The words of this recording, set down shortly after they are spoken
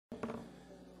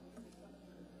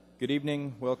Good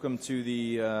evening. Welcome to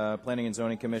the Planning and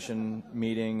Zoning Commission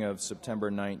meeting of September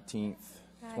 19th,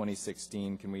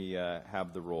 2016. Can we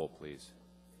have the roll, please?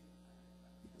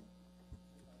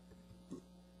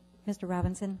 Mr.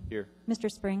 Robinson? Here.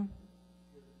 Mr. Spring?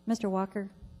 Mr.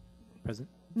 Walker? Present.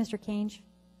 Mr. Kange?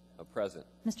 Present.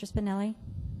 Mr. Spinelli?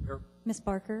 Here. Ms.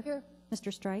 Barker? Here.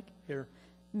 Mr. Strike? Here.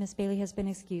 Ms. Bailey has been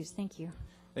excused. Thank you.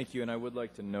 Thank you, and I would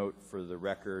like to note for the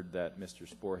record that Mr.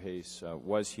 Sporhays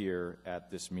was here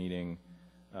at this meeting.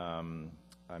 I'm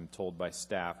told by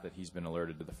staff that he's been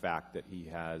alerted to the fact that he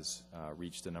has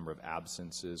reached a number of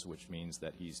absences, which means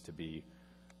that he's to be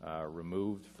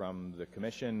removed from the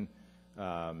commission.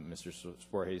 Mr.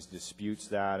 Sporhays disputes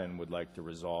that and would like to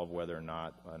resolve whether or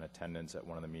not an attendance at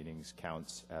one of the meetings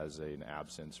counts as an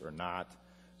absence or not.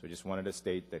 So I just wanted to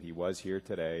state that he was here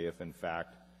today. If in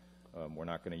fact we're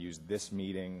not going to use this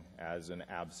meeting as an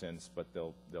absence, but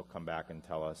they'll come back and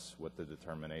tell us what the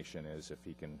determination is, if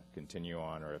he can continue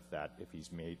on, or if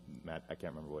he's met, I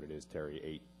can't remember what it is, Terry,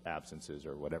 8 absences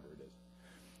or whatever it is.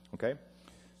 Okay,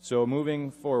 so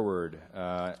moving forward,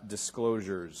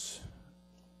 disclosures.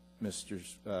 Mr.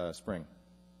 Spring.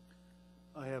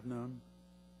 I have none.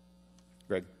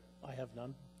 Greg. I have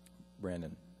none.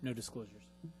 Brandon. No disclosures.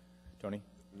 Tony.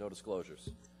 No disclosures.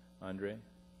 Andre.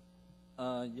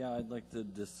 Yeah, I'd like to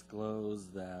disclose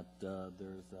that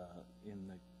there's, in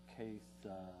the case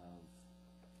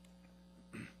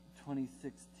of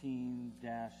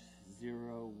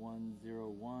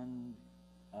 2016-0101,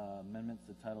 amendments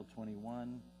to Title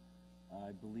 21,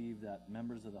 I believe that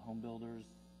members of the Home Builders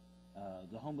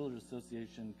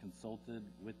Association consulted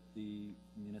with the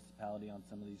municipality on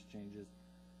some of these changes.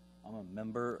 I'm a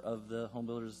member of the Home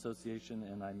Builders Association,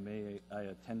 and I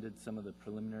attended some of the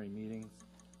preliminary meetings.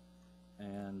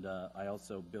 And I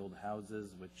also build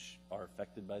houses which are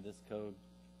affected by this code.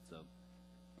 So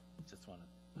just want to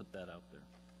put that out there.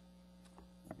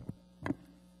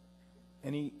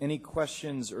 Any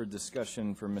questions or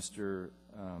discussion for Mr.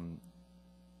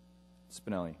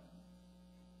 Spinelli?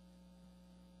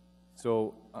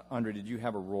 So, Andre, did you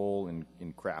have a role in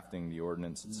crafting the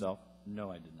ordinance itself? No,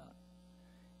 I did not.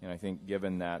 And I think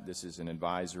given that this is an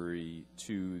advisory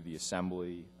to the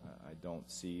Assembly, I don't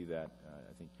see that,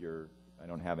 I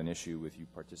don't have an issue with you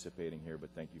participating here, but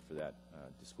thank you for that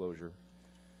disclosure.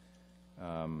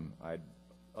 I'd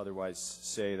otherwise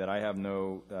say that I have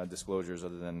no disclosures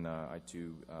other than I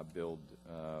too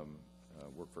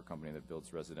work for a company that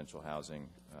builds residential housing,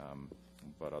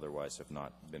 but otherwise have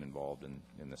not been involved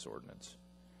in this ordinance.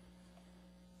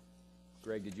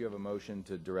 Greg, did you have a motion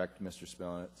to direct Mr.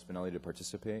 Spinelli to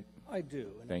participate? I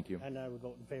do. Thank you. And I would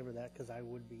vote in favor of that because I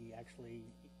would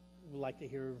like to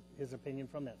hear his opinion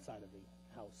from that side of the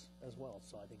House as well.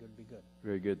 So I think it would be good.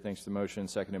 Very good. Thanks for the motion.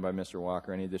 Seconded by Mr.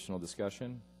 Walker. Any additional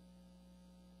discussion?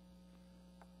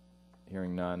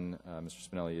 Hearing none, Mr.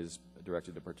 Spinelli is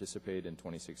directed to participate in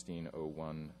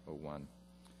 2016-0101.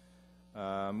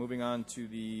 Moving on to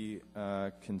the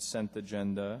consent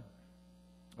agenda.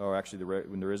 Oh, actually,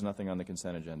 there is nothing on the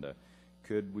consent agenda.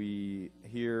 Could we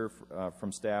hear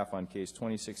from staff on case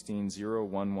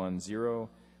 2016-0110?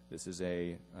 This is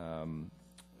a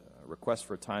request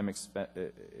for a time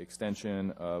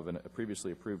extension of a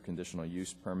previously approved conditional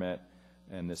use permit,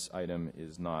 and this item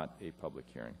is not a public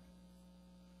hearing.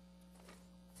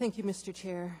 Thank you, Mr.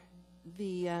 Chair.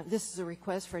 This is a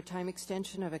request for a time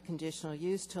extension of a conditional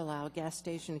use to allow a gas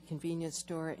station and convenience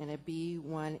store in a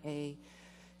B1A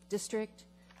district.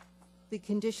 The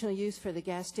conditional use for the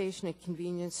gas station and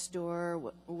convenience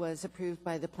store was approved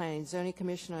by the Planning and Zoning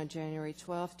Commission on January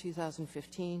 12,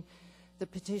 2015. The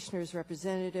petitioner's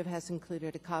representative has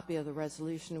included a copy of the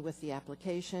resolution with the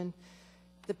application.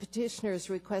 The petitioner is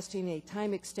requesting a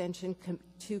time extension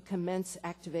to commence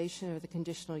activation of the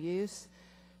conditional use.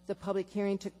 The public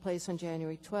hearing took place on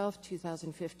January 12,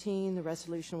 2015. The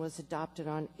resolution was adopted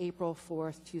on April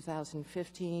 4,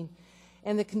 2015.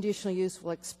 And the conditional use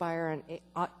will expire on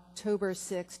October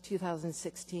 6,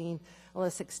 2016,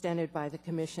 unless extended by the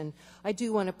Commission. I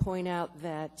do want to point out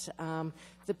that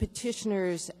the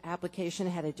petitioner's application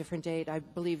had a different date. I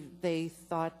believe they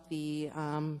thought the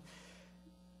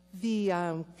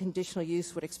conditional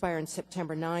use would expire on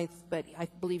September 9th, but I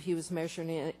believe he was measuring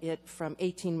it from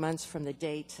 18 months from the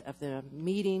date of the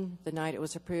meeting, the night it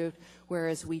was approved,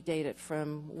 whereas we date it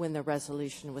from when the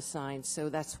resolution was signed. So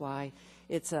that's why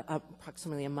it's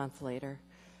approximately a month later.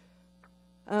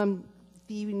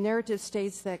 The narrative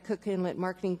states that Cook Inlet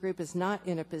Marketing Group is not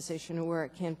in a position where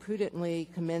it can prudently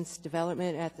commence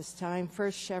development at this time.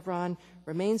 First, Chevron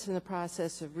remains in the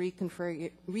process of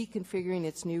reconfiguring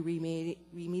its new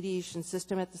remediation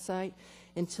system at the site,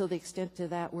 Until the extent of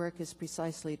that work is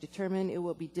precisely determined, it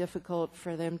will be difficult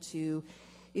for them to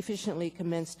efficiently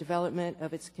commence development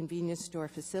of its convenience store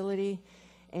facility.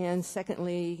 And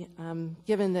secondly,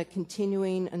 given the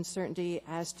continuing uncertainty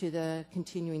as to the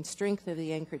continuing strength of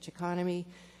the Anchorage economy,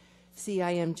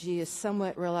 CIMG is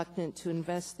somewhat reluctant to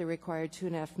invest the required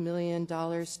 $2.5 million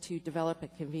to develop a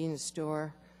convenience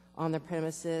store on the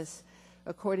premises.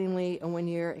 Accordingly, a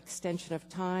one-year extension of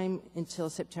time until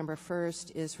September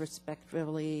 1st is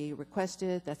respectively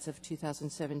requested, that's of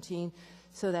 2017,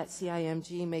 so that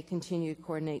CIMG may continue to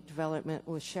coordinate development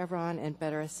with Chevron and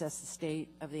better assess the state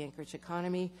of the Anchorage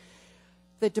economy.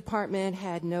 The department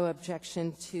had no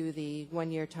objection to the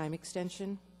one-year time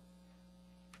extension.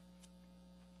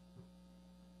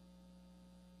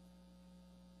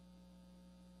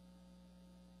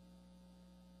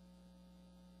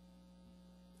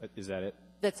 Is that it?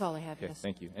 That's all I have, Okay, yes.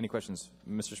 thank you. Any questions?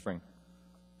 Mr. Spring?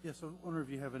 Yes, I wonder if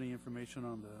you have any information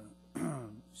on the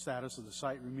status of the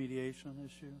site remediation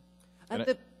issue?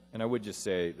 And I would just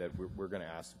say that we're going to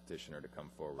ask the petitioner to come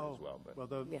forward as well. But Well,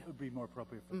 that Yeah. would be more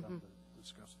appropriate for them to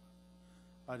discuss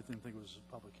it. I didn't think it was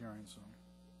a public hearing, so.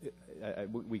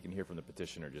 we can hear from the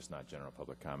petitioner, just not general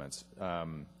public comments.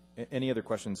 Any other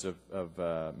questions of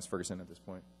Ms. Ferguson at this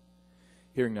point?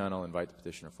 Hearing none, I'll invite the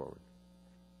petitioner forward.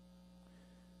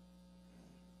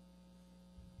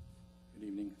 Good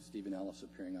evening. Stephen Ellis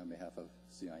appearing on behalf of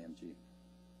CIMG.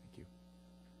 Thank you.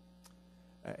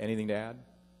 Anything to add?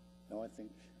 No, I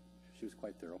think she was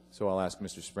quite thorough. So I'll ask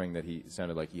Mr. Spring that he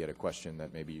sounded like he had a question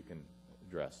that maybe you can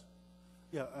address.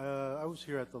 Yeah, I was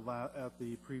here at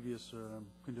the previous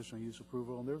conditional use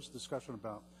approval, and there was discussion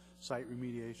about site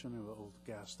remediation of the old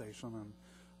gas station, and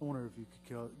I wonder if you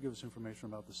could give us information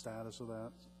about the status of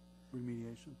that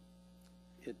remediation.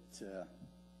 It's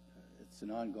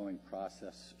an ongoing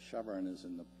process. Chevron is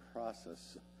in the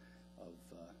process of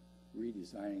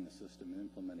redesigning the system and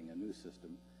implementing a new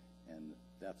system, and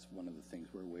that's one of the things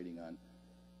we're waiting on.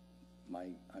 My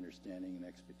understanding and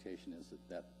expectation is that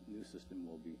that new system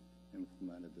will be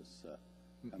implemented this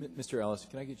Mr. Ellis,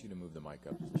 can I get you to move the mic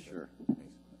up? Sure.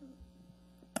 Thanks.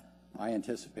 I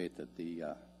anticipate that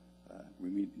the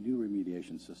new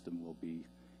remediation system will be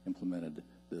implemented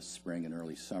this spring and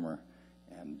early summer,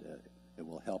 and it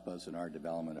will help us in our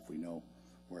development if we know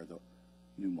where the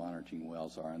new monitoring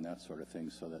wells are and that sort of thing,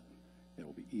 so that it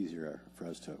will be easier for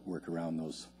us to work around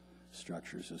those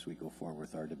structures as we go forward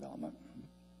with our development.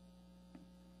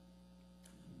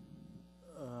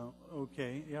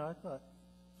 Okay, yeah, for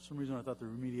some reason I thought the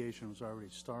remediation was already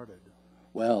started.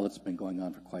 Well, it's been going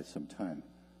on for quite some time,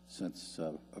 since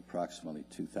approximately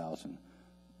 2000,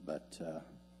 but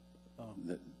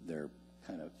they're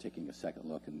kind of taking a second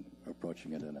look and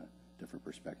approaching it in a different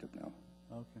perspective now.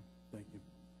 Okay, thank you.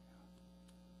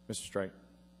 Mr. Strike?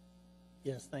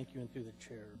 Yes, thank you, and through the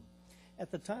chair.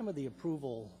 At the time of the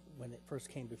approval, when it first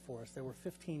came before us, there were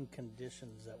 15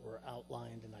 conditions that were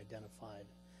outlined and identified.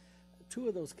 2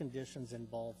 of those conditions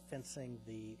involved fencing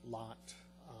the lot,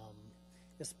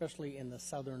 especially in the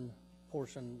southern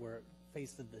portion where it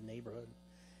faced the neighborhood.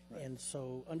 Right. And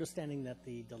so understanding that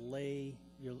the delay,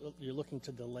 you're looking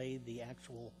to delay the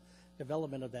actual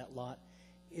development of that lot,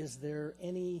 is there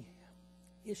any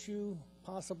issue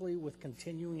possibly with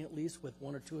continuing at least with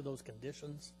 1 or 2 of those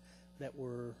conditions that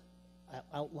were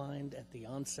outlined at the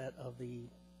onset of the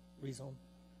rezone?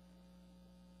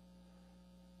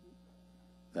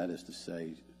 That is to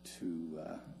say, to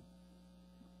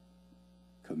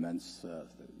commence,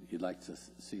 you'd like to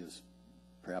see us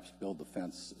perhaps build the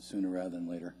fence sooner rather than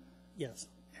later? Yes.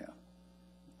 Yeah.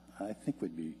 I think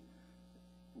we're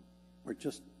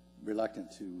just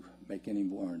reluctant to make any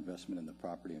more investment in the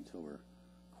property until we're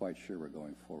quite sure we're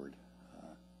going forward.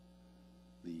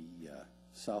 The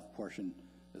south portion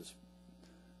is,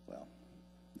 well,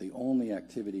 the only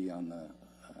activity on the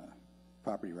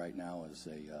property right now is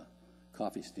a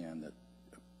coffee stand that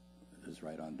is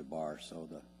right on DeBar, so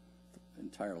the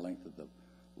entire length of the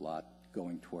lot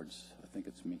going towards, I think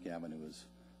it's Meek Avenue, is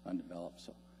undeveloped.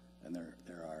 So, and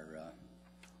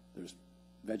there's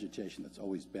vegetation that's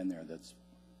always been there that's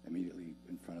immediately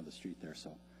in front of the street there.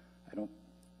 So I don't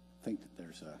think that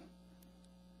there's a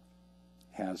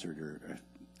hazard or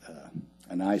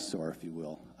an eyesore, if you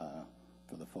will,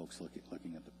 for the folks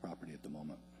looking at the property at the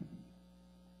moment.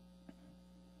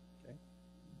 Okay.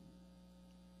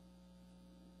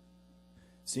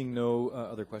 Seeing no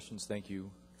other questions, thank you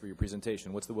for your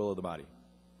presentation. What's the will of the body?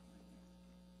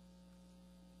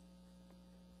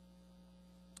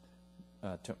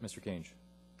 Mr. Kange.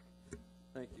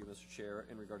 Thank you, Mr. Chair.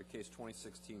 In regard to case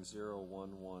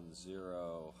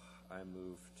 2016-0110, I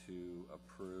move to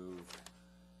approve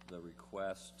the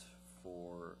request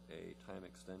for a time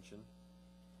extension.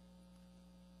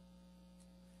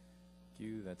 Thank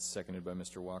you. That's seconded by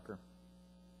Mr. Walker.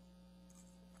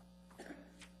 Would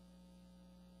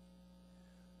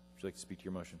you like to speak to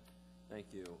your motion? Thank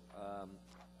you.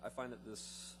 I find that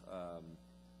this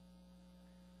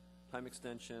time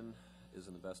extension is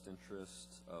in the best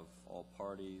interest of all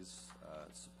parties.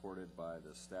 It's supported by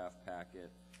the staff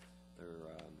packet.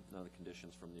 None of the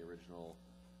conditions from the original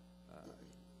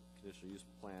conditional use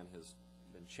plan has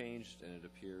been changed, and it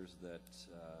appears that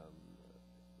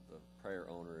the prior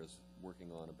owner is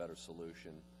working on a better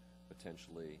solution,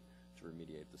 potentially, to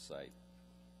remediate the site.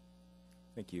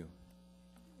 Thank you.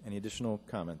 Any additional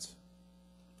comments?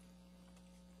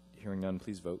 Hearing none,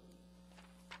 please vote.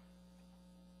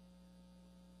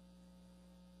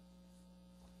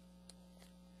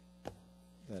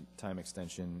 That time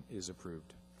extension is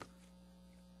approved.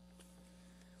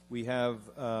 We have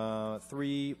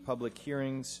 3 public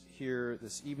hearings here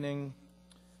this evening.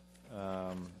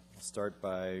 I'll start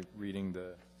by reading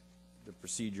the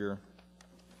procedure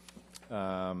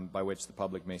by which the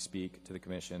public may speak to the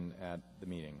Commission at the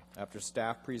meeting. After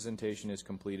staff presentation is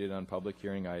completed on public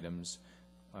hearing items,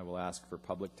 I will ask for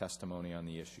public testimony on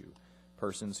the issue.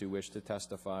 Persons who wish to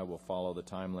testify will follow the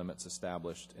time limits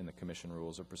established in the Commission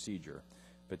Rules of Procedure.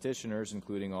 Petitioners,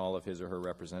 including all of his or her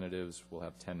representatives, will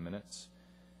have 10 minutes.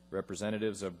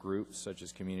 Representatives of groups such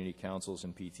as community councils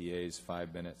and PTAs,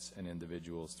 5 minutes, and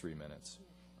individuals, 3 minutes.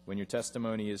 When your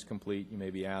testimony is complete, you may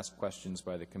be asked questions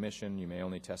by the Commission. You may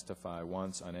only testify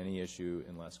once on any issue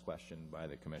unless questioned by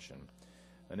the Commission.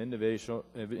 An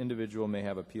individual may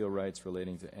have appeal rights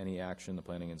relating to any action the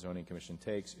Planning and Zoning Commission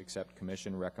takes, except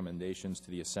Commission recommendations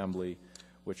to the Assembly,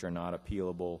 which are not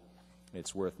appealable.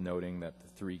 It's worth noting that the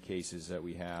 3 cases that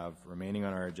we have remaining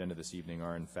on our agenda this evening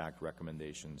are, in fact,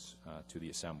 recommendations to the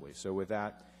Assembly. So with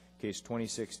that, case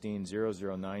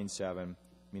 2016-0097,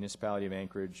 Municipality of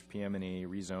Anchorage, PM&E,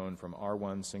 rezoned from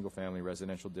R1 single-family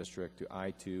residential district to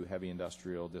I2 heavy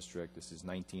industrial district. This is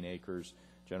 19 acres,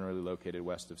 generally located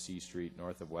west of C Street,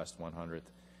 north of West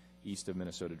 100th, east of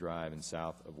Minnesota Drive, and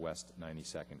south of West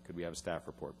 92nd. Could we have a staff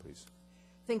report, please?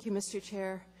 Thank you, Mr.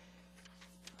 Chair.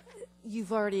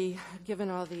 You've already given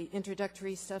all the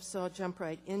introductory stuff, so I'll jump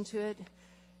right into it.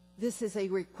 This is a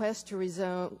request to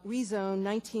rezone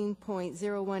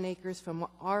 19.01 acres from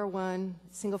R1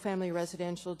 single-family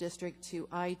residential district to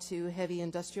I2 heavy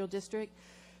industrial district.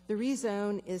 The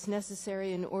rezone is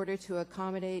necessary in order to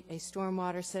accommodate a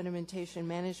stormwater sedimentation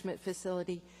management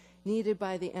facility needed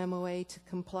by the MOA to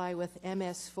comply with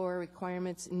MS4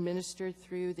 requirements administered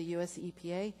through the U.S.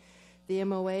 EPA. The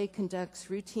MOA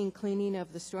conducts routine cleaning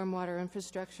of the stormwater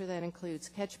infrastructure that includes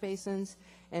catch basins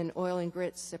and oil and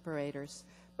grit separators.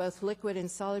 Both liquid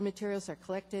and solid materials are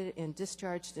collected and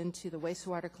discharged into the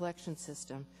wastewater collection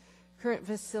system. Current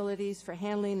facilities for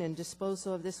handling and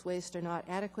disposal of this waste are not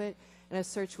adequate, and a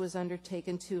search was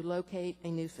undertaken to locate a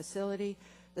new facility.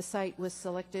 The site was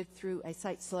selected through a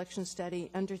site selection study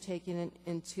undertaken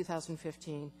in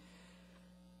 2015.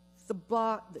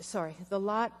 The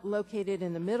lot located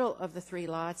in the middle of the 3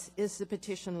 lots is the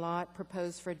petition lot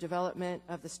proposed for development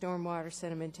of the stormwater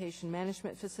sedimentation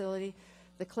management facility.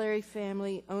 The Clary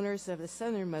family, owners of the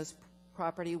southernmost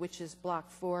property, which is Block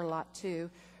 4, Lot 2,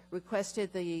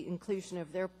 requested the inclusion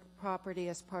of their property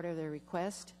as part of their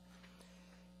request.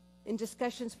 In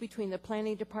discussions between the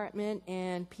Planning Department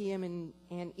and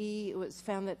PM&E, it was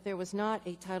found that there was not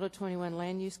a Title 21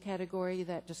 land use category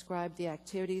that described the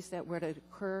activities that were to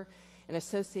occur in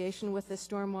association with the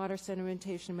stormwater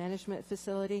sedimentation management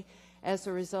facility. As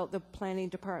a result, the Planning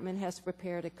Department has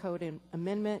prepared a code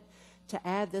amendment to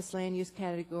add this land use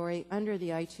category under the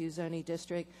I2 zoning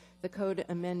district. The code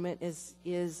amendment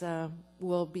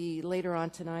will be later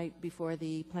on tonight before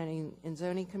the Planning and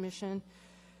Zoning Commission.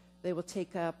 They will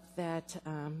take up that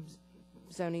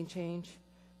zoning change,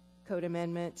 code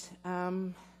amendment.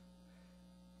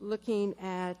 Looking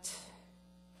at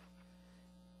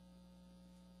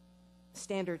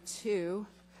Standard 2,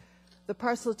 the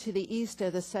parcel to the east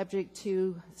of the subject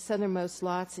 2 southernmost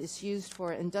lots is used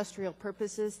for industrial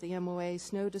purposes. The MOA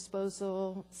snow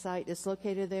disposal site is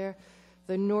located there.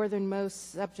 The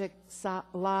northernmost subject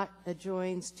lot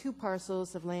adjoins 2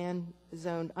 parcels of land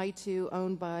zoned I2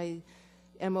 owned by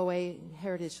MOA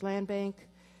Heritage Land Bank.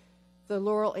 The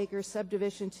Laurel Acres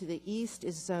subdivision to the east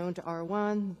is zoned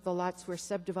R1. The lots were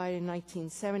subdivided in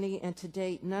 1970, and to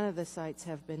date, none of the sites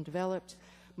have been developed.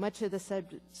 Much of the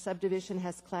subdivision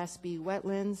has Class B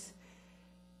wetlands,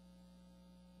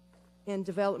 and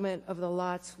development of the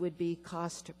lots would be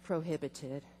cost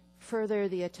prohibited. Further,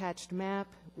 the attached map,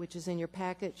 which is in your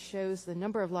packet, shows the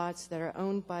number of lots that are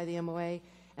owned by the MOA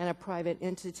and a private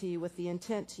entity with the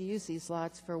intent to use these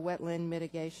lots for wetland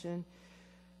mitigation.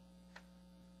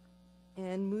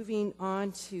 And moving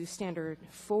on to Standard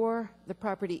 4, the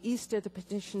property east of the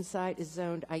petition site is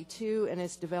zoned I2 and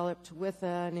is developed with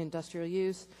an industrial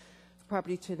use. The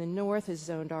property to the north is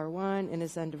zoned R1 and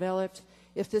is undeveloped.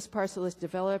 If this parcel is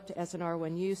developed as an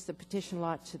R1 use, the petition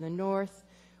lot to the north,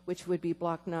 which would be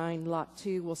Block 9, Lot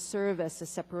 2, will serve as a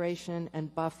separation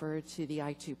and buffer to the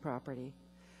I2 property.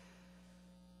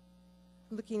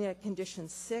 Looking at Condition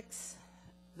 6,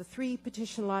 the 3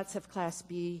 petition lots have Class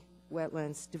B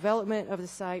wetlands. Development of the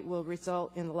site will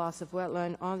result in the loss of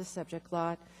wetland on the subject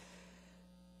lot.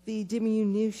 The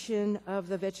diminution of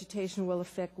the vegetation will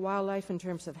affect wildlife in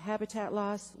terms of habitat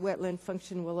loss. Wetland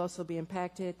function will also be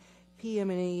impacted.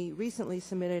 PM&E recently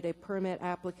submitted a permit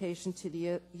application to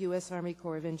the U.S. Army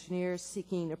Corps of Engineers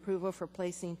seeking approval for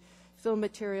placing fill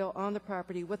material on the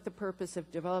property with the purpose of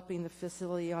developing the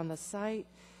facility on the site.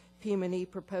 PM&E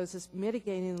proposes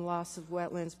mitigating the loss of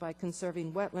wetlands by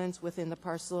conserving wetlands within the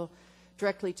parcel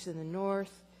directly to the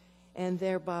north and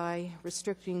thereby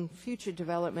restricting future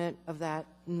development of that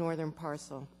northern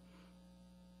parcel.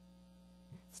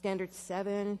 Standard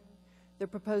 7, the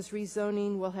proposed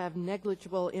rezoning will have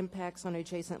negligible impacts on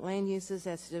adjacent land uses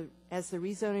as the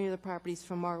rezoning of the properties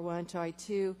from R1 to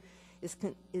I2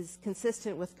 is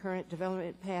consistent with current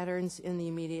development patterns in the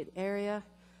immediate area.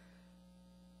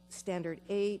 Standard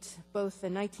 8, both the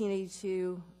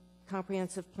 1982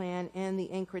 Comprehensive Plan and the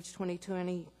Anchorage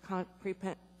 2020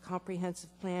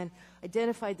 Comprehensive Plan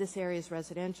identified this area as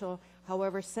residential.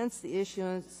 However, since the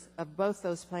issuance of both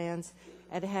those plans,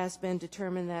 it has been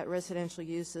determined that residential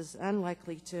use is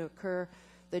unlikely to occur.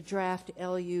 The draft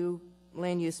LU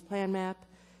land use plan map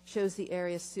shows the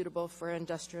area suitable for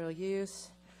industrial use.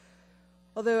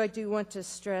 Although I do want to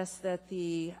stress that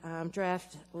the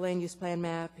draft land use plan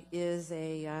map is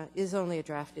only a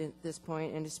draft at this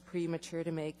point and is premature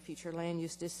to make future land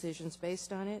use decisions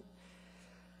based on it.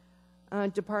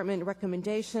 Department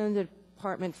recommendation, the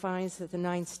department finds that the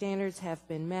 9 standards have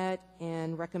been met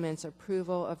and recommends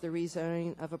approval of the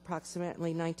rezoning of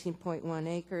approximately 19.1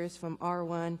 acres from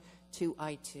R1 to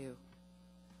I2.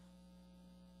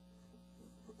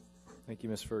 Thank you,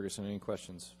 Ms. Ferguson. Any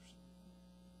questions?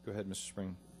 Go ahead, Mr.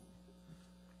 Spring.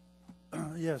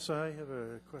 Yes, I have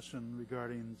a question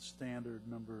regarding standard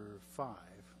number 5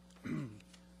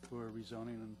 for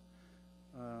rezoning. And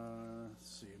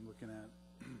let's see, I'm looking at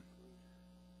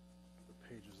what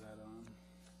page is that on?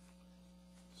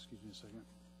 Excuse me a second.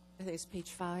 I think it's page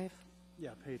 5.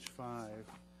 Yeah, page 5.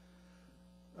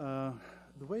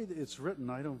 The way that it's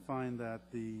written, I don't find that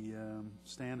the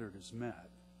standard is met,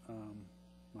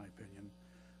 my opinion.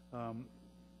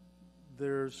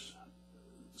 There's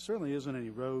certainly isn't any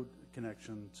road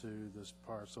connection to this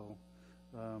parcel.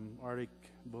 Arctic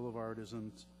Boulevard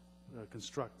isn't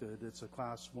constructed. It's a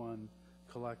Class 1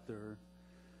 collector.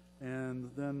 And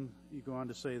then you go on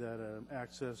to say that an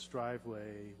access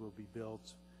driveway will be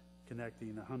built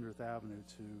connecting 100th Avenue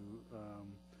to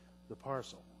the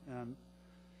parcel. And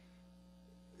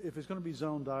if it's going to be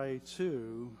zoned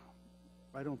I2,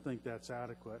 I don't think that's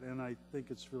adequate. And I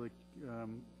think it's really,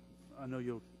 I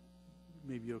know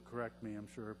maybe you'll correct me, I'm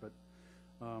sure, but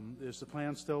is the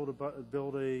plan still to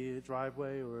build a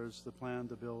driveway, or is the plan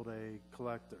to build a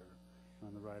collector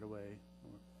on the right-of-way?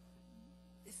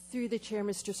 Through the chair,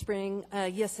 Mr. Spring,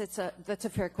 yes, that's a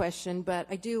fair question, but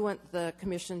I do want the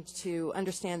commission to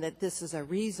understand that this is a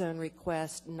rezone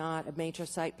request, not a major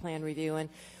site plan review. And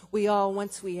we all,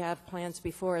 once we have plans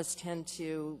before us, tend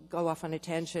to go off on a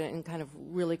tangent and kind of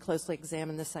really closely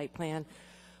examine the site plan,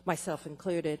 myself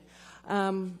included.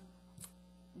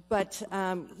 But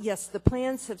yes, the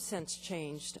plans have since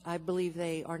changed. I believe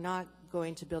they are not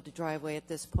going to build a driveway at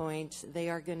this point. They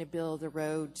are going to build a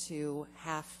road to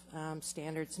half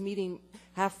standards, meeting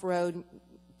half road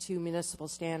to municipal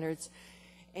standards.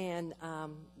 And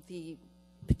the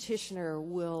petitioner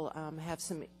will have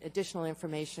some additional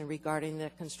information regarding the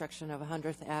construction of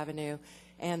 100th Avenue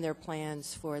and their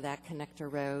plans for that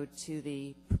connector road to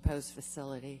the proposed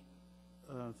facility.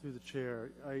 Through the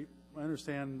chair, I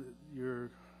understand your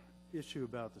issue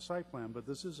about the site plan, but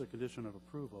this is a condition of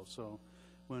approval. So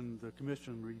when the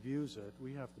commission reviews it,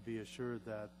 we have to be assured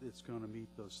that it's going to meet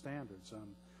those standards.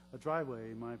 A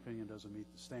driveway, in my opinion, doesn't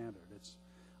meet the standard.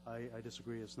 I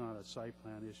disagree. It's not a site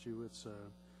plan issue. It's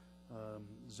a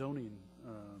zoning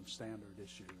standard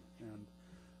issue.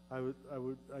 And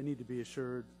I need to be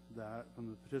assured that from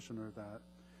the petitioner that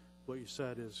what you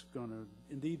said is going to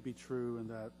indeed be true, and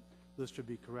that this should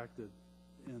be corrected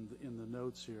in the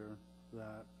notes here,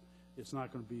 that it's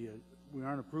not going to be we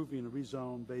aren't approving a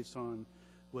rezone based on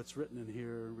what's written in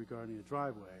here regarding a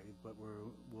driveway, but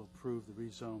we'll approve the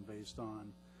rezone based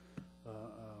on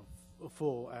a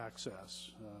full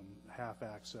access, half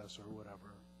access or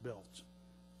whatever, built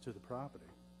to the property.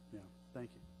 Yeah, thank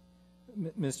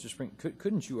you. Mr. Spring,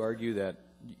 couldn't you argue that,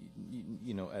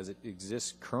 you know, as it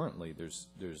exists currently, there's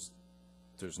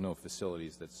no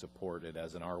facilities that support it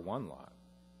as an R1 lot?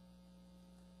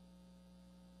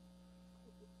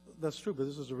 That's true, but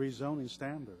this is a rezoning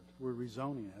standard. We're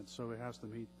rezoning it, so it has to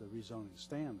meet the rezoning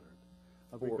standard,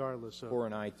 regardless of... For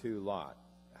an I-2 lot.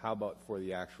 How about for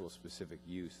the actual specific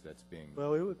use that's being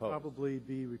Well, it would proposed? probably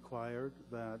be required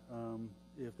that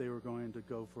if they were going to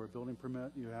go for a building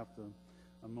permit, you have to,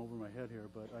 I'm over my head here,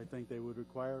 but I think they would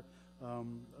require a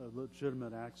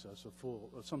legitimate access,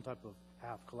 some type of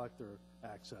half collector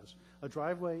access. A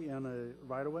driveway and a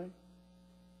right-of-way,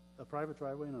 a private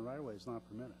driveway and a right-of-way is not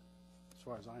permitted, as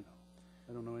far as I know.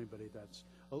 I don't know anybody that's,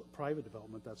 private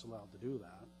development that's allowed to do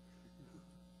that.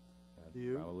 Do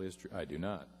you? Probably is true. I do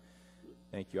not.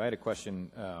 Thank you. I had a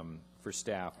question for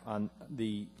staff. On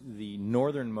the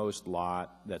northernmost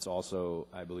lot that's also,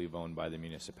 I believe, owned by the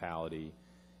municipality,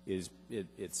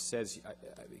 it says,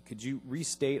 could you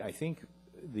restate, I think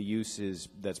the use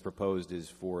that's proposed is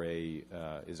for a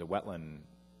wetland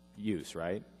use,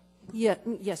 right? Yeah,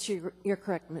 yes, you're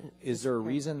correct. Is there a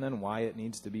reason then why it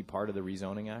needs to be part of the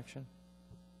rezoning action?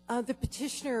 The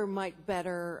petitioner might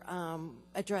better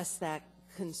address that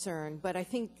concern, but I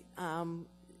think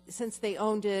since they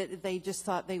owned it, they just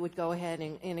thought they would go ahead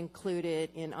and include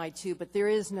it in I-2, but there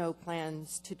is no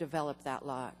plans to develop that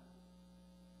lot.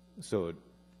 So it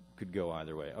could go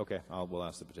either way. Okay, we'll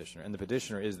ask the petitioner. And the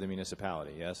petitioner is the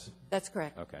municipality, yes? That's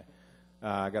correct. Okay.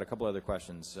 I got a couple other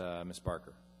questions. Ms.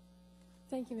 Barker.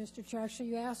 Thank you, Mr. Chair. Actually,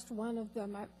 you asked one of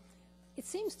them. It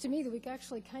seems to me that we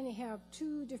actually kind of have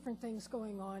two different things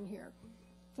going on here,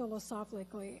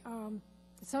 philosophically. In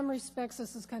some respects,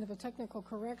 this is kind of a technical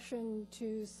correction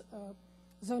to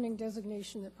zoning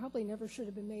designation that probably never should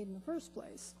have been made in the first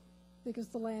place, because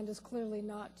the land is clearly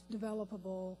not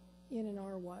developable in an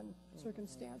R1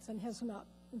 circumstance and has not,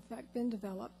 in fact, been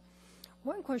developed.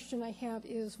 One question I have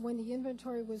is, when the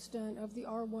inventory was done of the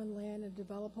R1 land and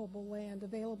developable land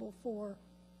available for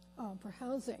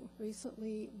housing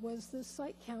recently, was this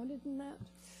site counted in that?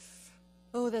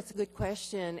 Oh, that's a good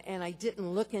question, and I didn't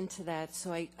look into that,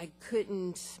 so I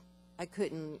couldn't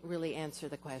really answer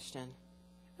the question.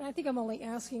 And I think I'm only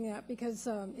asking that because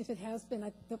if it has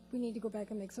been, we need to go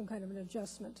back and make some kind of an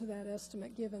adjustment to that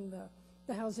estimate, given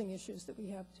the housing issues that we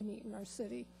have to meet in our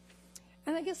city.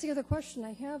 And I guess the other question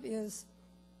I have is,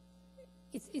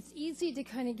 it's easy to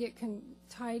kind of get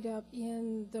tied up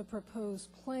in the proposed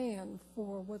plan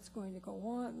for what's going to go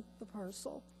on the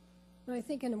parcel. But I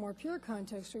think in a more pure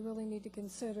context, we really need to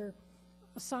consider,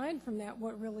 aside from that,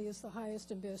 what really is the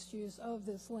highest and best use of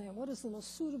this land? What is the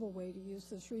most suitable way to use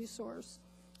this resource?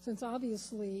 Since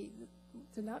obviously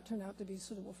it did not turn out to be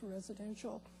suitable for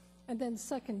residential. And then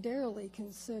secondarily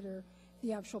consider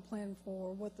the actual plan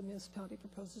for what the municipality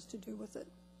proposes to do with it.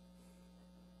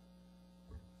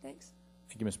 Thanks.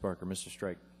 Thank you, Ms. Barker. Mr.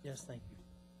 Strike. Yes, thank you.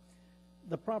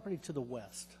 The property to the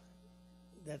west,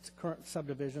 that's current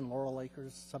subdivision, Laurel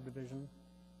Acres subdivision,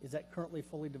 is that currently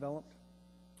fully developed?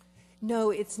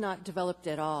 No, it's not developed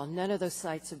at all. None of those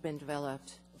sites have been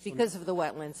developed because of the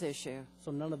wetlands issue.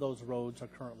 So none of those roads are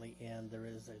currently in.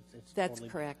 It's That's totally,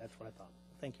 correct. That's what I thought.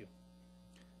 Thank you.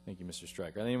 Thank you, Mr.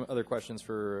 Strike. Are there any other questions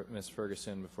for Ms.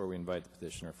 Ferguson before we invite the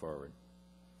petitioner forward?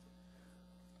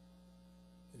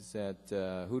 Is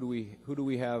that who do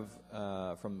we have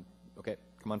from? Okay,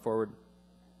 come on forward.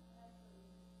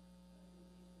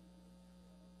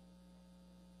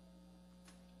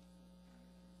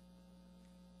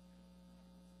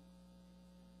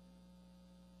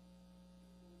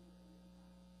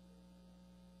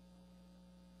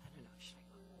 I don't know. Should I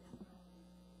go?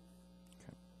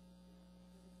 Okay.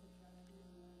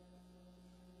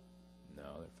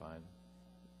 No, they're fine.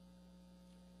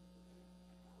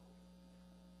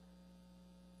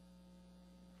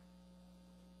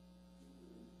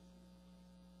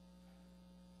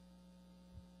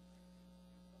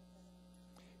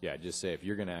 Yeah, just say if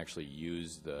you're going to actually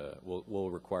use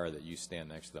we'll require that you stand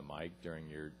next to the mic during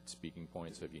your speaking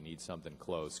point, so if you need something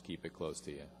close, keep it close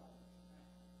to you.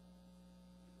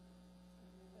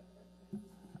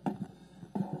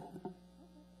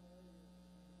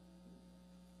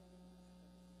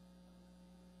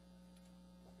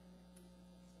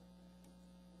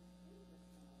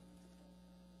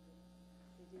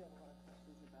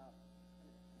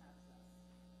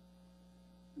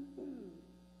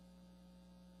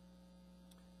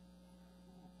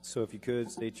 So if you could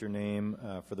state your name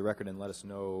for the record and let us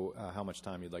know how much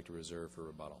time you'd like to reserve for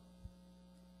rebuttal.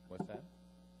 What's that?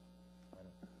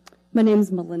 My name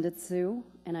is Melinda Tsu,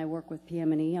 and I work with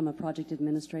PM&E. I'm a project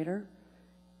administrator.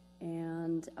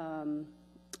 And I'm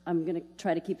going to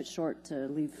try to keep it short to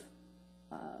leave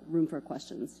room for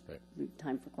questions, leave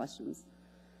time for questions.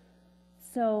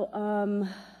 So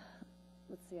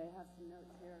let's see, I have some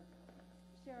notes here.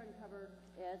 Sharon covered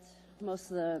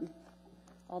it,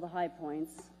 all the high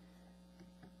points.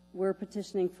 We're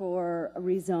petitioning for a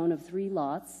rezone of 3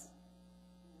 lots.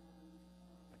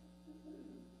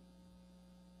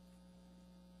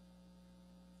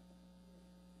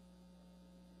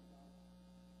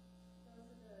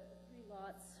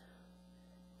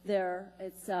 There,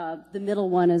 it's the middle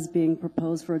one is being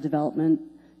proposed for a development.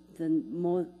 The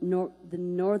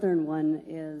northern one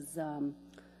is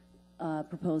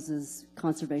proposes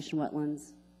conservation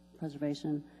wetlands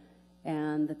preservation,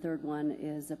 and the third one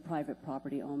is a private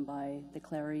property owned by the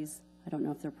Clarys. I don't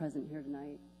know if they're present here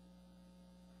tonight.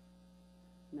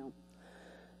 No.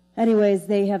 Anyways,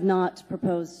 they have not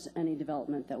proposed any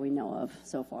development that we know of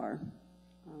so far.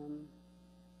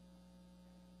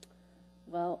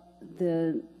 Well,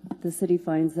 the city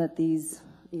finds that these,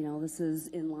 this is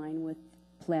in line with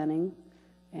planning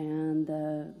and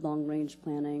the long-range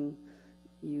planning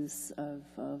use of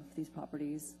these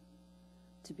properties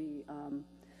to be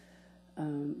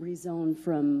rezoned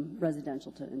from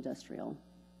residential to industrial.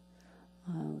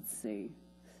 Let's see.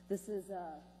 This is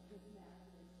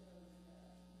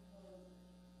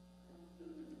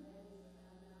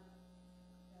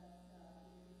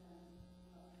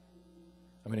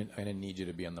I'm going to need you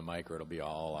to be on the mic or it'll be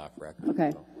all off record.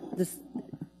 Okay. So.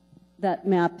 That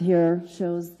map here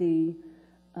shows the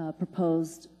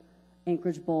proposed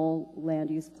Anchorage Bowl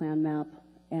land use plan map,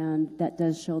 and that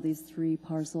does show these 3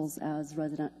 parcels as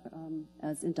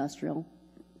as industrial.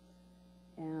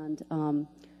 And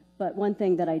but one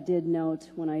thing that I did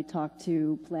note when I talked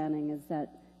to planning is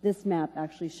that this map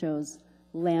actually shows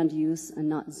land use and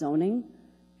not zoning,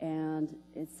 and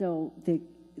so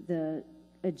the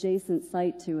adjacent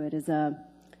site to it is the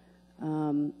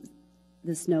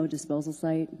snow disposal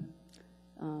site.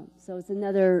 So it's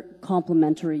another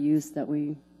complementary use that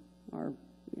we are,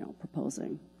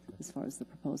 proposing as far as the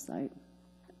proposed site.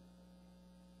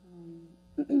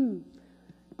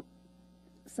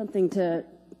 Something to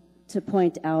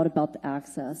point out about the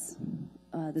access.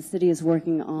 The city is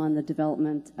working on the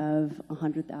development of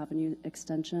 100th Avenue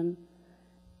extension,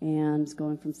 and it's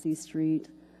going from C Street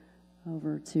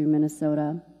over to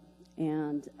Minnesota.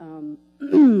 And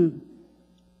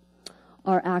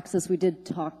our access, we did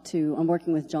talk to, I'm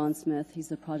working with John Smith, he's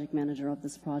the project manager of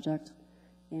this project,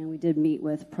 and we did meet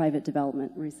with private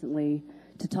development recently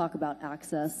to talk about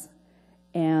access.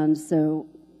 And so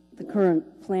the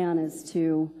current plan is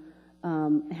to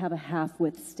have a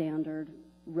half-width standard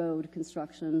road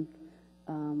construction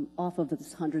off of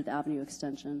this 100th Avenue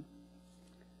extension.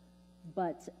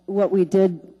 But what we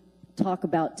did talk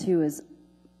about too is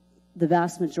the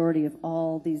vast majority of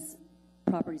all these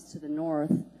properties to the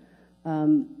north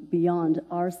beyond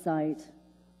our site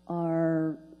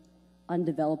are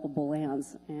undevelopable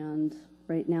lands, and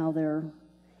right now they're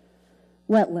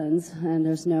wetlands and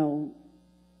there's no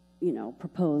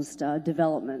proposed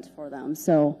development for them.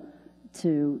 So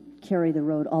to carry the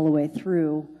road all the way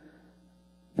through,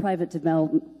 private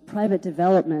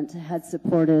development had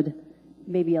supported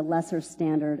maybe a lesser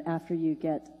standard after you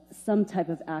get some type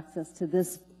of access to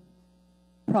this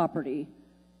property,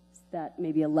 that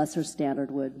maybe a lesser standard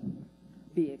would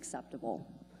be acceptable.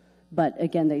 But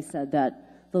again, they said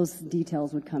that those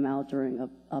details would come out during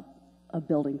a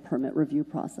building permit review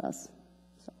process.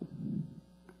 So.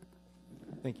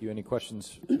 Thank you. Any questions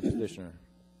for the petitioner?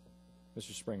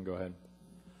 Mr. Spring, go ahead.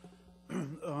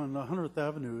 On 100th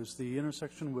Avenue, is the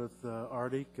intersection with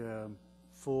Arctic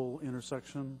full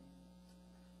intersection?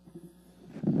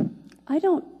 I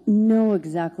don't know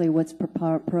exactly what's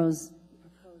proposed.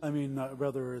 I mean,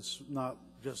 whether it's not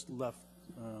just left,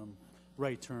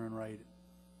 right turn, right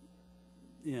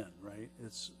in, right?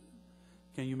 It's,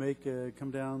 can you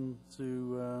come down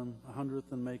to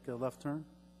 100th and make a left turn?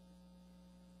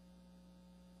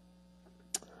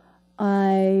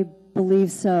 I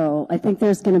believe so. I think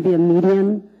there's going to be a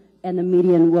median, and the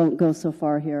median won't go so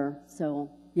far here. So,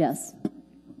 yes.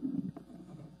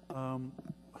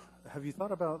 Have you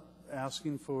thought about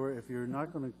asking for, if you're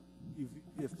not going to,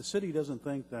 if the city doesn't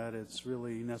think that it's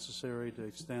really necessary to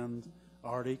extend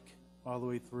Arctic all the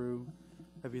way through,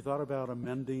 have you thought about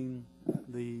amending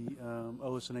the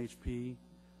OS&HP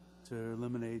to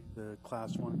eliminate the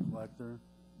Class 1 collector?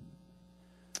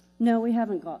 No, we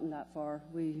haven't gotten that far.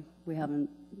 We haven't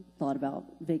thought about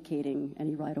vacating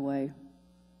any right-of-way.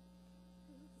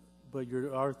 But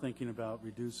you are thinking about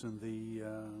reducing the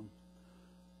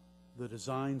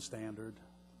design standard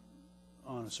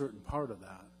on a certain part of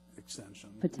that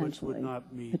extension, Potentially. which would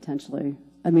not meet Potentially.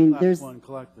 I mean, Class there's, 1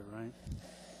 collector, right?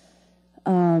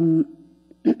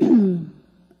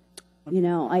 you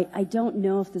know, I don't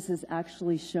know if this is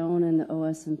actually shown in the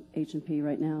OS and H&P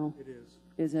right now. It is.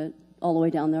 Is it all the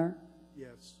way down there?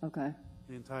 Yes. Okay.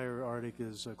 The entire Arctic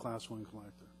is a Class 1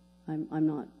 collector. I'm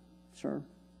not sure.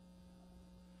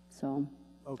 So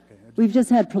Okay. we've just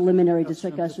had preliminary That's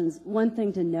simple. discussions. One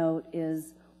thing to note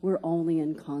is we're only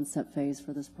in concept phase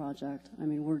for this project. I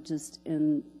mean, we're just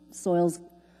in soils,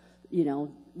 you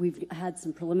know, we've had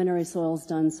some preliminary soils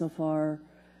done so far.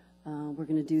 We're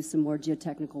going to do some more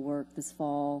geotechnical work this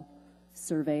fall.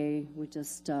 Survey, we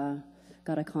just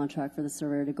got a contract for the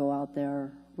surveyor to go out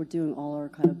there. We're doing all our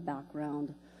kind of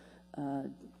background,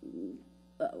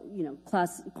 you know,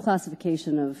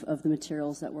 classification of the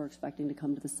materials that we're expecting to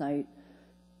come to the site.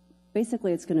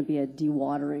 Basically, it's going to be a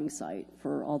dewatering site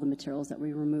for all the materials that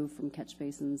we remove from catch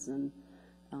basins and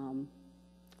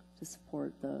to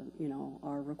support the, you know,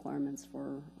 our requirements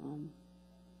for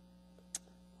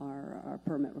our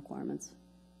permit requirements.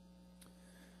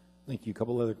 Thank you. A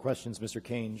couple other questions, Mr.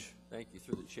 Kange. Thank you.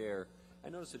 Through the chair, I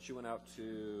noticed that you went out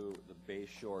to the Bay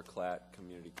Shore Clat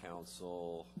Community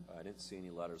Council. I didn't see any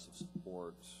letters of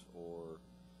support or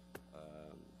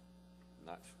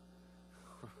not,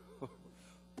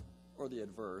 or the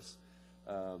adverse.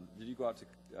 Did you go out to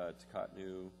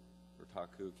Takotnu or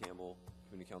Taku Campbell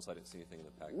Community Council? I didn't see anything in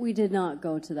the packet. We did not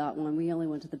go to that one. We only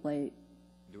went to the Blade.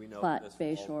 Do we know Platte if this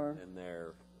Bay falls Shore. in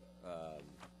their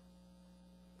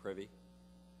privy?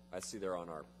 I see they're on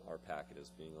our packet as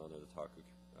being on the Taku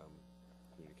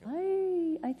Community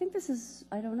Council. I think this is,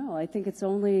 I don't know. I think it's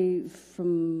only,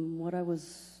 from what I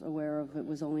was aware of, it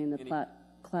was only in the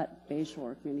Platte Bay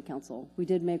Shore Community Council. We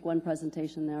did make one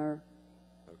presentation there.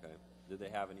 Okay. Did they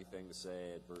have anything to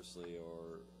say adversely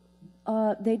or?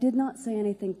 They did not say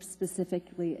anything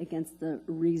specifically against the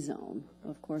rezone.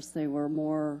 Of course, they were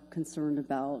more concerned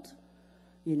about,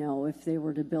 you know, if they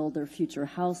were to build their future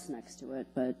house next to it,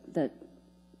 but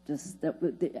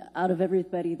out of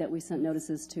everybody that we sent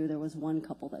notices to, there was one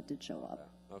couple that did show up.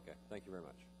 Okay, thank you very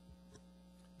much.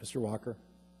 Mr. Walker.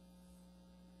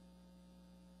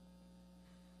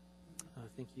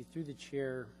 Thank you. Through the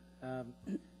chair.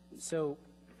 So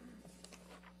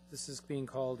this is being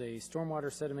called a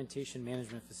stormwater sedimentation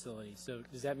management facility. So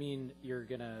does that mean you're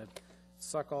going to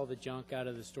suck all the junk out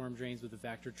of the storm drains with a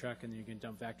Vector truck, and then you're going to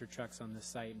dump Vector trucks on this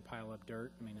site and pile up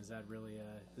dirt? I mean, is that really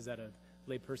is that a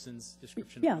layperson's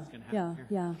description of what's going to happen here?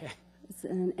 Yeah. Okay.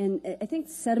 And I think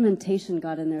sedimentation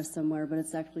got in there somewhere, but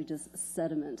it's actually just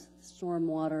sediment,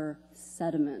 stormwater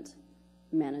sediment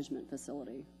management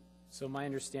facility. So my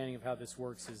understanding of how this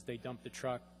works is they dump the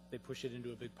truck, they push it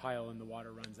into a big pile, and the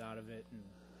water runs out of it, and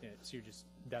so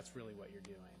that's really what you're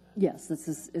doing. Yes, this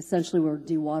is essentially we're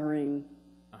dewatering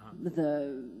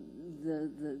the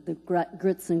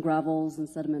grits and gravels and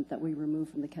sediment that we remove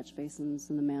from the catch basins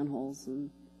and the manholes. And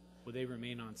will they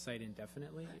remain on site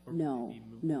indefinitely? Or no, will they be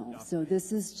moved no. off So site?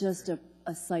 this is just a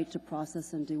site to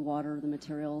process and dewater the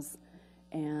materials.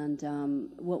 And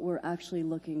what we're actually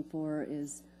looking for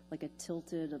is like a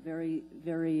very,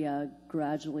 very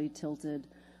gradually tilted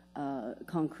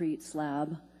concrete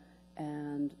slab,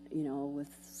 and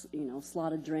with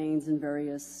slotted drains and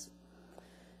various.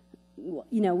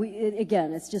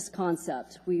 Again, it's just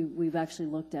concept. We've actually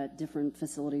looked at different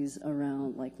facilities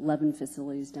around, like 11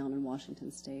 facilities down in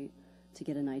Washington State, to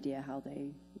get an idea how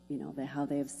they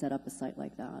have set up a site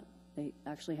like that. They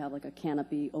actually have like a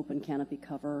open canopy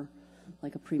cover,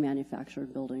 like a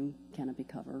pre-manufactured building canopy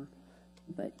cover.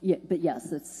 But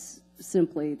yes, it's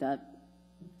simply that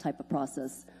type of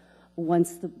process.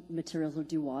 Once the materials are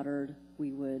dewatered,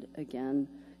 we would again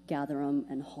gather them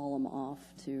and haul them off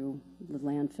to the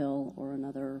landfill or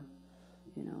another,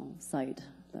 site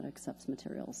that accepts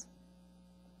materials.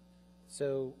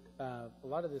 So a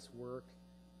lot of this work,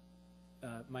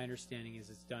 my understanding is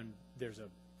it's done, there's a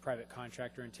private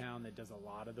contractor in town that does a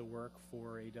lot of the work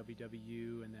for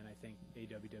AWWU, and then I think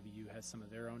AWWU has some of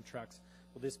their own trucks.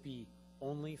 Will this be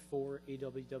only for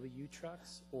AWWU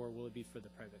trucks, or will it be for the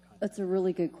private contractor? That's a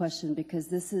really good question, because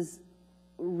this is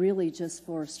really just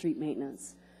for street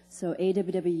maintenance. So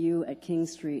AWWU at King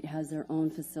Street has their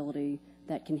own facility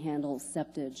that can handle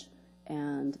septage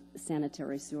and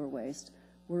sanitary sewer waste.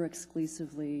 We're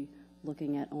exclusively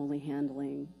looking at only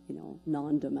handling,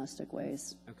 non-domestic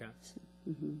waste. Okay.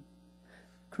 Mm-hmm.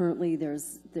 Currently,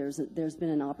 there's been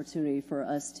an opportunity for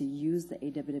us to use the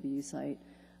AWWU site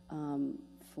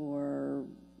for,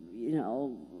 you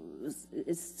know,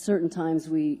 certain times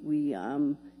we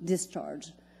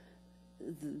discharge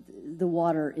the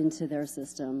water into their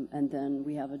system, and then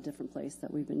we have a different place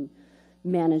that we've been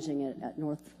managing it at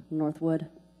Northwood.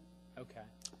 Okay.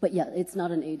 But yeah, it's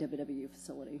not an AWW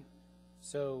facility.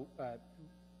 So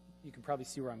you can probably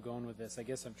see where I'm going with this. I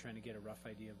guess I'm trying to get a rough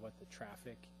idea of what the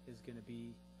traffic is going to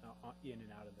be in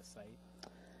and out of the site.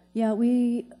 Yeah,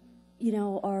 we, you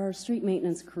know, our street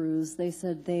maintenance crews, they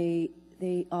said they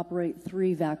operate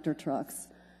 3 Vector trucks,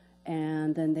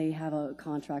 and then they have a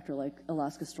contractor like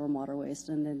Alaska Stormwater Waste,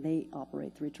 and then they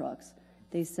operate 3 trucks.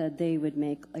 They said they would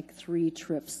make like 3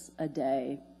 trips a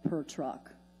day per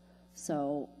truck.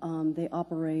 So they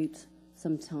operate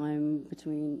sometime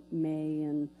between May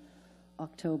and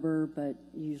October, but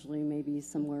usually maybe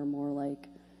somewhere more like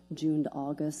June to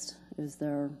August is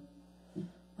their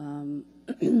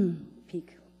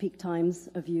peak times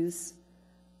of use.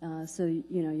 So,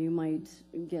 you know, you might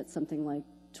get something like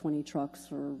 20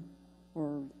 trucks or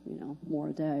you know, more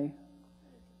a day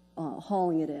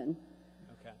hauling it in.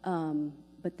 Okay.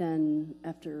 But then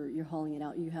after you're hauling it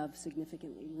out, you have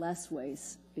significantly less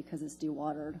waste because it's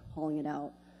dewatered, hauling it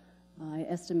out. I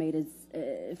estimated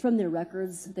from their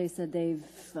records, they said they've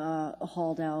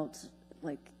hauled out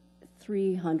like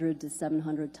 300 to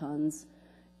 700 tons.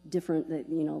 Different, that,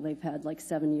 you know, they've had like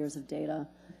 7 years of data.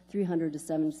 300 to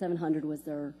 700 was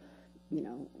their, you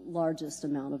know, largest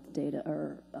amount of data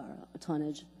or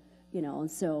tonnage, you know, and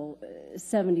so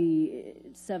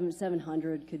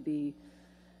 700 could be,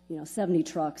 you know, 70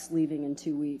 trucks leaving in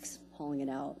 2 weeks, hauling it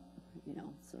out, you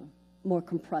know, so more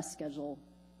compressed schedule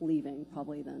leaving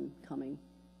probably than coming.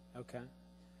 Okay.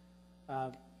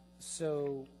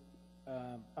 So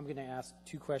I'm going to ask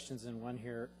 2 questions in one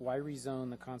here. Why rezone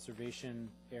the conservation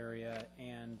area,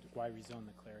 and why rezone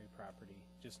the Clary property?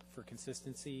 Just for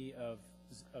consistency of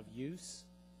use?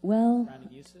 Well,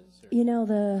 surrounding uses? Or? You know,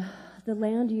 the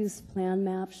land use plan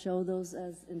maps show those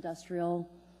as industrial.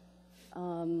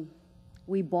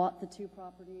 We bought the 2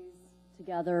 properties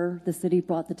together. The city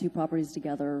brought the 2 properties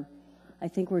together. I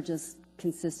think we're just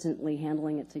consistently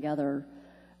handling it together.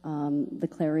 The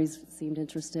Clarys seemed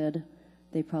interested.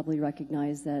 They probably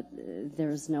recognize that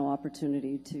there's no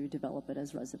opportunity to develop it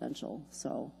as residential.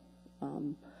 So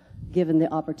given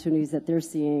the opportunities that they're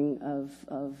seeing of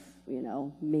you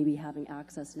know, maybe having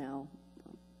access now,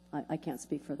 I can't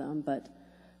speak for them, but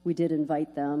we did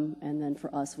invite them, and then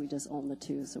for us, we just own the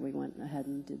 2, so we went ahead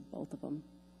and did both of them.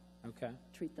 Okay.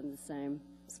 Treat them the same.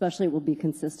 Especially it will be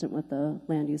consistent with the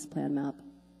land use plan map.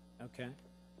 Okay.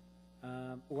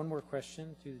 One more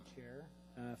question to the chair,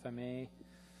 if I may.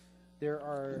 There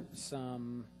are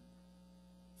some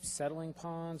settling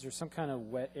ponds or some kind of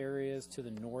wet areas to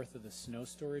the north of the snow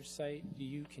storage site.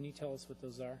 Can you tell us what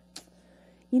those are?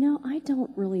 You know, I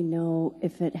don't really know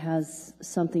if it has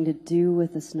something to do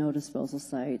with the snow disposal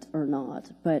site or not,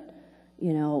 but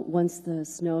you know, once the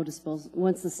snow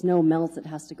melts, it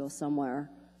has to go somewhere.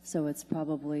 So it's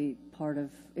probably part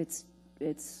of its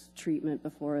treatment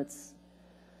before it's,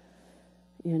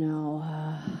 you know,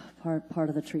 part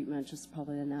of the treatment, just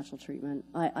probably the natural treatment.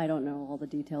 I don't know all the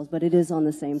details, but it is on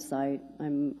the same site.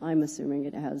 I'm assuming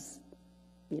it has,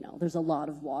 you know, there's a lot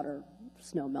of water,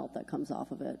 snow melt that comes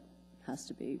off of it. Has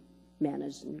to be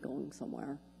managed and going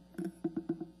somewhere.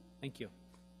 Thank you.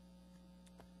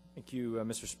 Thank you,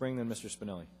 Mr. Spring, then Mr.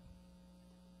 Spinelli.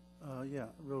 Yeah,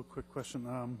 real quick question.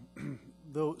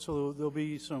 So there'll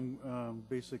be some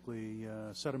basically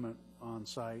sediment on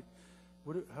site.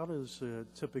 How does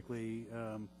typically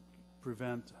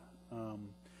prevent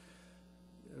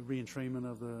reentrainment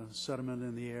of the sediment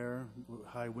in the air,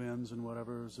 high winds and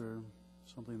whatever? Is there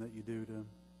something that you do to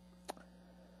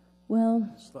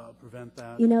prevent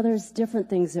that? You know, there's different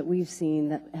things that we've seen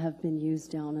that have been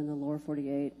used down in the lower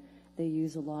 48. They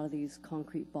use a lot of these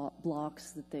concrete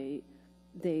blocks that they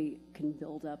can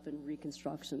build up in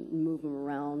reconstruction and move them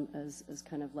around as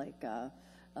kind of like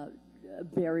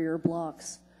barrier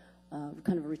blocks,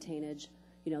 kind of a retainage.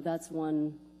 You know, that's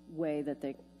one way that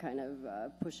they kind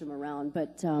of push them around.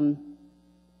 But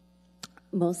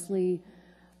mostly,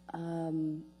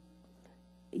 you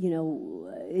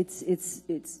know, it's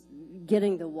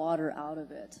getting the water out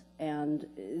of it. And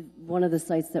one of the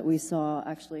sites that we saw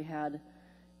actually had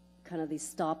kind of these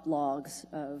stop logs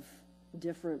of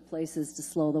different places to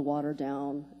slow the water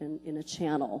down in a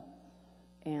channel.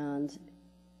 And,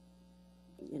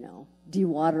 you know,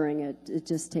 dewatering it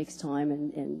just takes time,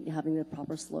 and having the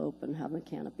proper slope and having a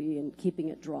canopy and keeping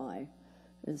it dry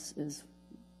is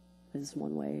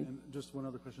one way. And just one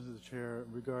other question to the chair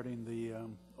regarding the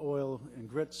oil and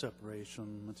grit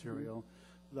separation material.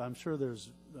 I'm sure there's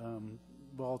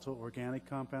volatile organic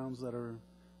compounds that are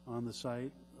on the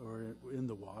site or in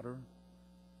the water?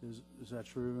 Is that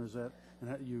true? Is that, and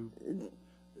how you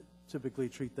typically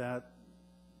treat that?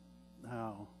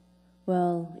 How?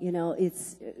 Well, you know,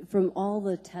 it's from all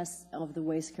the tests of the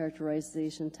waste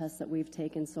characterization tests that we've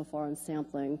taken so far in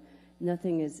sampling,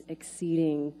 nothing is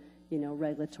exceeding, you know,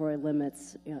 regulatory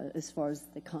limits, you know, as far as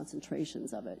the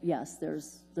concentrations of it. Yes,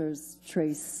 there's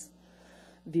trace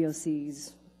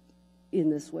VOCs in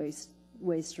this waste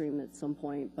stream at some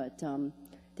point, but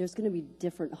there's going to be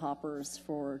different hoppers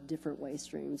for different waste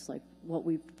streams. Like what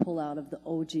we pull out of the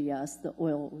OGS, the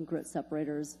oil and grit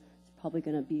separators, is probably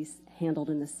going to be handled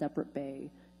in a separate bay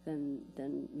than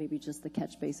maybe just the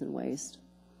catch basin waste.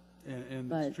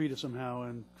 And it's treated somehow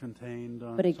and contained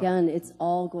on But again, it's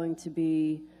all going to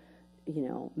be, you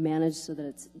know, managed so that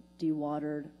it's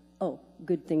dewatered. Oh,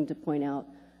 good thing to point out.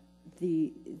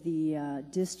 The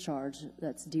discharge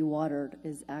that's dewatered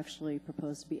is actually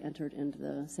proposed to be entered into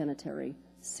the sanitary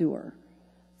sewer.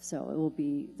 So it will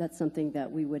be, that's something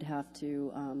that we would have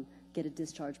to get a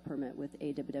discharge permit with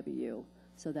AWW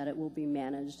so that it will be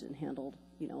managed and handled,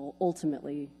 you know,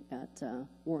 ultimately at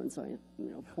Warren's,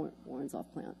 Warren's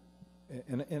off plant.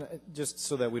 And just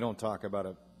so that we don't talk about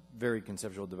a very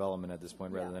conceptual development at this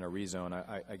point rather than a rezone,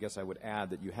 I guess I would add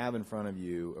that you have in front of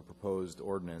you a proposed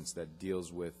ordinance that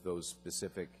deals with those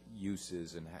specific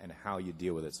uses and how you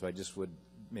deal with it. So I just would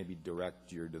maybe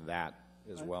direct you to that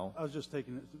as well. I was just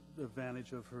taking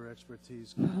advantage of her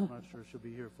expertise. I'm not sure she'll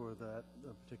be here for that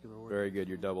particular ordinance. Very good.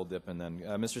 You're double dipping then.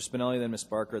 Mr. Spinelli, then Ms.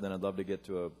 Barker, then I'd love to get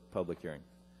to a public hearing.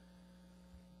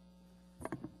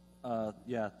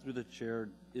 Yeah, through the chair,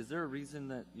 is there a reason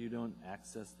that you don't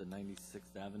access the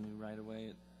 96th Avenue right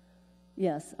away?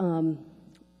 Yes.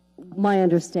 My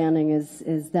understanding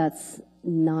is that's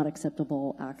not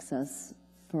acceptable access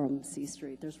from C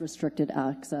Street. There's restricted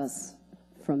access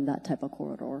from that type of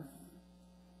corridor.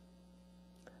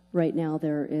 Right now,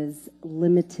 there is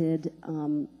limited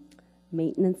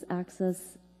maintenance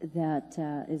access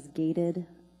that is gated,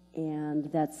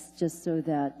 and that's just so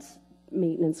that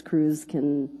maintenance crews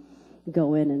can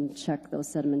go in and check those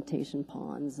sedimentation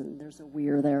ponds, and there's a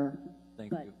weir there.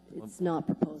 Thank but you. It's not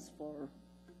proposed for.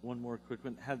 One more quick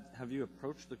one. Have you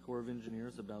approached the Corps of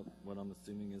Engineers about what I'm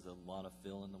assuming is a lot of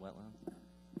fill in the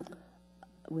wetlands?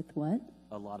 With what?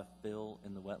 A lot of fill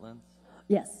in the wetlands?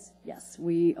 Yes,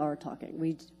 we are talking.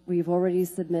 We've already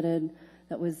submitted,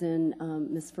 that was in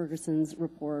Ms. Ferguson's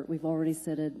report, we've already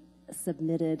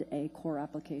submitted a core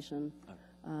application.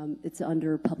 Okay. It's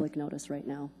under public notice right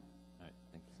now. All right,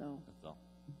 thank you. So. That's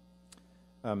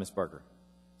all. Ms. Barker.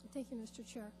 Thank you, Mr.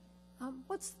 Chair.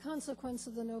 What's the consequence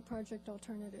of the no project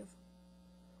alternative?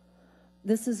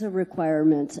 This is a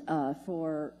requirement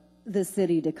for the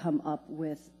city to come up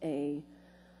with a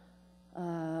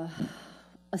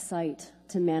site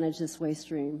to manage this waste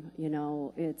stream. You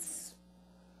know, it's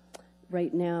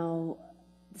right now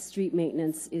street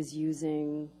maintenance is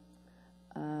using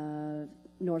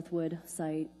Northwood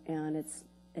site, and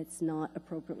it's not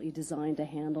appropriately designed to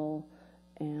handle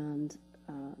and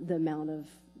the amount of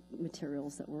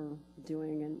materials that we're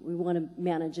doing, and we want to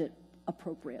manage it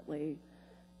appropriately.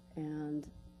 And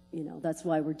you know, that's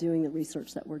why we're doing the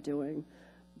research that we're doing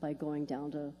by going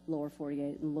down to lower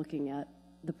 48 and looking at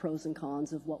the pros and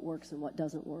cons of what works and what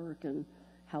doesn't work and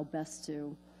how best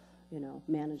to, you know,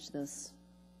 manage this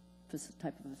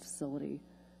type of a facility.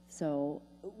 So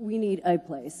we need a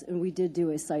place, and we did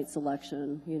do a site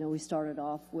selection. You know, we started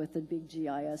off with a big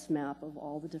GIS map of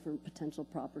all the different potential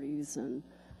properties and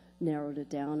narrowed it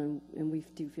down, and we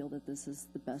do feel that this is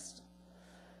the best,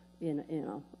 you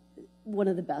know, one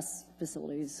of the best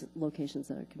facilities, locations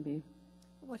that it can be.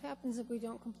 What happens if we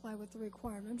don't comply with the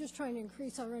requirement? I'm just trying to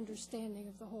increase our understanding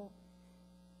of the whole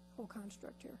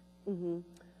construct here. Mm-hmm.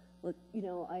 Well, you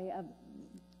know, I have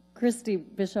Christy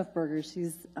Bischofberger.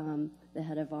 She's the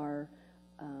head of our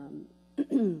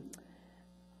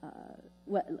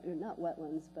not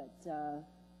wetlands, but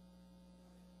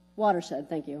watershed.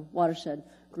 Thank you, watershed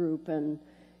group. And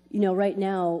you know, right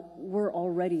now we're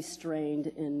already strained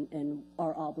in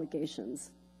our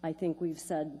obligations. I think we've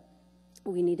said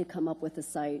we need to come up with a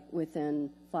site within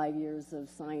 5 years of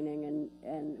signing,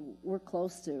 and we're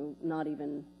close to not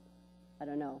even, I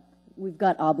don't know, we've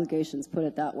got obligations, put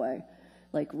it that way.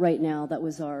 Like right now, that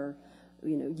was our,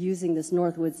 you know, using this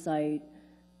Northwood site,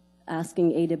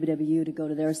 asking AWW to go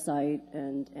to their site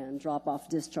and drop off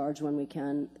discharge when we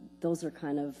can. Those are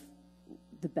kind of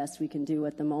the best we can do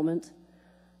at the moment.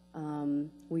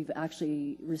 We've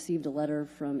actually received a letter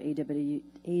from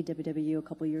AWW a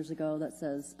couple years ago that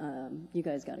says, you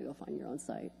guys got to go find your own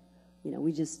site. You know,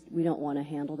 we don't want to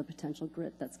handle the potential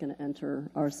grit that's going to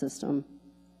enter our system.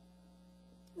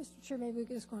 Mr. Chair, maybe we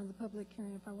could just go on to the public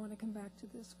hearing. If I want to come back to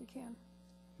this, we can.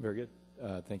 Very good.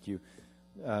 Thank you.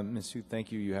 Ms. Hu,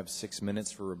 thank you. You have 6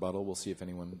 minutes for rebuttal. We'll see if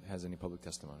anyone has any public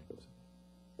testimony.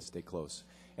 Stay close.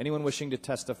 Anyone wishing to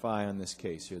testify on this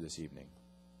case here this evening?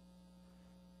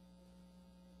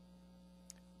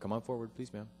 Come on forward,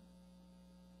 please, ma'am.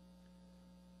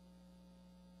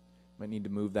 Might need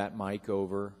to move that mic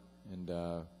over, and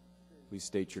please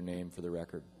state your name for the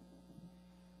record.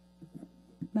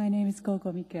 My name is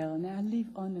Coco Mikel, and I live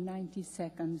on the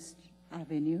 92nd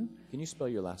Avenue. Can you spell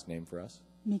your last name for us?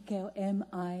 Mikel,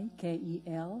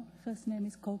 M-I-K-E-L. First name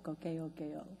is Coco,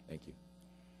 K-O-K-O. Thank you.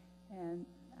 And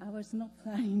I was not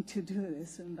planning to do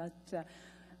this, but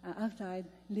after I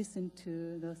listened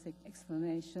to those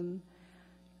explanations,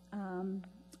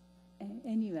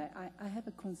 anyway, I have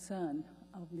a concern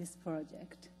of this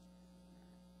project.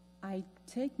 I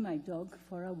take my dog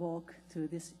for a walk to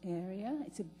this area.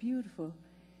 It's a beautiful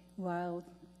wild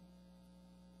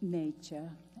nature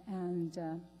and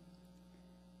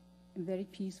very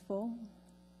peaceful,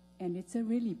 and it's a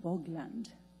really bogland.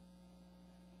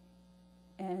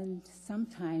 And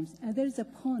sometimes, there's a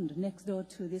pond next door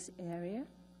to this area,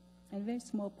 a very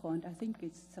small pond. I think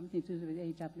it's something to do with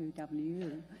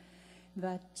AWW.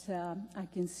 But I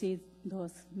can see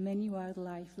those many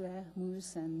wildlife there,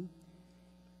 moose and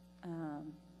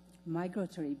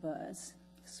migratory birds,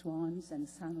 swans and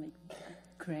sunlike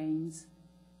cranes,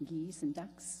 geese and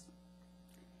ducks.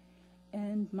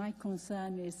 And my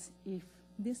concern is if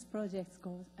this project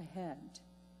goes ahead,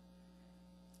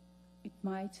 it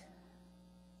might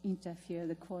interfere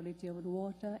the quality of the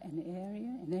water and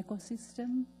area and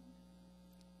ecosystem.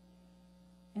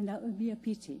 And that would be a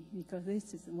pity, because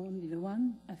this is only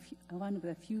one of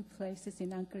the few places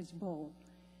in Anchorage Bowl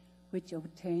which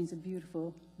obtains a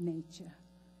beautiful nature.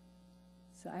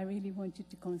 So I really want you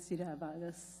to consider about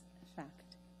this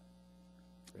fact.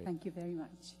 Great. Thank you very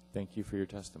much. Thank you for your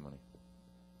testimony.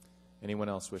 Anyone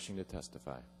else wishing to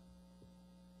testify?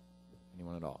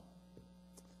 Anyone at all?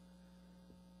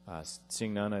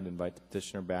 Seeing none, I'd invite the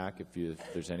petitioner back. If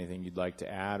there's anything you'd like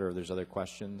to add, or if there's other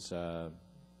questions,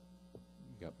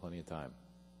 you've got plenty of time.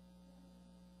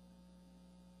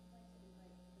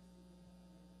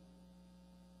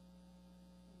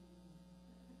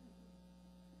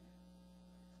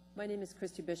 My name is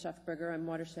Christy Bischoff-Berger. I'm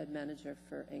watershed manager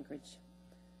for Anchorage.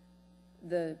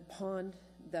 The pond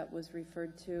that was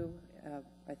referred to,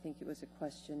 I think it was a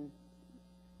question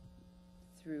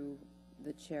through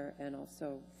the chair and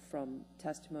also from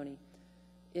testimony,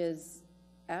 is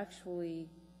actually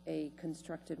a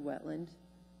constructed wetland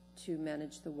to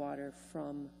manage the water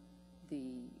from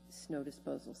the snow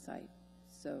disposal site.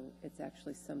 So it's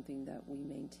actually something that we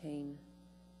maintain,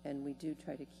 and we do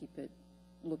try to keep it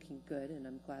looking good, and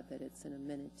I'm glad that it's an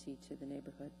amenity to the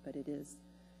neighborhood, but it is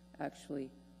actually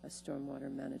a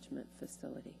stormwater management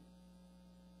facility.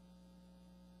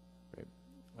 Great.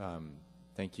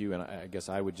 Thank you, and I guess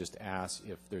I would just ask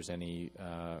if there's any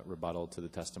rebuttal to the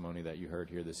testimony that you heard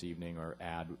here this evening, or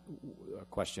add a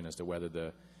question as to whether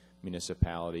the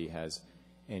municipality has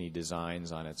any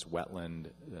designs on its wetland,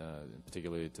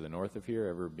 particularly to the north of here,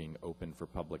 ever being open for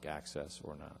public access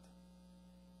or not.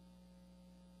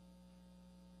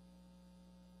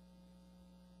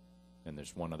 And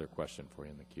there's one other question for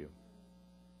you in the queue.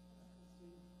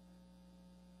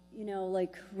 You know,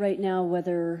 like right now,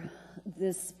 whether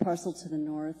this parcel to the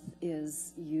north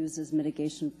is used as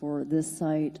mitigation for this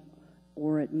site,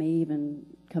 or it may even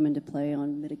come into play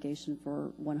on mitigation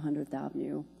for 100th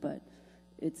Avenue, but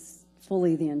it's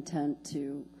fully the intent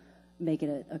to make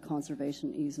it a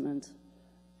conservation easement.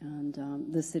 And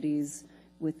the cities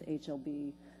with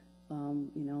HLB,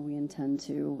 you know, we intend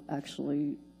to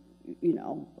actually, you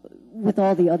know, with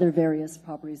all the other various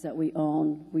properties that we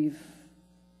own,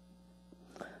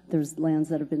 there's lands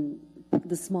that have been,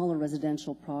 the smaller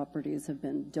residential properties have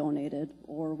been donated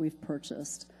or we've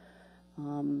purchased.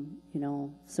 You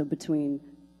know, so between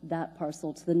that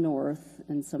parcel to the north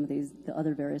and some of the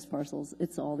other various parcels,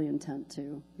 it's all the intent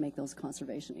to make those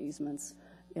conservation easements.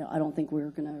 You know, I don't think we're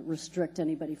going to restrict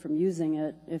anybody from using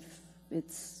it. If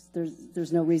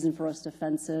there's no reason for us to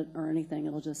fence it or anything.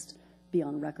 It'll just be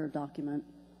on record document.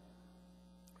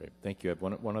 Great, thank you. I have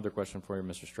one other question for you,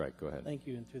 Mr. Strike. Go ahead. Thank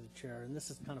you, and through the chair. And this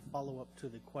is kind of follow-up to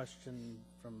the question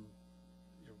from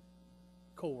your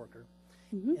coworker.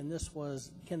 Mm-hmm. And this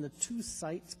was, can the two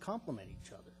sites complement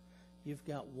each other? You've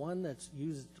got one that's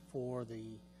used for the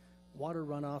water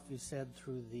runoff, you said,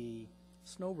 through the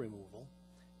snow removal.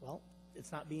 Well,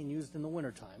 it's not being used in the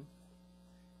wintertime.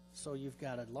 So you've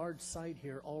got a large site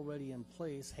here already in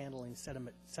place handling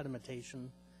sedimentation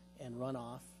and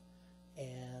runoff,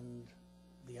 and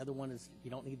The other one is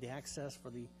you don't need the access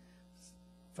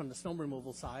from the snow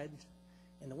removal side.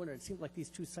 In the winter, it seems like these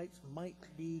two sites might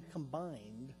be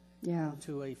combined Yeah.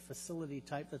 into a facility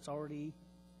type that's already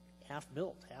half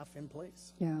built, half in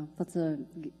place. Yeah, that's a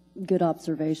good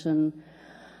observation.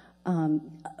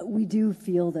 We do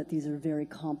feel that these are very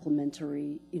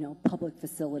complementary, public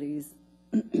facilities,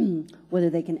 whether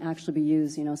they can actually be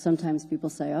used. Sometimes people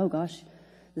say, oh gosh,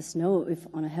 the snow, if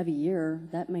on a heavy year,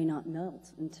 that may not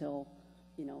melt until,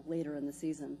 later in the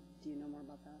season. Do you know more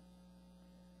about that?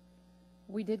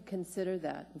 We did consider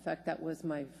that. In fact, that was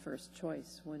my first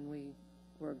choice when we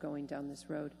were going down this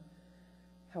road.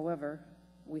 However,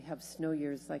 we have snow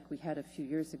years like we had a few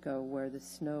years ago where the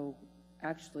snow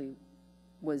actually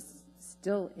was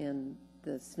still in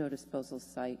the snow disposal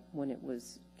site when it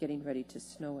was getting ready to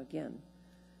snow again.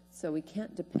 So we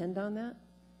can't depend on that.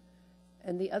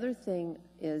 And the other thing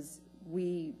is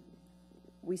we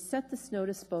set the snow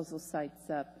disposal sites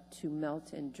up to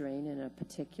melt and drain in a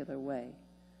particular way.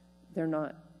 They're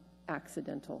not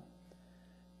accidental.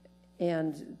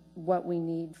 And what we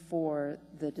need for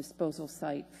the disposal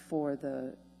site for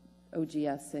the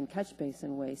OGS and catch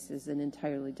basin waste is an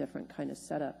entirely different kind of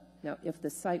setup. Now, if the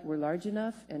site were large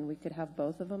enough and we could have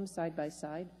both of them side by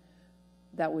side,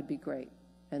 that would be great.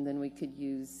 And then we could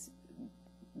use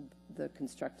the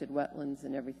constructed wetlands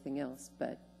and everything else.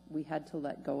 But we had to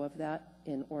let go of that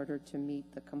in order to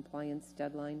meet the compliance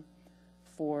deadline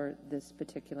for this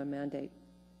particular mandate.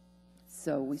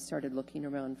 So we started looking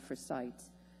around for sites,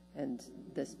 and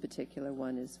this particular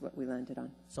one is what we landed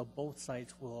on. So both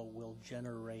sites will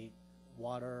generate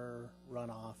water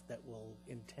runoff that will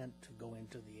intend to go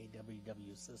into the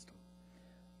AWW system.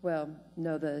 Well,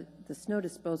 no, the snow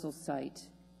disposal site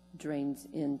drains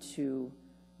into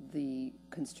the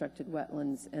constructed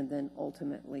wetlands and then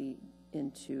ultimately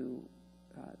into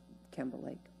Campbell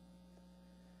Lake.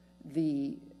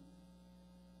 The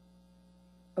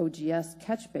OGS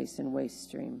catch basin waste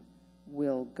stream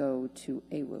will go to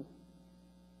AWU.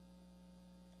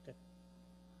 Okay.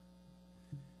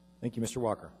 Thank you, Mr.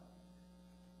 Walker.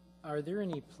 Are there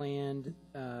any planned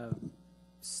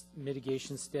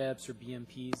mitigation steps or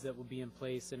BMPs that will be in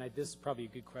place? And this is probably a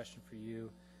good question for you,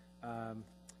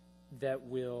 that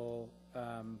will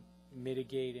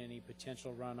mitigate any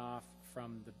potential runoff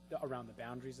from around the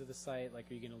boundaries of the site? Like,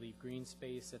 are you going to leave green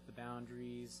space at the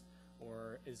boundaries?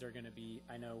 Or is there going to be,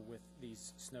 I know with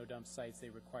these snow dump sites, they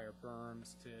require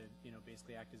berms to,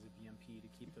 basically act as a BMP to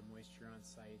keep the moisture on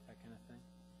site, that kind of thing?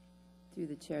 Through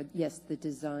the chair, yes, the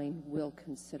design will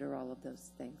consider all of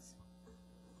those things.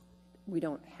 We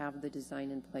don't have the design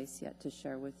in place yet to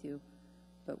share with you,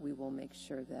 but we will make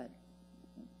sure that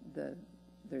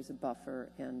there's a buffer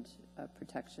and a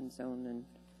protection zone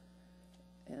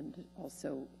and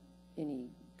also any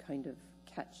kind of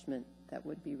catchment that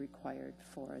would be required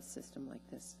for a system like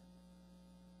this.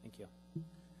 Thank you.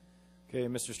 Okay,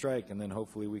 Mr. Strike, and then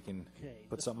hopefully we can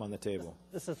put something on the table.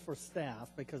 This is for staff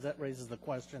because that raises the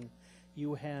question.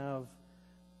 You have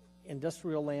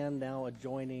industrial land now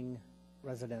adjoining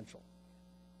residential.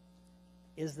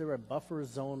 Is there a buffer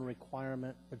zone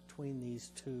requirement between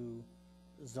these two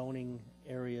zoning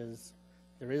areas?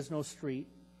 There is no street.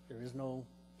 There is no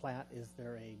plat.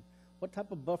 What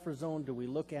type of buffer zone do we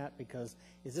look at? Because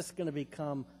is this going to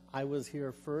become, I was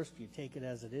here first, you take it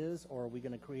as it is, or are we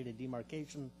going to create a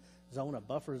demarcation zone, a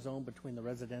buffer zone between the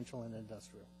residential and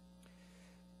industrial?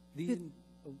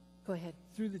 Go ahead.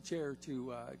 Through the chair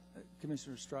to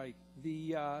Commissioner Strike,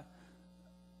 there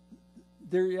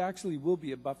actually will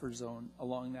be a buffer zone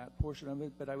along that portion of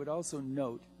it, but I would also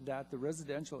note that the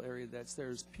residential area that's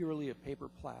there is purely a paper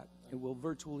plat. It will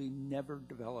virtually never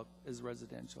develop as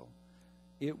residential.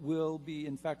 It will be,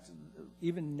 in fact,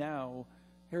 even now,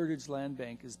 Heritage Land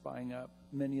Bank is buying up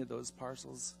many of those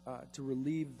parcels to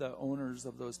relieve the owners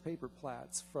of those paper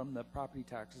plats from the property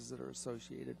taxes that are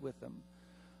associated with them.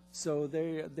 So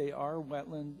they are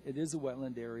wetland. It is a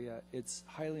wetland area. It's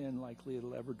highly unlikely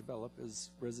it'll ever develop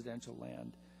as residential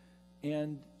land.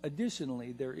 And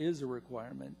additionally, there is a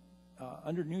requirement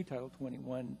under new Title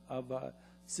 21 of a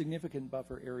significant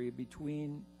buffer area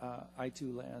between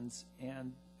I-2 lands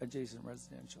and adjacent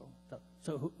residential.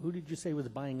 So who did you say was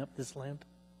buying up this land?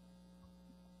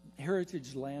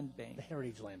 Heritage Land Bank. The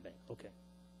Heritage Land Bank, okay.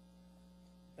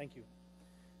 Thank you.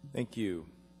 Thank you.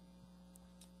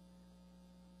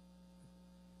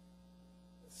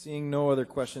 Seeing no other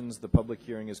questions, the public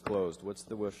hearing is closed. What's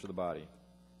the wish of the body?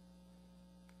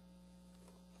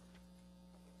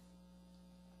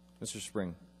 Mr.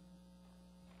 Spring.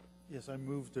 Yes, I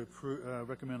move to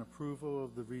recommend approval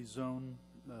of the rezone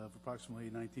of approximately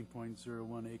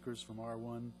 19.01 acres from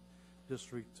R1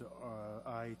 district to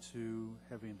I2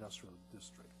 heavy industrial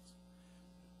district.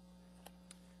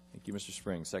 Thank you, Mr.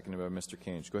 Spring. Seconded by Mr.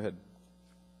 Kange. Go ahead.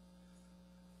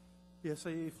 Yes,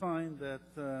 I find that,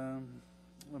 I'm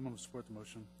going to support the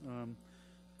motion,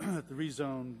 that the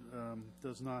rezone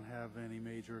does not have any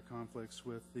major conflicts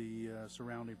with the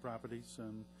surrounding properties,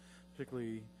 and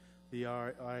particularly the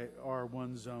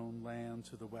R1 zone land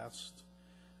to the west,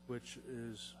 which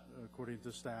is, according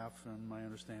to staff and my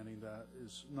understanding, that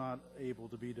is not able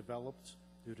to be developed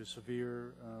due to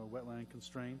severe wetland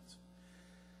constraints.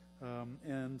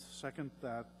 And second,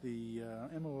 that the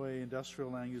MOA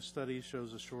industrial land use study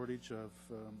shows a shortage of,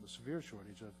 a severe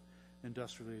shortage of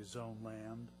industrially zoned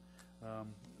land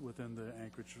within the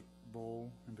Anchorage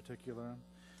Bowl in particular,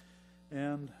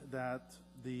 and that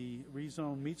the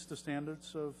rezone meets the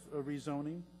standards of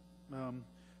rezoning,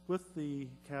 with the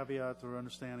caveat or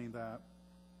understanding that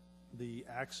the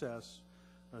access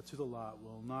to the lot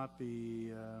will not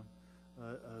be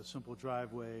a simple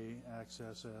driveway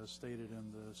access as stated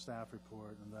in the staff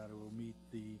report, and that it will meet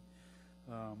the,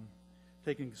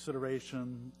 taking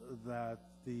consideration that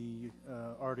the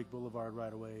Arctic Boulevard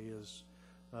right-of-way is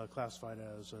classified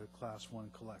as a Class 1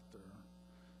 collector.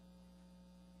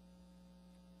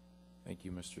 Thank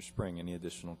you, Mr. Spring. Any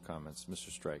additional comments?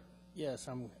 Mr. Strike. Yes,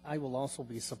 I will also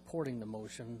be supporting the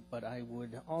motion, but I'd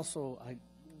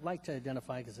like to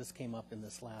identify, because this came up in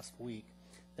this last week,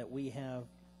 that we have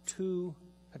 2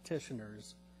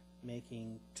 petitioners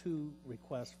making 2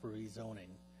 requests for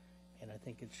rezoning. And I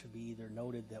think it should be either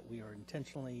noted that we are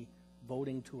intentionally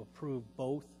voting to approve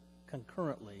both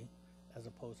concurrently as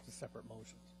opposed to separate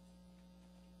motions.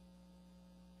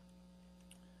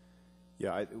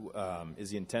 Yeah, is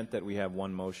the intent that we have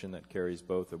one motion that carries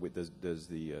both, or does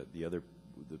the other,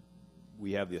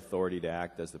 we have the authority to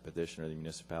act as the petitioner, the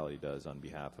municipality does on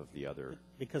behalf of the other?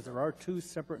 Because there are 2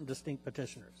 separate and distinct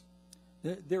petitioners.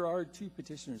 There are 2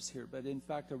 petitioners here, but in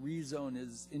fact, a rezone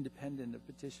is independent of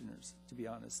petitioners, to be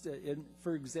honest.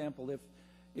 For example,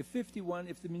 if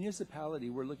the municipality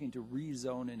were looking to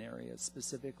rezone an area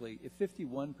specifically, if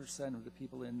 51% of the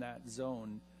people in that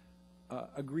zone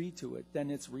agree to it, then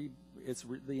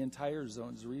the entire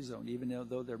zone is rezoned, even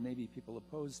though there may be people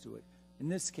opposed to it. In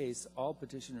this case, all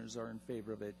petitioners are in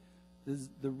favor of it. The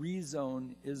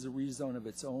rezone is a rezone of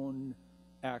its own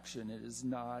action. It is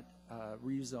not a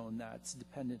rezone that's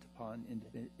dependent upon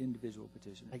individual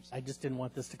petitioners. I just didn't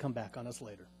want this to come back on us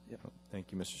later. Yep.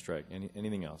 Thank you, Mr. Strike.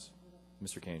 Anything else?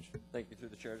 Mr. Kange. Thank you. Through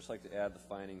the chair, I'd just like to add the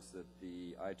findings that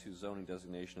the I2 zoning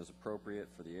designation is appropriate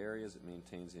for the areas. It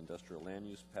maintains the industrial land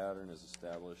use pattern as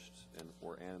established and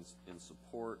in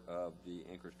support of the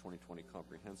Anchorage 2020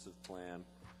 Comprehensive Plan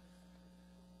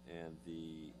and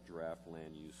the draft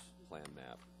land use plan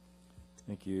map.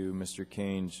 Thank you, Mr.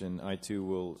 Kange, and I too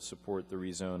will support the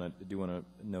rezone. I do want to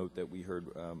note that we heard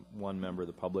one member of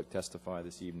the public testify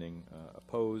this evening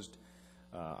opposed.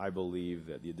 I believe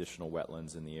that the additional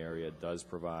wetlands in the area does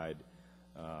provide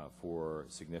for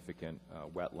significant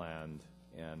wetland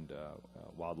and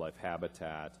wildlife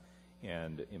habitat,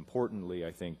 and importantly,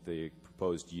 I think the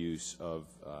proposed use of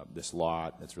this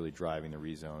lot that's really driving the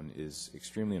rezone is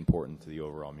extremely important to the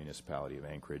overall municipality of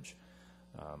Anchorage.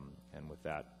 And with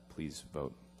that, please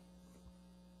vote.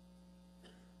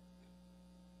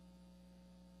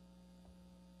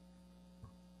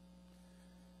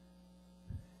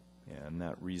 And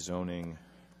that rezoning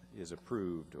is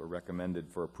approved or recommended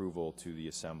for approval to the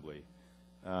Assembly.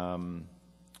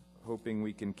 Hoping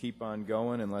we can keep on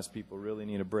going unless people really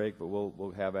need a break, but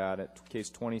we'll have at it. Case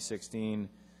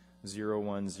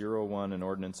 2016-0101, an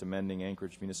ordinance amending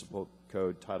Anchorage Municipal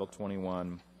Code Title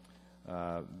 21,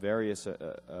 various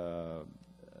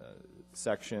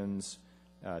sections,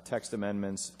 text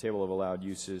amendments, table of allowed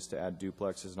uses to add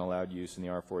duplexes and allowed use in the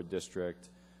R4 district,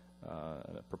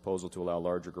 a proposal to allow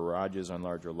larger garages on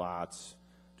larger lots,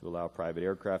 to allow private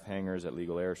aircraft hangars at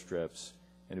legal airstrips,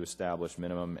 and to establish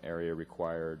minimum area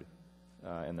required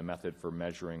and the method for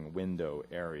measuring window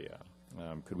area.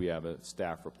 Could we have a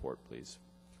staff report, please?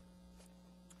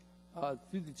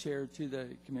 Through the chair to the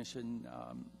commission,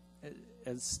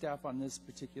 as staff on this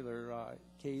particular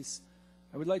case,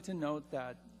 I would like to note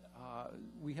that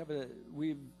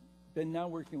we've been now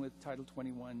working with Title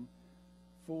 21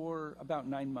 for about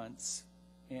 9 months,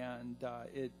 and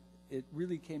it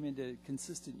really came into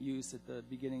consistent use at the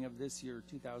beginning of this year,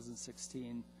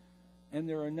 2016. And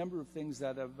there are a number of things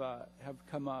that have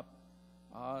come up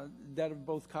that have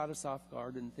both caught us off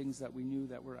guard and things that we knew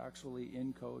that were actually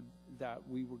in code that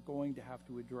we were going to have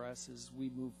to address as we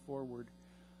move forward.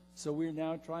 So we're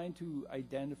now trying to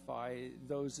identify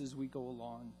those as we go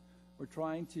along. We're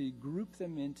trying to group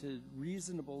them into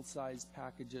reasonable sized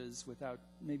packages without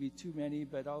maybe too many,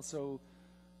 but also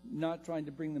not trying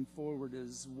to bring them forward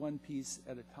as one piece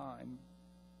at a time,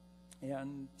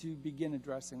 and to begin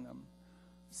addressing them.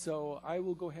 So I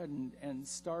will go ahead and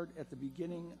start at the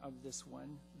beginning of this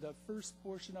one. The first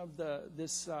portion of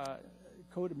this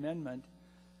code amendment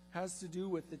has to do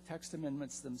with the text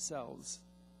amendments themselves.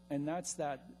 And that's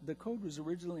that the code was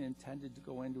originally intended to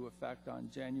go into effect on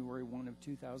January 1 of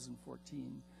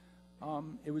 2014.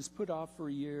 It was put off for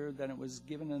a year, then it was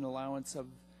given an allowance of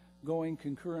going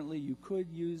concurrently. You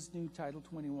could use new Title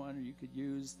 21, or you could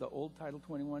use the old Title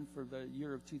 21 for the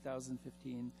year of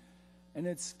 2015. And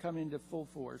it's come into full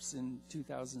force in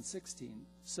 2016.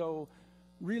 So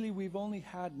really, we've only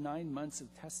had 9 months of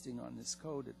testing on this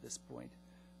code at this point.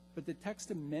 But the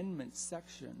text amendment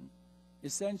section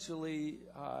essentially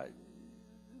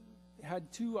had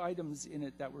 2 items in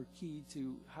it that were key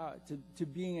to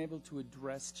being able to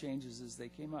address changes as they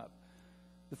came up.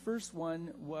 The first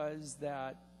one was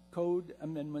that code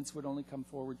amendments would only come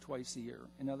forward twice a year.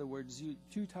 In other words,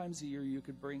 2 times a year you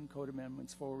could bring code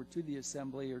amendments forward to the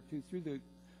Assembly, or through the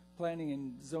Planning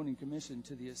and Zoning Commission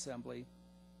to the Assembly.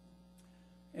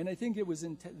 And I think it was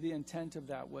the intent of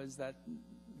that was that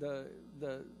the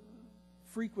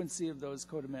frequency of those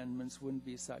code amendments wouldn't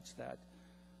be such that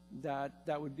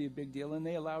would be a big deal. And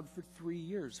they allowed for 3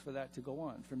 years for that to go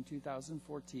on, from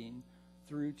 2014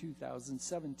 through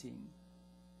 2017.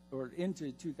 Or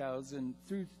into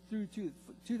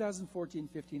 2014,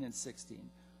 15, and 16.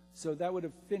 So that would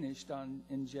have finished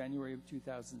in January of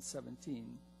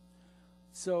 2017.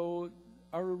 So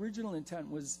our original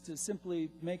intent was to simply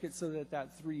make it so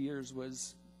that 3 years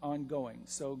was ongoing.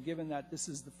 So given that this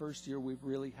is the first year we've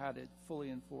really had it fully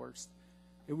enforced,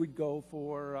 it would go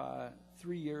for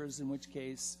 3 years, in which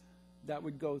case that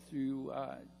would go through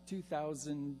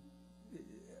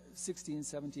 2016,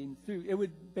 17, through, it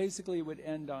would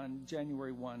end on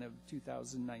January 1 of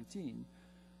 2019.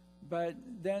 But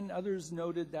then others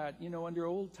noted that, under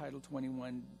old Title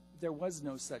 21, there was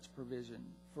no such provision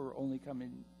for only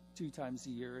coming 2 times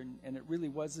a year, and it really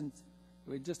wasn't,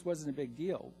 it just wasn't a big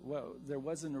deal. Well, there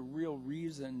wasn't a real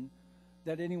reason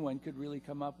that anyone could really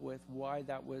come up with why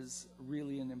that was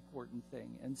really an important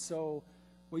thing. And so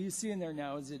what you see in there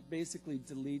now is it basically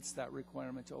deletes that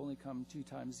requirement to only come 2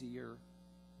 times a year.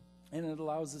 And it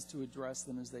allows us to address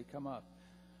them as they come up.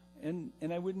 And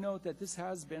I would note that this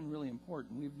has been really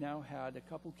important. We've now had a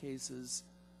couple cases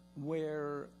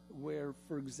where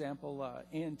for example,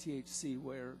 ANTHC,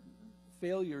 where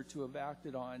failure to have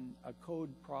acted on a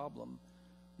code problem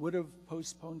would have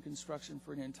postponed construction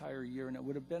for an entire year, and it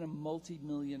would have been a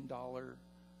multi-million-dollar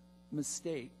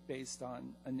mistake based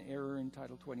on an error in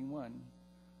Title 21.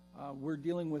 We're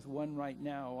dealing with one right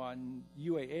now on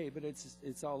UAA, but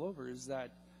it's all over, is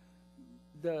that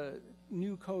the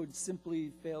new code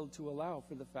simply failed to allow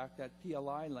for the fact that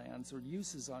PLI lands, or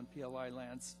uses on PLI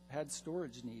lands, had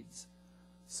storage needs.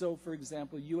 So, for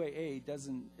example, UAA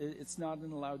it's not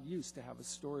an allowed use to have a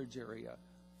storage area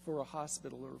for a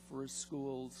hospital or for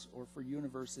schools or for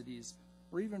universities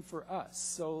or even for us.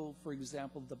 So, for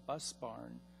example, the bus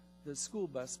barn, the school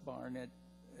bus barn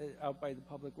out by the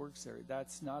Public Works area,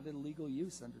 that's not a legal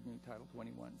use under new Title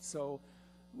 21. So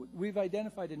we've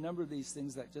identified a number of these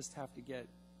things that just have to get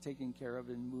taken care of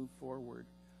and move forward.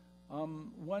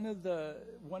 One of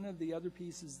the other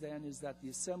pieces then is that the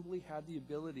Assembly had the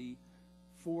ability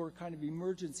for kind of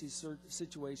emergency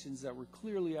situations that were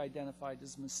clearly identified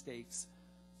as mistakes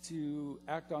to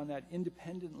act on that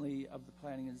independently of the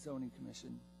Planning and Zoning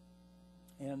Commission.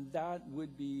 And that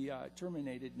would be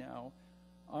terminated now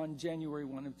on January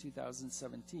 1 of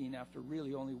 2017, after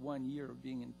really only 1 year of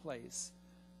being in place.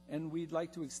 And we'd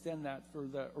like to extend that for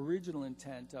the original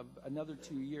intent of another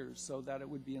 2 years, so that it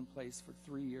would be in place for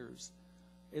 3 years.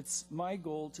 It's my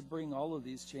goal to bring all of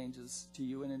these changes to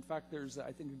you, and in fact there's,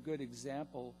 I think, a good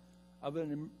example of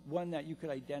one that you could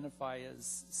identify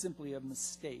as simply a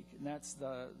mistake, and that's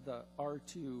the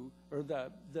R2, or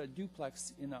the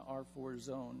duplex in a R4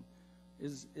 zone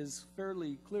is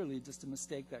fairly clearly just a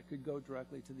mistake that could go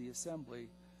directly to the Assembly.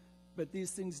 But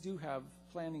these things do have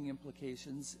planning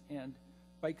implications, and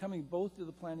by coming both to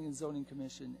the Planning and Zoning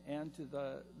Commission and to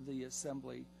the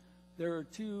Assembly, there are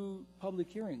 2 public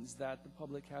hearings that the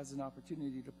public has an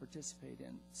opportunity to participate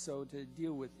in, so to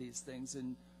deal with these things.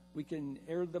 And we can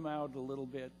air them out a little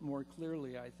bit more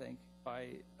clearly, I think, by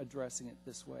addressing it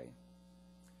this way.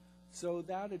 So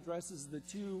that addresses the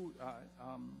 2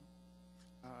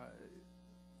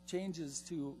 changes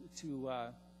to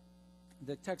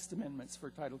the text amendments for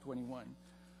Title 21.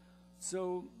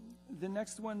 So the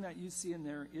next one that you see in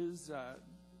there is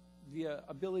the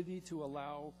ability to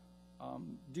allow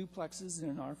duplexes in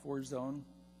an R4 zone,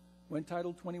 When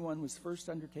Title 21 was first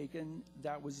undertaken,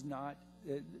 that was not,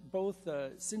 both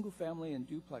single-family and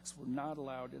duplex were not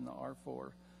allowed in the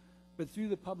R4. But through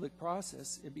the public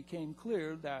process, it became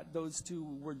clear that those two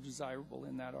were desirable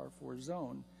in that R4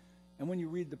 zone. And when you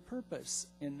read the purpose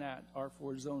in that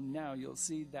R4 zone now, you'll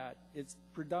see that it's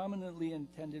predominantly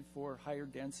intended for higher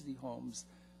density homes,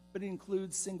 but it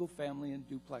includes single-family and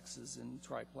duplexes and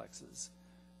triplexes.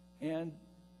 And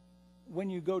when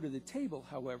you go to the table,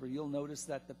 however, you'll notice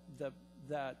that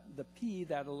the P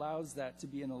that allows that to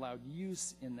be an allowed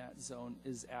use in that zone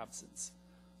is absence.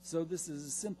 So this is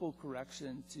a simple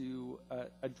correction to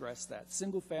address that.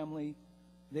 Single family,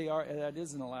 that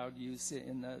is an allowed use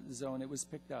in the zone. It was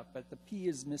picked up, but the P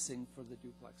is missing for the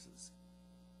duplexes.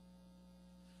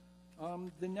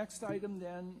 The next item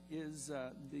then is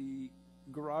the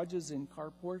garages and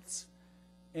carports.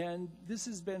 And this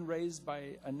has been raised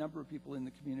by a number of people in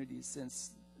the community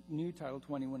since new Title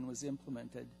 21 was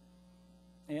implemented.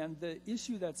 And the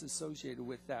issue that's associated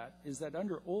with that is that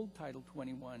under old Title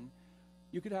 21,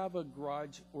 you could have a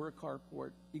garage or a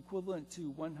carport equivalent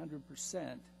to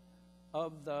 100%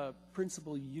 of the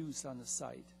principal use on the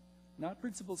site, not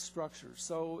principal structure.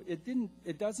 So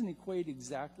it doesn't equate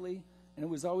exactly, and it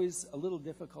was always a little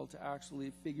difficult to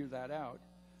actually figure that out.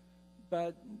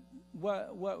 But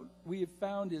what we have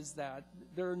found is that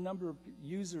there are a number of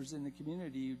users in the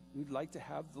community who'd like to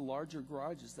have the larger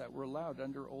garages that were allowed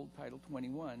under old Title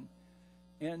 21.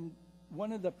 And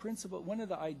one of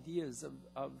the ideas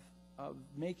of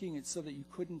making it so that you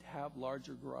couldn't have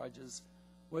larger garages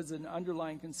was an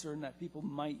underlying concern that people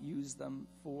might use them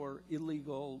for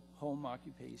illegal home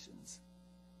occupations.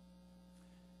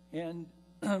 And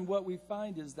what we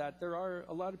find is that there are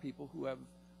a lot of people who have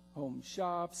home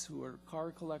shops, who are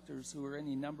car collectors, who are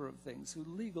any number of things, who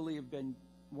legally have been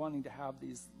wanting to have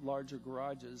these larger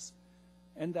garages,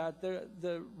 and that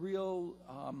the real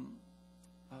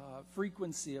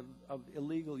frequency of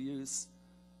illegal use,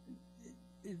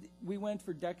 we went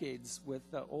for decades with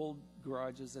the old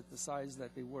garages at the size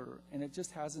that they were, and it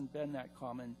just hasn't been that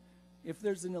common. If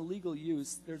there's an illegal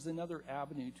use, there's another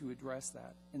avenue to address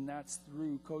that, and that's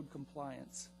through code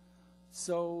compliance.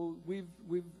 So we've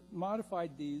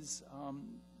modified these.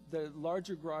 The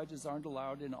larger garages aren't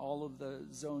allowed in all of the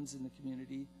zones in the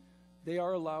community. They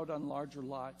are allowed on larger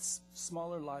lots.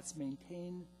 Smaller lots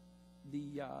maintain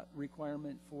the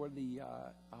requirement for the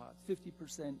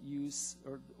 50% use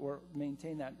or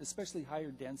maintain that, especially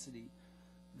higher density.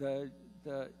 The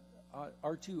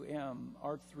R2M,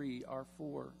 R3,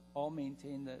 R4 all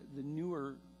maintain the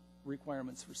newer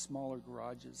requirements for smaller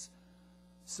garages.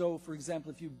 So, for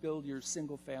example, if you build your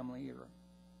single family or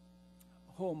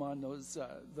home on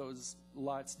those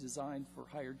lots designed for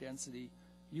higher density,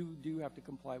 you do have to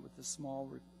comply with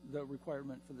the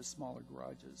requirement for the smaller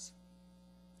garages.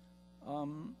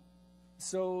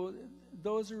 So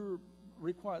those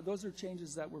are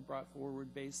changes that were brought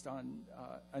forward based on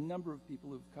a number of people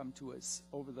who've come to us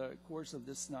over the course of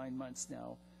this 9 months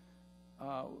now,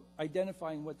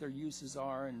 identifying what their uses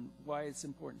are and why it's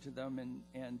important to them,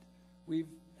 and we've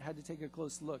had to take a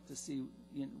close look to see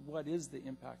what is the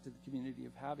impact of the community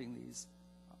of having these.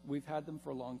 We've had them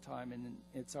for a long time, and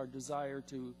it's our desire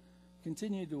to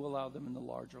continue to allow them in the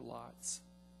larger lots.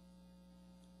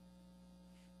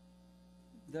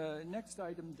 The next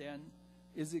item then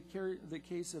is the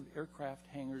case of aircraft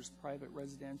hangars, private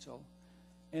residential.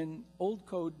 And old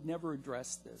code never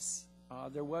addressed this.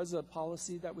 There was a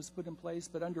policy that was put in place,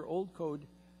 but under old code,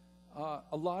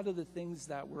 a lot of the things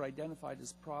that were identified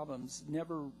as problems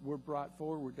never were brought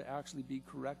forward to actually be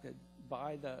corrected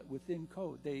by within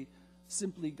code. They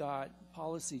simply got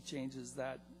policy changes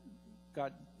that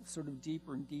got sort of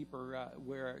deeper and deeper,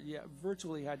 where you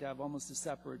virtually had to have almost a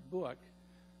separate book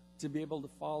to be able to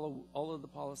follow all of the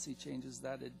policy changes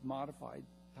that had modified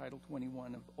Title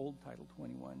 21 of old Title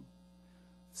 21.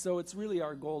 So it's really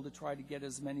our goal to try to get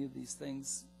as many of these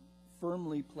things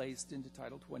firmly placed into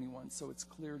Title 21 so it's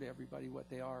clear to everybody what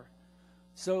they are.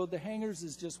 So the hangars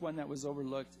is just one that was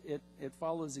overlooked. It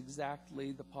follows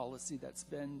exactly the policy that's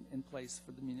been in place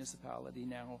for the municipality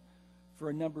now for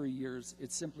a number of years.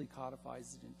 It simply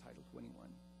codifies it in Title 21.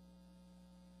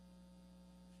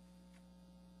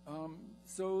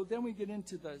 So then we get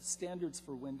into the standards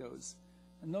for windows.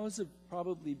 And those have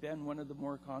probably been one of the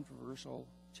more controversial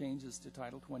changes to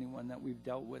Title 21 that we've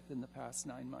dealt with in the past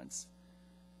 9 months.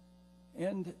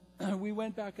 And we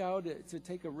went back out to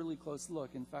take a really close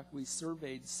look. In fact, we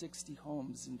surveyed 60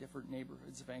 homes in different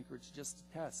neighborhoods of Anchorage just to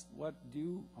test what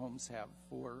do homes have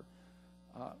for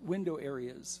window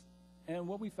areas. And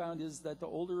what we found is that the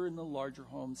older and the larger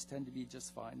homes tend to be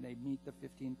just fine. They meet the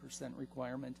 15%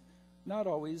 requirement. Not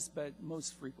always, but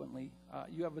most frequently.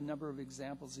 You have a number of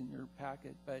examples in your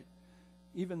packet, but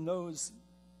even those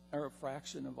are a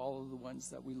fraction of all of the ones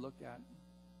that we looked at.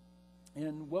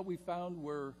 And what we found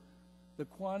were the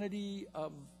quantity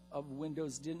of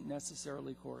windows didn't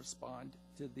necessarily correspond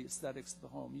to the aesthetics of the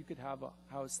home. You could have a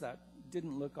house that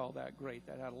didn't look all that great,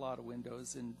 that had a lot of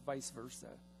windows, and vice versa.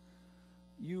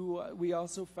 We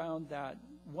also found that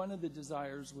one of the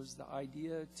desires was the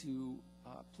idea to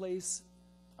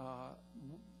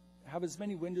have as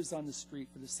many windows on the street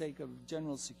for the sake of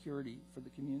general security for the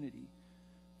community.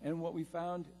 And what we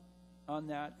found on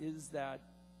that is that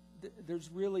there's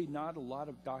really not a lot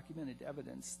of documented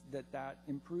evidence that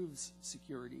improves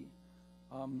security.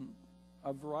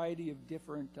 A variety of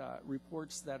different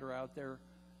reports that are out there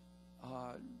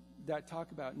that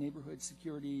talk about neighborhood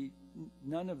security,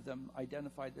 none of them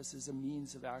identify this as a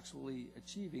means of actually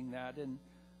achieving that. And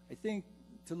I think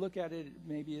to look at it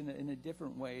maybe in a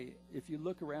different way, if you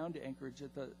look around Anchorage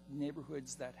at the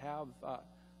neighborhoods that have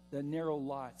the narrow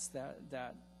lots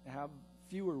that have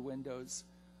fewer windows,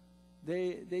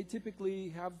 they typically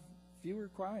have fewer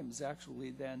crimes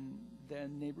actually than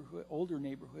older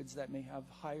neighborhoods that may have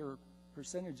higher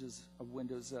percentages of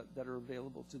windows that are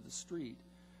available to the street.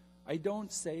 I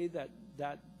don't say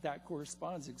that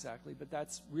corresponds exactly, but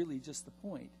that's really just the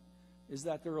point, is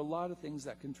that there are a lot of things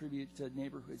that contribute to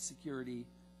neighborhood security,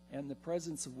 and the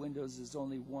presence of windows is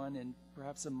only one, and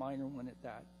perhaps a minor one at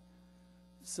that.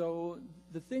 So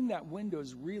the thing that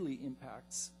windows really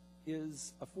impacts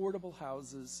is affordable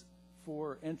houses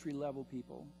for entry-level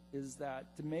people, is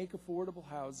that to make affordable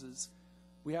houses,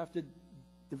 we have to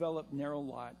develop narrow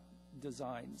lot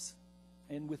designs.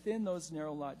 And within those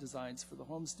narrow lot designs, for the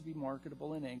homes to be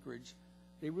marketable in Anchorage,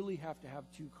 they really have to have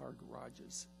two-car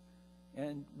garages.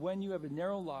 And when you have a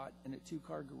narrow lot and a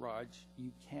two-car garage,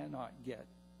 you cannot get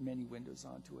many windows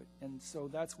onto it. And so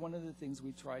that's one of the things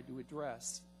we tried to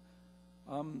address.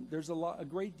 There's a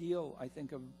great deal, I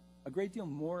think, of a great deal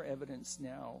more evidence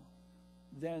now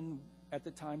than at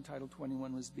the time Title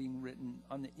 21 was being written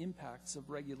on the impacts of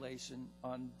regulation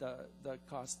on the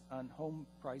cost on home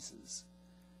prices.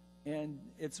 And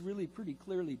it's really pretty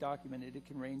clearly documented. It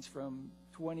can range from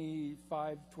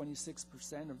 25,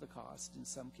 26% of the cost in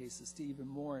some cases to even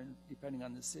more, depending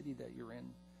on the city that you're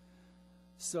in.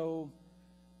 So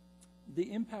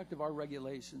the impact of our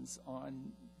regulations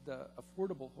on the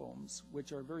affordable homes,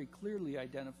 which are very clearly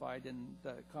identified in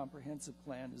the comprehensive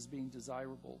plan as being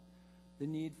desirable, the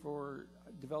need for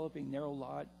developing narrow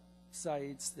lot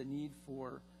sites, the need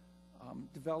for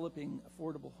developing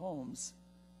affordable homes,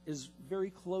 is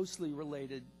very closely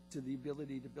related to the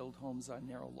ability to build homes on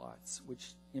narrow lots,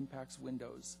 which impacts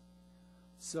windows.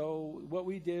 So what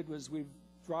we did was we've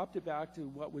dropped it back to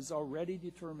what was already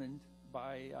determined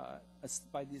by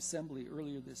the Assembly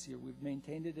earlier this year. We've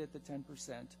maintained it at the 10%,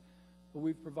 but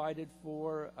we've provided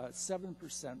for a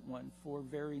 7% one for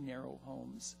very narrow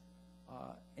homes.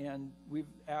 And we've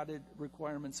added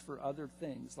requirements for other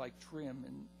things like trim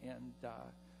and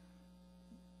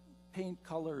paint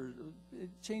color,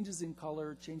 changes in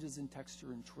color, changes in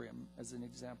texture and trim, as an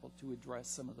example, to address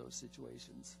some of those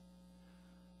situations.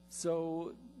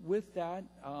 So with that,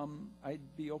 I'd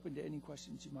be open to any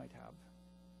questions you might have.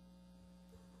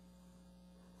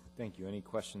 Thank you. Any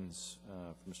questions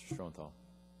for Mr. Stronthal?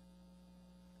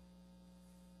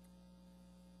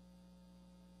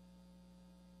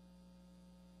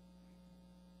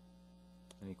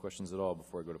 Any questions at all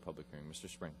before I go to public hearing? Mr.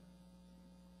 Spring.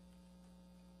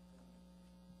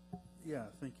 Yeah,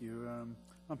 thank you.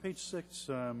 On page 6,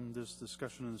 there's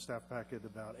discussion in the staff packet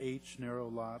about H, narrow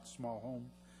lot, small home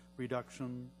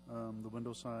reduction, the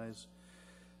window size.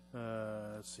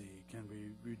 Let's see, can be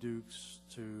reduced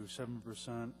to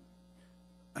 7%,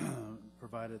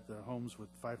 provided the homes with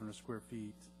 500 square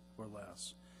feet or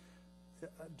less.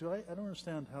 I don't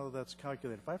understand how that's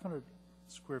calculated. 500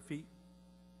 square feet,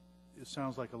 it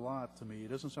sounds like a lot to me. It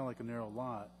doesn't sound like a narrow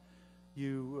lot.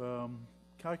 You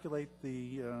calculate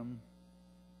the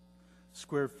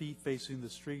square feet facing the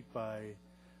street by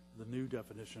the new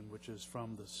definition, which is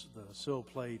from the sill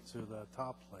plate to the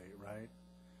top plate, right?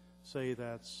 Say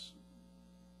that's,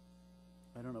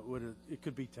 I don't know, it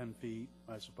could be 10 feet,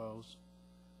 I suppose,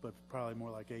 but probably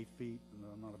more like 8 feet, and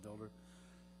I'm not a builder.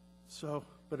 So,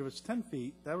 but if it's 10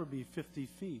 feet, that would be 50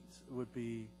 feet, would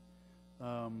be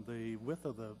the width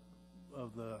of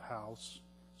the house.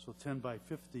 So 10 by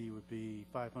 50 would be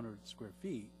 500 square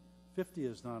feet. 50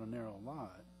 is not a narrow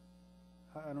lot.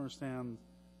 I don't understand.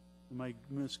 Am I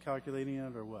miscalculating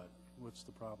it or what? What's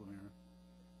the problem here?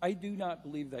 I do not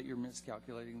believe that you're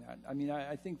miscalculating that. I mean,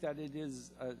 I think that it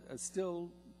is a still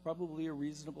probably a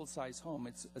reasonable size home.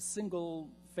 It's a single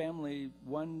family,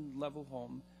 one level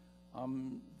home.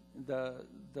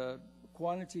 The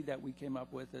quantity that we came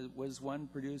up with was one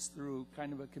produced through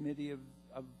kind of a committee of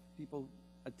people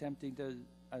attempting to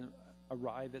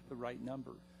arrive at the right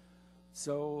number.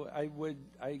 So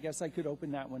I guess I could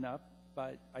open that one up,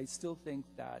 but I still think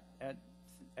that at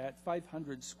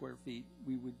 500 square feet,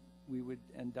 we would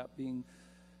end up being.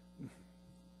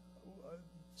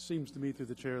 Seems to me through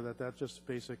the chair that just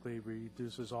basically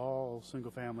reduces all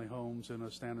single-family homes in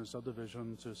a standard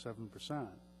subdivision to 7%.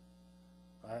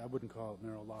 I wouldn't call it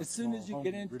narrow lot. As soon as you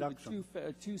get into reduction.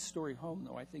 a two-story home,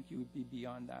 though, I think you would be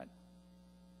beyond that.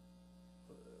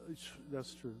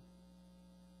 That's true.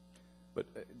 But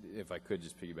if I could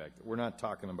just piggyback, we're not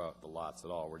talking about the lots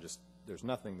at all. There's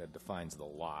nothing that defines the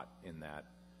lot in that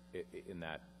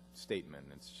statement.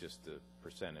 It's just the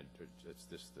percentage. It's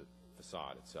just the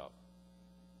facade itself.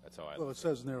 That's how I. Well, it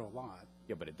says narrow lot.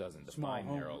 Yeah, but it doesn't define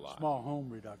narrow lot. Small home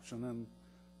reduction, and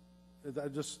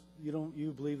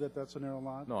you believe that that's a narrow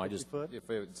lot? No, 50 foot? if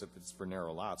it's for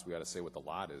narrow lots, we got to say what the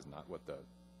lot is, not what the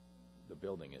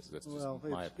building is. That's just my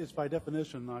opinion. It's by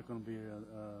definition not going to be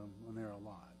a narrow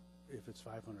lot if it's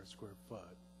 500 square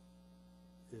foot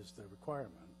is the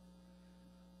requirement.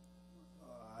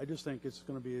 I just think it's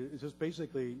going to be, it's just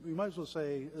basically, we might as well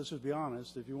say, let's just be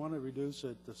honest, if you want to reduce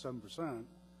it to 7%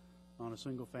 on a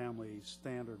single-family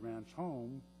standard ranch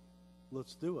home,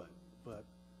 let's do it. But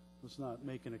let's not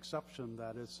make an exception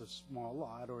that it's a small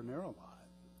lot or a narrow lot.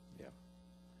 Yeah.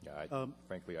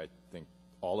 Frankly, I think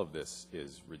all of this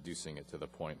is reducing it to the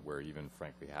point where even,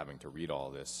 frankly, having to read all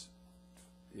this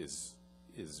is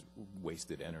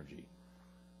wasted energy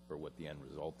for what the end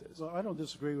result is. Well, I don't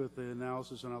disagree with the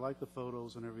analysis, and I like the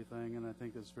photos and everything, and I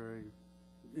think it's very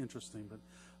interesting. But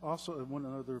also, one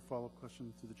other follow-up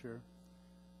question to the chair.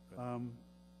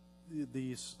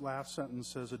 The last sentence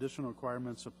says additional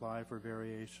requirements apply for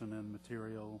variation in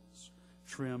materials,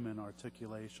 trim, and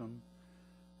articulation.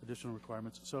 Additional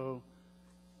requirements. So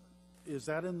is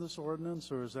that in this ordinance,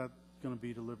 or is that going to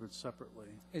be delivered separately?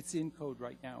 It's in code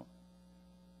right now.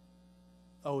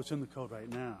 Oh, it's in the code right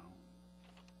now.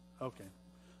 Okay.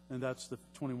 And that's the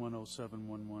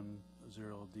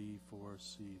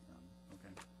 2107110D4C then.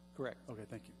 Okay. Correct. Okay,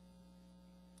 thank you.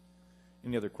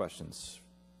 Any other questions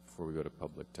before we go to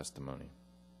public testimony?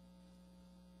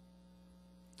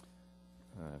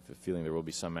 I have a feeling there will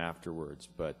be some afterwards,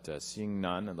 but seeing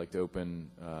none, I'd like to open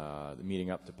the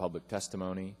meeting up to public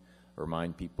testimony.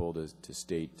 Remind people to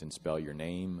state and spell your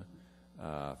name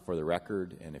for the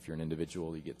record, and if you're an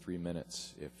individual, you get 3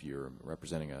 minutes. If you're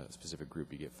representing a specific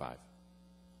group, you get 5.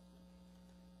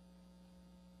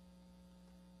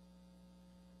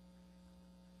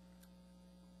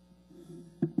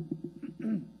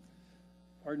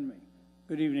 Pardon me.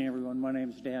 Good evening, everyone. My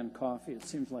name is Dan Coffey. It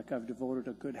seems like I've devoted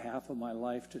a good half of my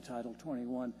life to Title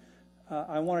 21.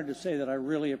 I wanted to say that I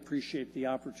really appreciate the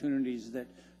opportunities that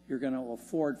you're going to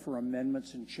afford for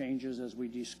amendments and changes as we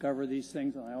discover these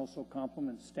things, and I also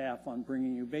compliment staff on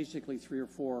bringing you basically 3 or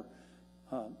 4.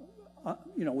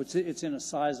 It's in a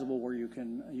sizable where you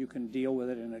can deal with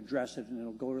it and address it, and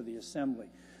it'll go to the assembly.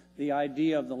 The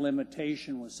idea of the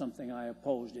limitation was something I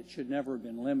opposed. It should never have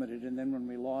been limited. And then when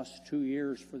we lost 2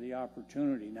 years for the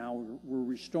opportunity, now we're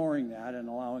restoring that and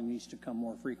allowing these to come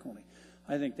more frequently.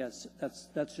 I think that's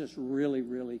just really,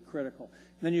 really critical.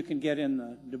 And then you can get in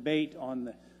the debate on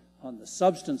the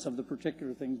substance of the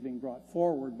particular things being brought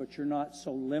forward, but you're not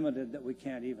so limited that we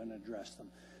can't even address them.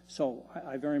 So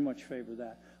I very much favor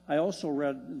that. I also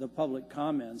read the public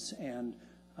comments, and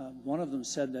one of them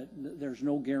said that there's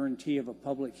no guarantee of a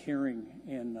public hearing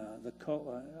in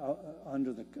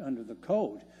under the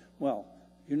code. Well,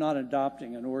 you're not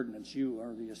adopting an ordinance. You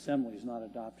or the assembly is not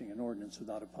adopting an ordinance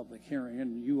without a public hearing,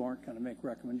 and you aren't going to make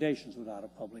recommendations without a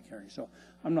public hearing. So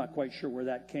I'm not quite sure where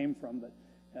that came from, but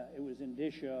it was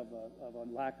indicia of a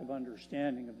lack of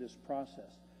understanding of this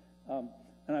process.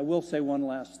 And I will say one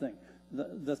last thing.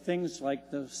 The things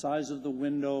like the size of the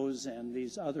windows and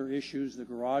these other issues, the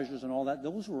garages and all that,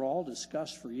 those were all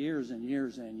discussed for years and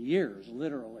years and years,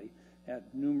 literally,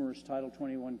 at numerous Title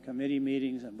 21 committee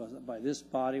meetings and by this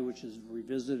body, which has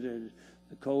revisited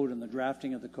the code and the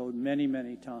drafting of the code many,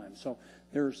 many times. So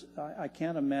I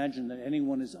can't imagine that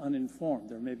anyone is uninformed.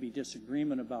 There may be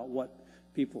disagreement about what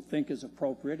people think is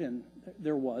appropriate, and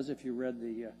there was, if you read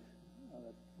the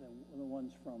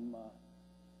ones from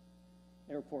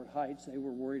Airport Heights, they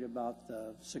were worried about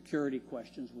the security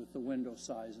questions with the window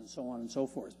size and so on and so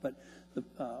forth. But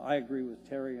I agree with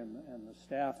Terry and the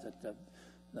staff that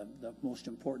the most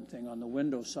important thing. On the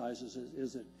window sizes,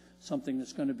 is it something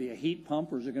that's going to be a heat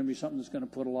pump, or is it going to be something that's going to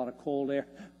put a lot of cold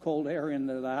air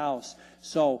into the house?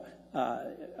 So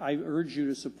I urge you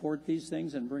to support these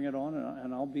things and bring it on,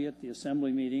 and I'll be at the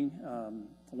assembly meeting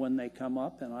when they come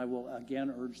up, and I will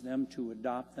again urge them to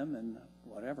adopt them and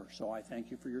whatever. So I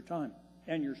thank you for your time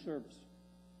and your service.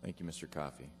 Thank you, Mr.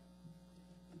 Coffey.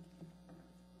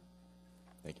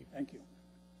 Thank you. Thank you.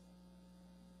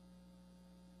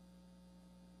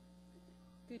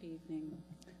 Good evening.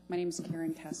 My name is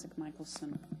Karen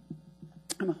Kasich-Michelson.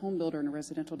 I'm a home builder and a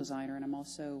residential designer, and I'm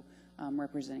also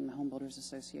representing the Home Builders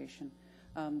Association.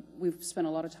 We've spent a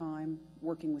lot of time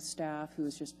working with staff, who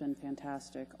has just been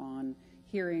fantastic, on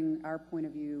hearing our point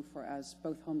of view as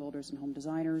both home builders and home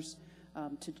designers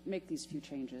to make these few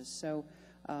changes. So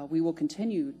we will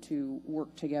continue to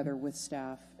work together with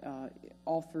staff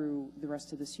all through the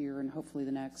rest of this year and hopefully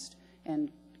the next,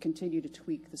 and continue to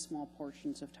tweak the small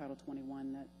portions of Title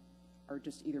 21 that are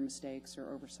just either mistakes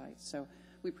or oversights. So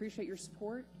we appreciate your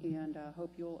support and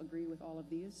hope you'll agree with all of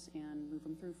these and move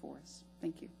them through for us.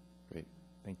 Thank you. Great.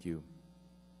 Thank you.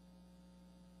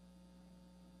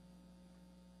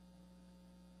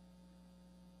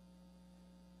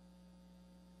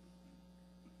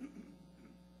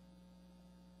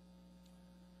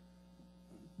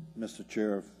 Mr.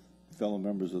 Chair, fellow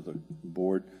members of the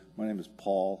board, my name is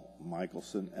Paul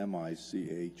Michelson,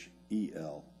 M-I-C-H-E-L-S-O-H-N.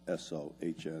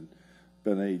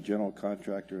 Been a general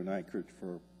contractor in Anchorage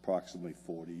for approximately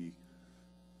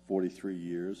 43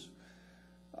 years.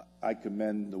 I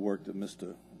commend the work that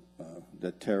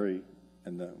that Terry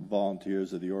and the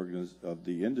volunteers of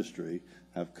the industry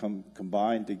have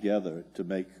combined together to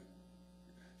make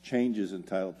changes in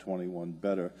Title 21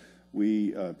 better.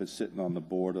 We have been sitting on the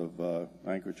board of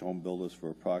Anchorage Home Builders for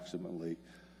approximately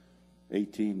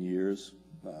 18 years.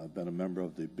 I've been a member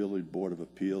of the Building Board of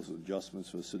Appeals and Adjustments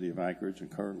for the City of Anchorage,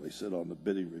 and currently sit on the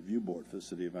Bidding Review Board for the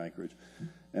City of Anchorage.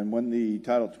 And when the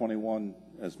Title 21,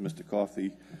 as Mr.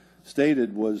 Coffey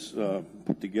stated, was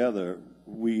put together,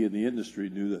 we in the industry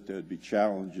knew that there would be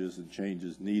challenges and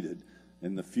changes needed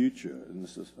in the future. And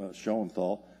this is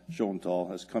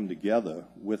Schoenthal has come together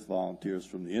with volunteers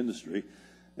from the industry,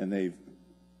 and they've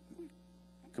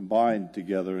combined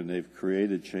together and they've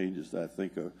created changes that I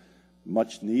think are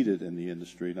much needed in the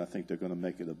industry, and I think they're going to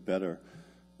make it a better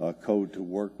code to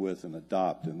work with and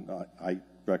adopt. And I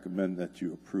recommend that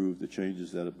you approve the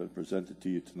changes that have been presented to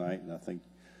you tonight, and I think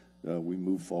we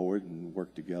move forward and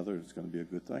work together. It's going to be a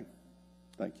good thing.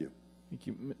 Thank you. Thank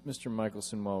you. Mr.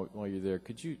 Michelson, while you're there,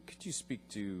 could you speak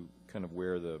to kind of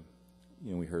where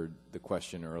we heard the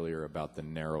question earlier about the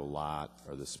narrow lot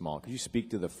or the small. Could you speak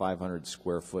to the 500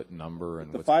 square foot number?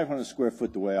 And the 500 square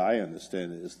foot, the way I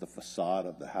understand it, is the facade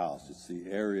of the house. It's the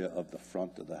area of the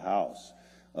front of the house.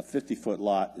 A 50-foot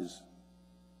lot is,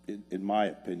 in my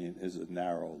opinion, is a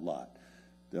narrow lot.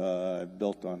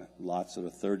 Built on lots that are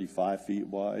 35 feet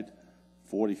wide,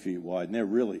 40 feet wide, and they're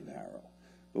really narrow.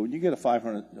 But when you get a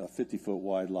 50-foot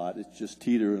wide lot, it's just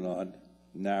teetering on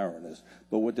narrowness.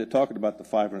 But what they're talking about, the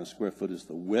 500 square foot, is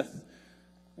the width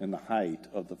and the height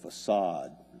of the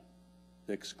facade,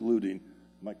 excluding,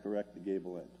 am I correct, the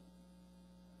gable end?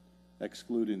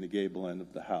 Excluding the gable end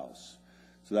of the house.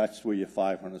 So that's where your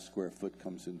 500 square foot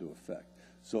comes into effect.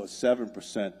 So it's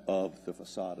 7% of the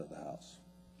facade of the house.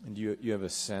 And do you have a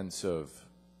sense of,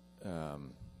 I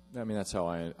mean, that's how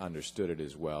I understood it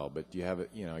as well, but do you have it,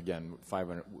 again,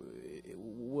 500,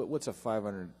 what's a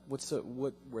 500,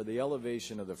 where the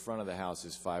elevation of the front of the house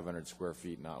is 500 square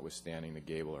feet, notwithstanding the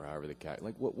gable or however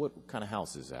what kind of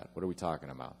house is that? What are we talking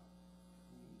about?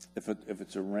 If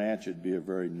it's a ranch, it'd be a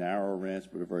very narrow ranch,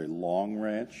 but a very long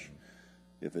ranch.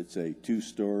 If it's a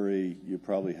two-story, you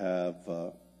probably have...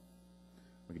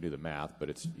 we can do the math, but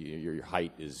it's your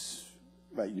height is...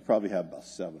 Right, you probably have about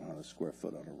 700 square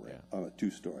foot on a ranch, on a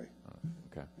two-story.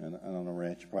 Okay. And on a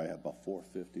ranch, you probably have about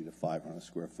 450 to 500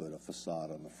 square foot of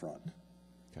facade on the front.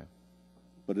 Okay.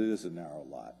 But it is a narrow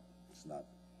lot. It's not...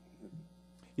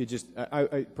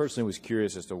 I personally was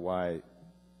curious as to why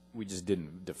we just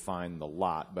didn't define the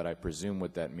lot, but I presume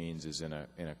what that means is in a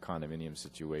condominium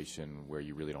situation where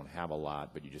you really don't have a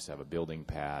lot, but you just have a building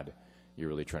pad, you're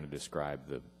really trying to describe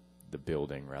the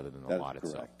building rather than the lot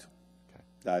itself. Correct.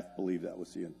 I believe that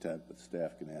was the intent, but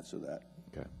staff can answer that.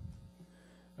 Okay.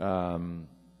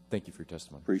 Thank you for your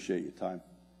testimony. Appreciate your time.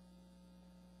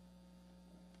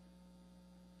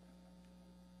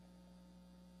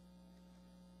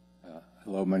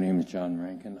 Hello, my name is John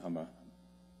Rankin. I'm a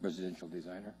residential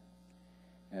designer.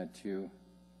 And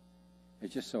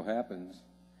it just so happens,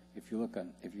 if you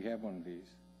have one of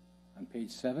these, on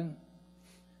page 7,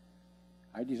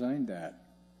 I designed that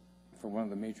for one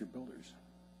of the major builders.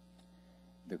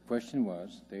 The question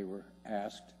was, they were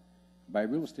asked by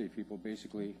real estate people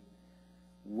basically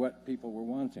what people were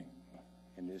wanting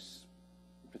in this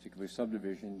particular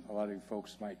subdivision. A lot of you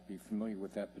folks might be familiar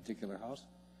with that particular house.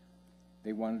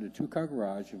 They wanted a 2-car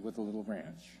garage with a little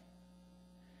ranch.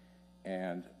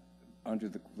 And under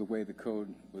the way the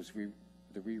code was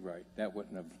the rewrite, that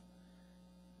wouldn't have,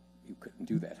 you couldn't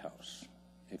do that house.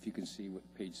 If you can see what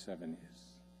page 7 is.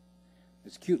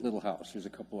 It's a cute little house. There's a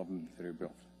couple of them that are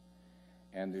built.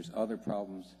 And there's other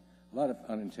problems, a lot of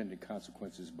unintended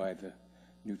consequences by the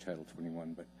new Title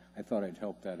 21, but I thought I'd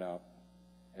help that out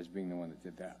as being the one that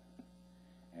did that.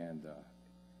 And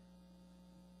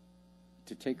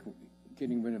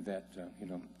getting rid of that,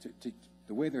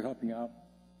 the way they're helping out,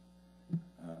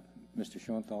 Mr.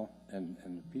 Schoenthal and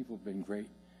the people have been great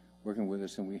working with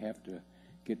us, and we have to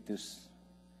get this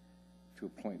to a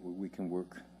point where we can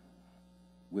work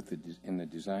with in the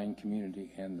design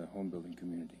community and the home building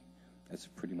community. That's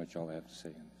pretty much all I have to say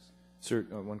on this. Sir,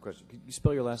 one question. Could you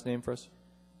spell your last name for us?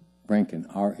 Rankin,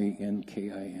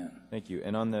 R-A-N-K-I-N. Thank you.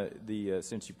 And on the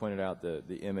since you pointed out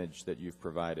the image that you've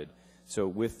provided, so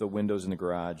with the windows in the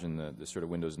garage and the sort of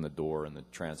windows in the door and the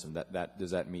transom,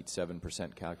 does that meet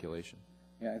 7% calculation?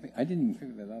 Yeah, I didn't even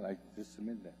figure that out. I just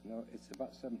submitted that. No, it's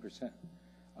about 7%.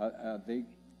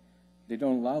 They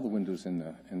don't allow the windows in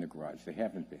the garage. They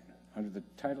haven't been. Under the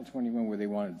Title 21, where they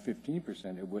wanted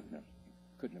 15%, it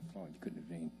couldn't have flown. You couldn't have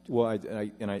named. Well,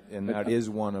 that is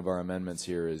one of our amendments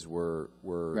here. Is we're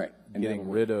right. getting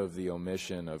rid of the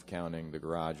omission of counting the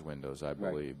garage windows, I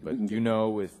believe. Right. But do you know,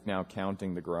 with now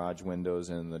counting the garage windows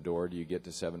and the door, do you get to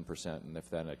 7%? And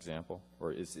if that an example,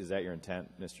 or is that your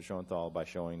intent, Mr. Schoenthal, by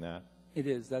showing that? It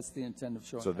is. That's the intent of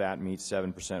showing. So that meets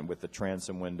 7% with the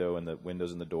transom window and the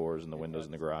windows in the doors and the windows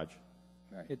in the garage?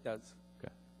 Right. It does.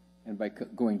 Okay. And by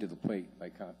going to the plate, by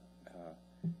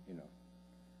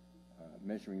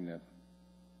measuring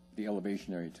the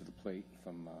elevation area to the plate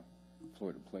from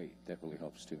floor to plate, that really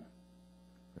helps too.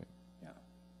 Great. Yeah.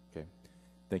 Okay.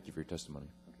 Thank you for your testimony.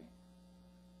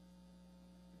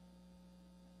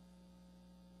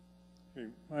 Okay.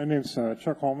 My name's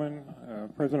Chuck Holman,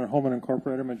 President of Holman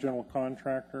Incorporated. I'm a general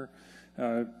contractor.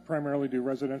 Primarily do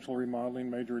residential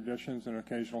remodeling, major additions, and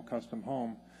occasional custom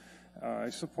home. I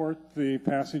support the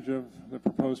passage of the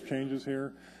proposed changes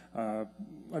here.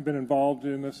 I've been involved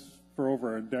in this for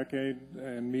over a decade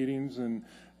in meetings, and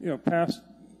past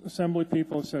assembly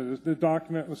people have said the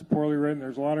document was poorly written.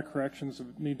 There's a lot of corrections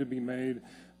that need to be made,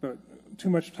 but too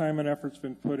much time and effort's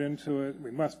been put into it. We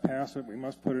must pass it. We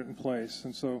must put it in place,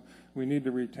 and so we need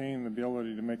to retain the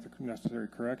ability to make the necessary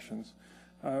corrections.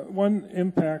 One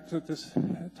impact that this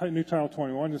new Title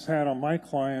 21 has had on my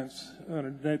clients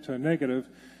to a negative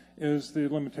is the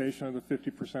limitation of the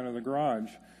 50% of the garage.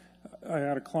 I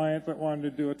had a client that wanted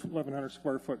to do a 1,100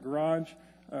 square foot garage.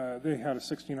 They had a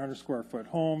 1,600 square foot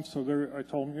home, so I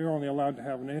told them, you're only allowed to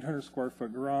have an 800 square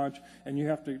foot garage, and you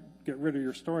have to get rid of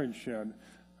your storage shed.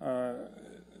 I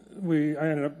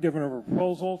ended up giving them a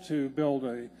proposal to build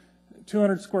a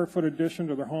 200 square foot addition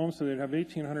to their home, so they'd have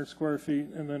 1,800 square feet,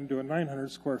 and then do a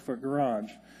 900 square foot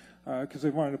garage, because they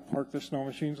wanted to park their snow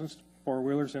machines and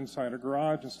four-wheelers inside a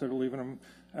garage instead of leaving them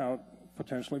out,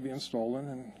 potentially being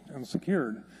stolen and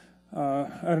secured. I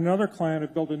had another client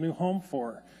that built a new home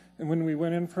for, and when we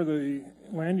went in for the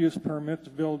land use permit to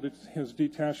build his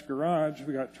detached garage,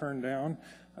 we got turned down,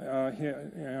 we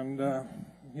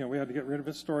had to get rid of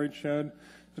his storage shed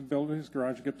to build his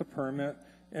garage, get the permit.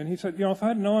 And he said, if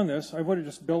I'd known this, I would have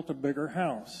just built a bigger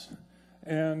house.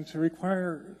 And to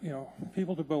require,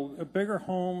 people to build a bigger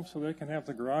home so they can have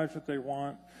the garage that they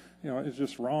want, is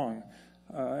just wrong.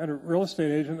 And a real estate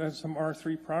agent had some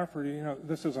R3 property,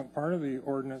 this isn't part of the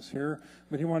ordinance here,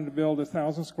 but he wanted to build a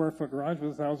 1,000 square foot garage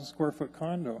with a 1,000 square foot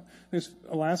condo. These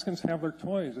Alaskans have their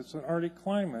toys. It's an Arctic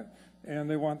climate. And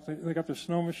they got their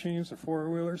snow machines, their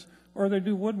four-wheelers, or they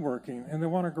do woodworking, and they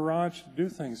want a garage to do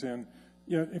things in.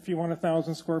 Yet if you want a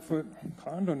 1,000 square foot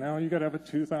condo now, you got to have a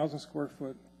 2,000 square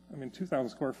foot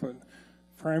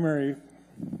primary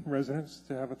residence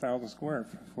to have 1,000 square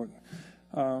foot.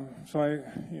 So I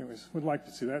would like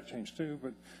to see that change too,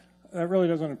 but that really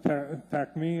doesn't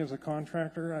impact me as a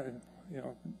contractor.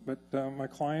 But my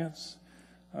clients,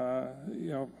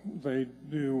 they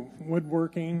do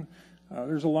woodworking.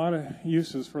 There's a lot of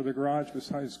uses for the garage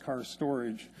besides car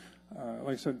storage.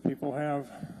 Like I said, people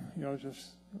have,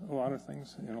 just a lot of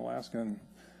things in Alaska. And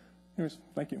anyways,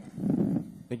 thank you.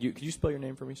 Thank you. Could you spell your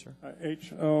name for me, sir?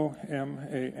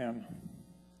 Homan.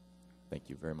 Thank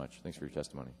you very much. Thanks for your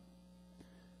testimony.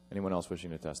 Anyone else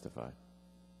wishing to testify?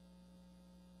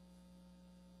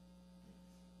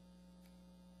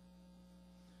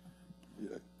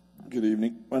 Good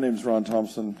evening. My name is Ron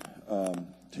Thompson.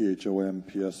 THOM,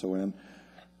 PSON,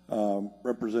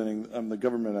 representing the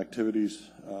government activities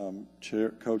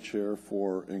co-chair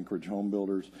for Anchorage Home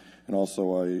Builders, and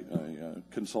also I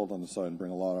consult on the side and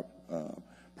bring a lot of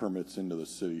permits into the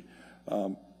city.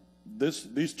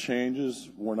 These changes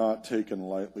were not taken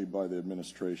lightly by the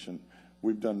administration.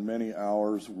 We've done many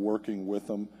hours working with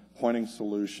them, pointing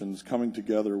solutions, coming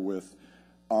together with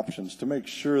options to make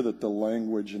sure that the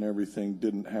language and everything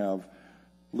didn't have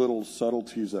little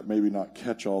subtleties that maybe not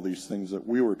catch all these things that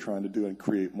we were trying to do and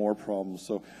create more problems.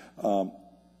 So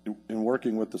in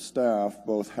working with the staff,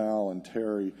 both Hal and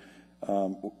Terry,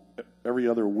 every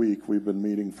other week we've been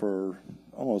meeting for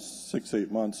almost 6-8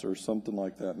 months or something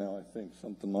like that now, I think,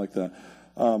 something like that.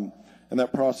 And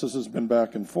that process has been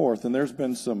back and forth. And there's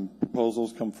been some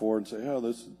proposals come forward and say, oh,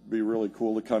 this would be really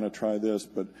cool to kind of try this.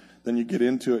 But then you get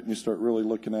into it and you start really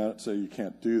looking at it and say, you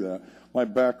can't do that. My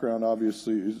background,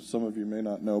 obviously, some of you may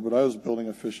not know, but I was a building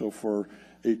official for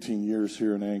 18 years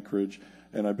here in Anchorage.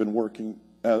 And I've been working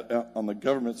on the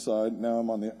government side. Now I'm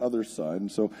on the other side. And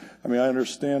so, I mean, I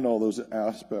understand all those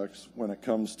aspects when it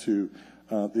comes to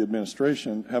the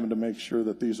administration having to make sure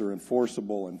that these are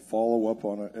enforceable and follow up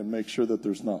on it and make sure that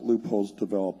there's not loopholes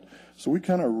developed. So we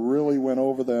kind of really went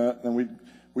over that, and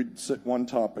we'd sit one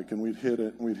topic and we'd hit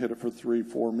it for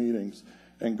 3-4 meetings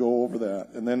and go over that.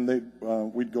 And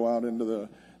then we'd go out into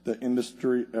the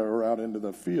industry or out into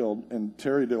the field, and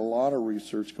Terry did a lot of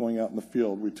research going out in the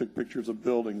field. We took pictures of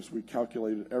buildings. We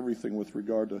calculated everything with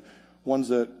regard to ones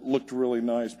that looked really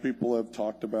nice, people have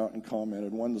talked about and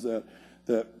commented, ones that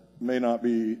may not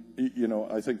be,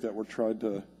 I think that were tried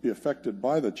to be affected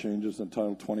by the changes in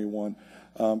Title 21.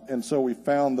 And so we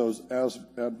found those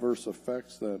adverse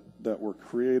effects that were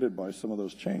created by some of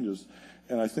those changes.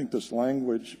 And I think this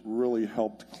language really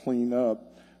helped clean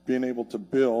up being able to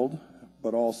build,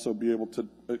 but also be able to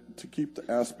keep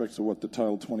the aspects of what the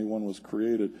Title 21 was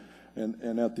created.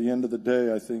 And at the end of the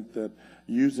day, I think that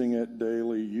using it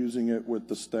daily, using it with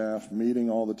the staff, meeting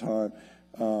all the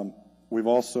time, we've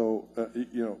also,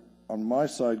 on my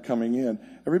side coming in,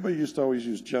 everybody used to always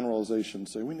use generalizations,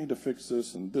 say, we need to fix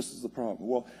this, and this is the problem.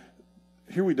 Well,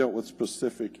 here we dealt with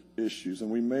specific issues,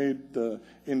 and we made the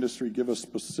industry give us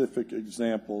specific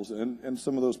examples, and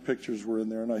some of those pictures were in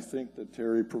there, and I think that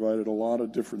Terry provided a lot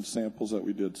of different samples that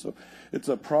we did. So it's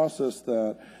a process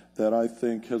that I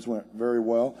think has went very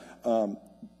well.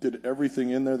 Did everything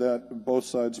in there that both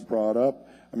sides brought up.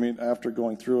 I mean, after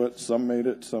going through it, some made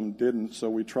it, some didn't. So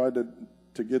we tried to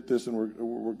get this, and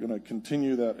we're going to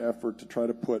continue that effort to try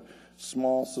to put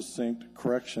small, succinct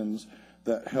corrections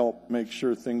that help make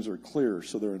sure things are clear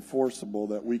so they're enforceable,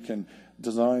 that we can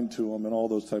design to them and all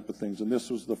those type of things. And this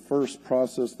was the first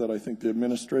process that I think the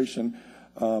administration,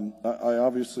 I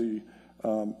obviously,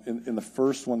 in the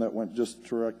first one that went just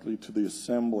directly to the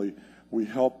assembly, we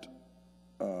helped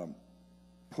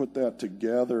put that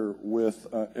together with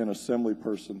an assembly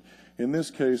person. In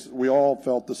this case, we all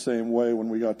felt the same way when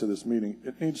we got to this meeting.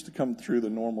 It needs to come through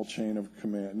the normal chain of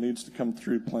command. It needs to come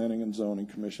through Planning and Zoning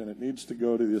Commission. It needs to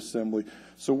go to the assembly.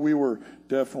 So we were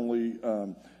definitely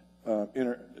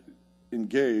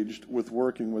engaged with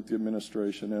working with the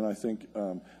administration, and I think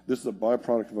this is a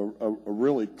byproduct of a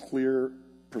really clear,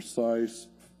 precise,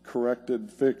 corrected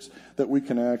fix that we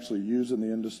can actually use in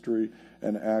the industry,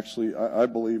 and actually I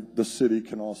believe the city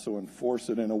can also enforce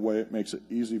it in a way it makes it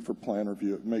easy for plan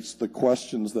review. It makes the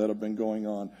questions that have been going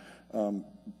on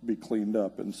be cleaned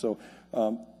up. And so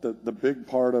the big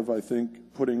part of, I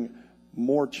think, putting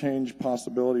more change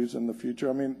possibilities in the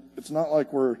future, I mean, it's not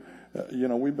like we're,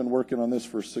 we've been working on this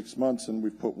for 6 months and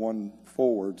we've put one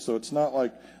forward. So it's not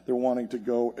like they're wanting to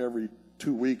go every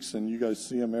 2 weeks and you guys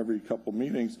see them every couple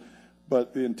meetings.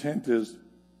 But the intent is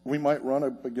we might run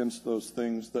up against those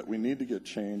things that we need to get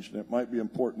changed, and it might be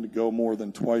important to go more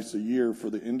than twice a year for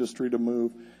the industry to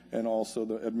move and also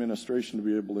the administration to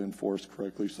be able to enforce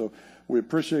correctly. So we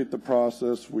appreciate the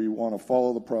process. We want to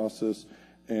follow the process,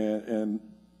 and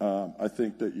I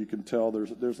think that you can tell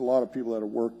there's a lot of people that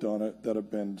have worked on it that have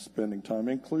been spending time,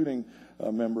 including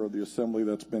a member of the assembly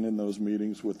that's been in those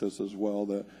meetings with us as well,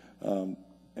 that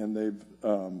and they've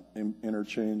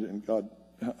interchanged, and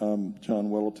John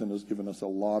Weddleton has given us a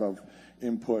lot of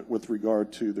input with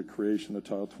regard to the creation of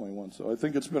Title 21. So I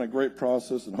think it's been a great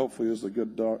process, and hopefully it's a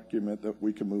good document that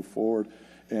we can move forward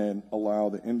and allow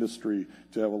the industry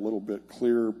to have a little bit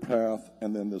clearer path,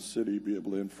 and then the city be able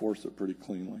to enforce it pretty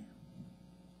cleanly.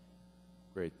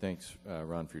 Great. Thanks,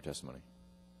 Ron, for your testimony.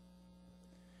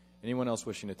 Anyone else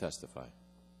wishing to testify?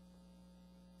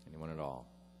 Anyone at all?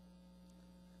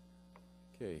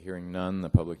 Okay, hearing none, the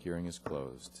public hearing is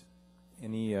closed.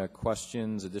 Any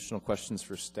questions, additional questions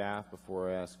for staff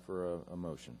before I ask for a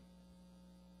motion?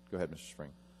 Go ahead, Mr. Spring.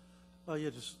 Yeah,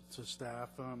 just to staff.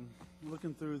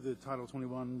 Looking through the Title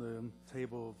 21, the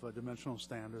table of dimensional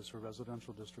standards for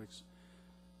residential districts,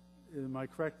 am I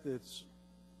correct that it's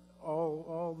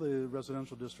all the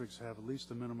residential districts have at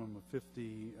least a minimum of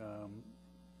 50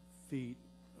 feet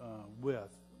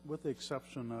width, with the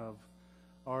exception of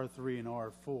R3 and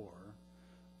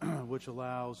R4, which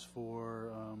allows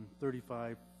for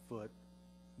 35-foot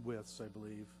widths, I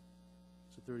believe.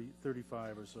 So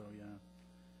 35 or so, yeah.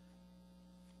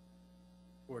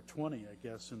 Or 20, I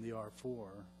guess, in the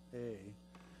R4A.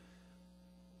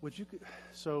 Would you,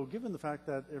 so given the fact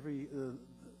that every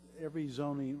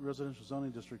residential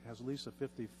zoning district has at least a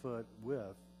 50-foot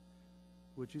width,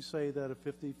 would you say that a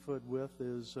 50-foot width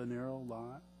is a narrow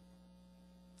lot?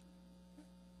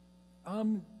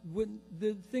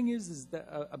 The thing is that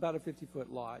about a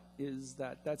 50-foot lot is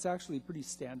that that's actually pretty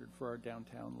standard for our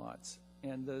downtown lots.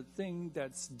 And the thing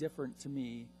that's different to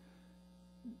me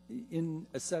in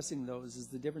assessing those is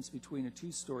the difference between a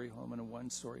 2-story home and a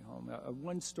 1-story home. A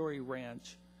 1-story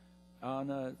ranch on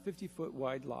a 50-foot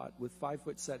wide lot with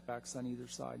 5-foot setbacks on either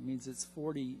side means it's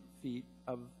 40 feet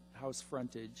of house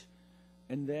frontage,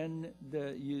 and then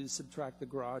you subtract the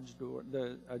garage door,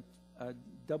 a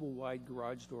double-wide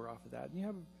garage door off of that, and you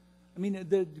have, I mean,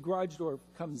 the garage door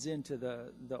comes into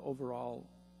the overall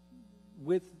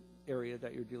width area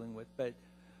that you're dealing with, but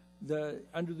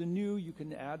under the new, you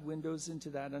can add windows into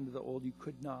that. Under the old, you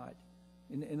could not.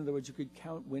 In other words, you could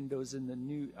count windows in the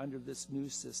new under this new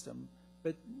system.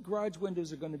 But garage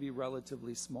windows are going to be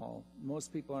relatively small.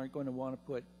 Most people aren't going to want to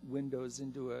put windows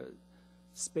into a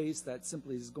space that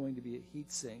simply is going to be a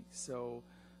heat sink. So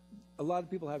a lot of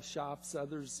people have shops.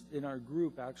 Others in our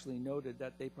group actually noted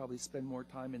that they probably spend more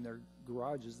time in their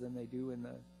garages than they do in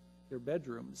their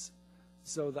bedrooms.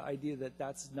 So the idea that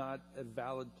that's not a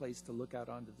valid place to look out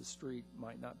onto the street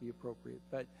might not be appropriate.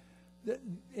 But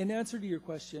in answer to your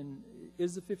question,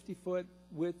 is a 50-foot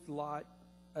width lot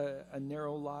a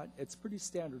narrow lot? It's a pretty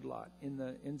standard lot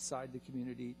inside the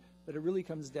community, but it really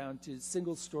comes down to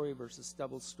single story versus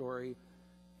double story.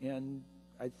 And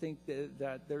I think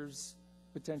that there's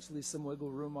potentially some wiggle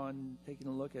room on taking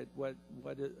a look at what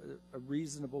a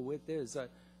reasonable width is.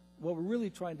 What we're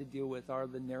really trying to deal with are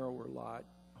the narrower lot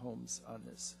homes on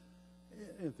this.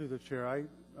 And through the chair, I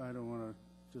don't want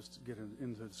to just get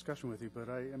into a discussion with you, but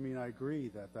I mean, I agree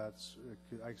that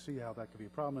I see how that could be a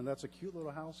problem, and that's a cute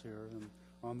little house here and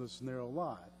on this narrow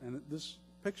lot. And this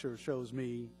picture shows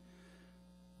me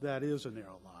that is a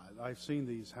narrow lot. I've seen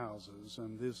these houses,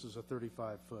 and this is a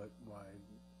 35-foot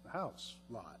wide house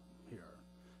lot here.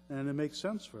 And it makes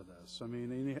sense for this. I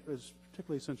mean,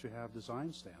 particularly since you have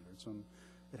design standards, and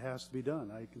it has to be done.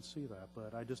 I can see that,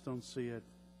 but I just don't see it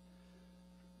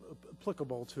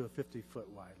applicable to a 50-foot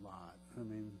wide lot. I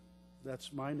mean,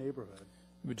 that's my neighborhood.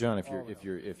 But John,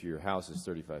 if your house is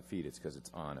 35 feet, it's because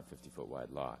it's on a 50-foot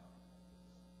wide lot.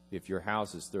 If your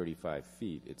house is 35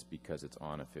 feet, it's because it's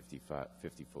on a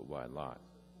 50-foot wide lot.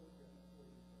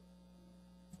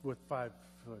 With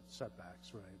 5-foot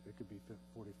setbacks, right? It could be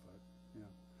 40 foot, yeah.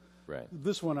 Right.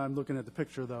 This one, I'm looking at the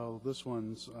picture, though. This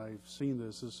one's, I've seen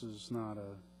this. This is not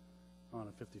on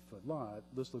a 50-foot lot.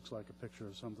 This looks like a picture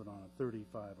of something on a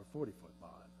 35 or 40-foot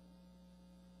lot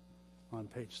on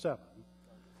page 7.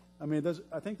 I mean,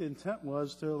 I think the intent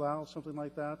was to allow something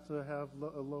like that to have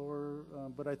a lower,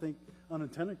 but I think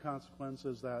unintended consequence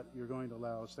is that you're going to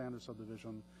allow a standard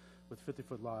subdivision with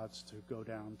 50-foot lots to go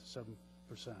down to 7%.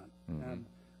 Mm-hmm. And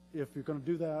if you're going to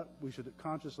do that, we should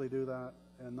consciously do that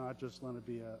and not just let it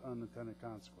be an unintended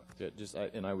consequence. Yeah,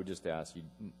 and I would just ask you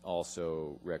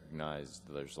also recognize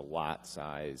there's a lot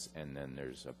size and then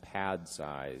there's a pad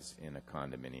size in a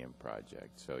condominium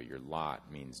project. So your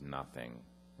lot means nothing,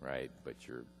 right? But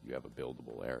you have a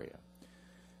buildable area.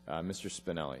 Mr.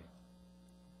 Spinelli.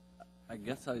 I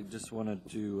guess I just wanted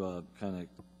to kind of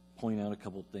point out a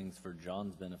couple things for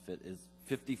John's benefit. Is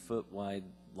 50-foot wide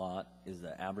lot is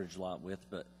the average lot width,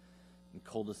 but in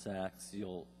cul-de-sacs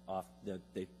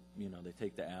they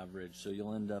take the average, so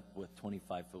you'll end up with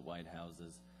 25-foot wide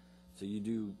houses. So you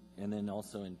do, and then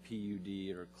also in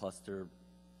PUD or cluster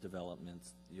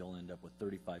developments, you'll end up with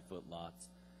 35-foot lots.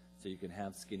 So you can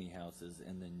have skinny houses,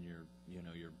 and then your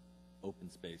open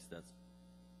space that's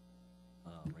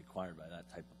required by that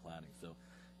type of planning. So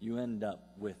you end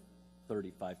up with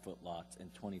 35-foot lots and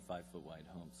 25-foot wide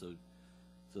homes.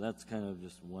 So that's kind of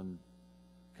just one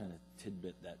kind of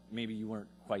tidbit that maybe you weren't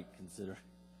quite considering.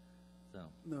 So,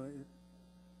 no,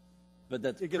 but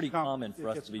that's pretty common for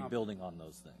us to be building on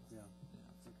those things. Yeah.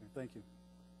 Okay. Thank you.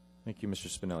 Thank you, Mr.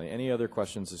 Spinelli. Any other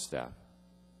questions of staff?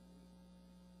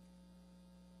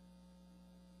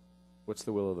 What's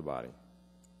the will of the body?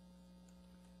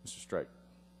 Mr. Strike.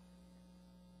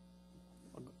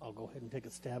 I'll go ahead and take a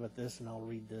stab at this, and I'll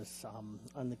read this.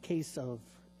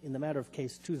 In the matter of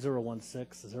case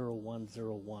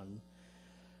 2016-0101,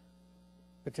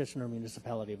 petitioner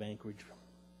Municipality of Anchorage,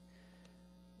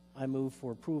 I move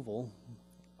for approval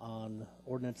on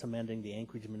ordinance amending the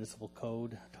Anchorage Municipal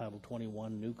Code, Title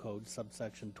 21, New Code,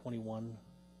 subsection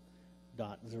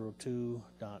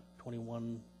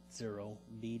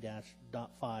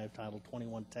 21.02.210B-.5, Title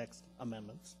 21, Text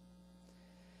Amendments.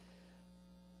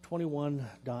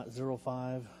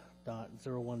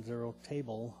 21.05.010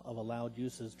 Table of Allowed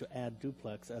Uses to add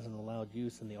duplex as an allowed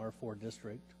use in the R4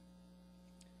 district.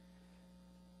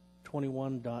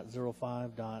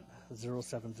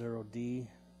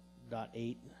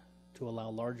 21.05.070D.8 to allow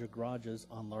larger garages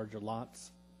on larger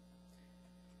lots.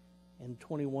 And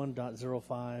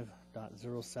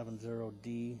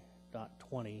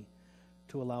 21.05.070D.20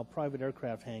 to allow private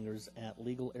aircraft hangars at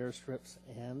legal airstrips,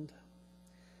 and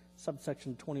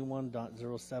subsection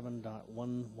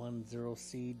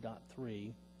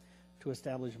 21.07.110C.3 to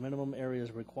establish minimum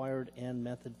areas required and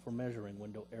method for measuring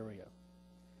window area.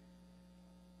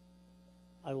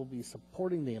 I will be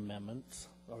supporting the amendments,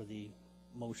 or the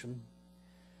motion.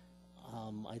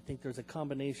 I think there's a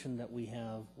combination that we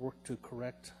have worked to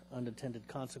correct unintended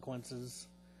consequences,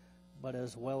 but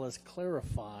as well as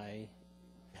clarify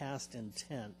past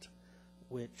intent,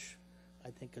 which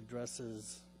I think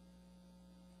addresses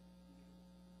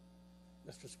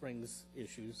Mr. Springs'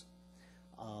 issues.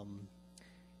 And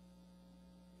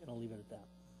I'll leave it at that.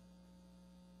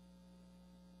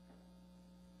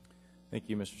 Thank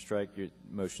you, Mr. Strike. Your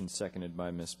motion seconded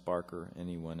by Ms. Barker.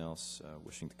 Anyone else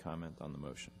wishing to comment on the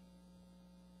motion?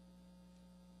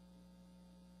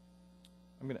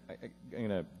 I'm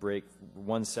gonna break for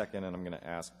 1 second, and I'm gonna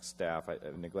ask staff. I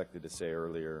neglected to say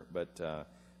earlier, but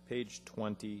page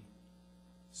 20,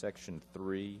 section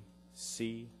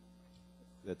 3C,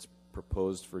 that's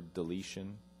proposed for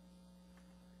deletion.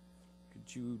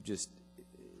 Could you just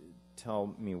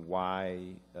tell me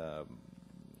why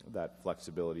that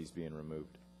flexibility is being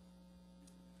removed?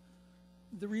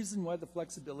 The reason why the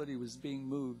flexibility was being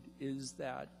moved is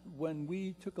that when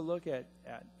we took a look at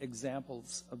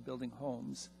examples of building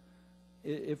homes,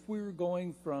 if we were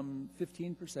going from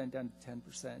 15% down to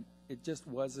 10%, it just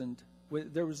wasn't,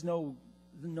 there was no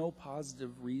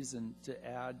positive reason to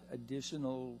add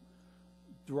additional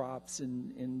drops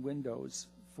in windows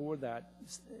for that.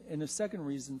 And a second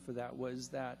reason for that was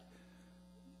that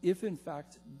if in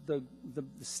fact the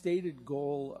stated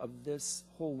goal of this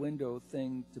whole window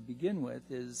thing to begin with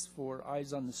is for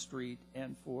eyes on the street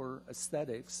and for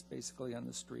aesthetics basically on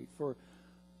the street, for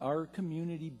our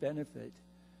community benefit,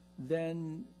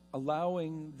 then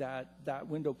allowing that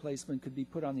window placement could be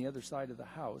put on the other side of the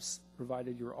house,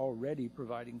 provided you're already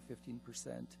providing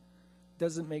 15%,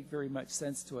 doesn't make very much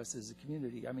sense to us as a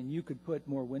community. I mean, you could put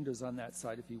more windows on that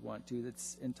side if you want to.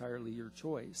 That's entirely your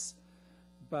choice.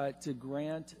 But to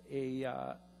grant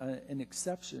an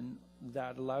exception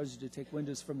that allows you to take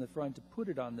windows from the front to put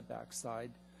it on the back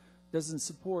side doesn't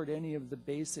support any of the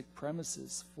basic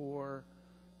premises for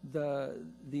the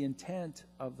intent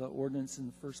of the ordinance in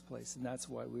the first place, and that's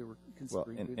why we were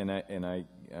considering. Well, and I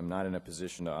am not in a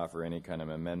position to offer any kind of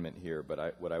amendment here,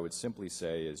 but what I would simply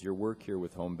say is your work here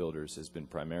with home builders has been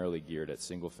primarily geared at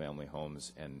single-family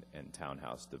homes and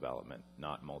townhouse development,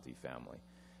 not multifamily.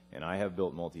 And I have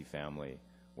built multifamily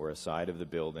where a side of the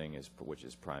building which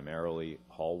is primarily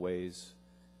hallways,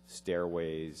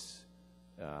 stairways,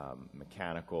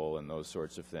 mechanical, and those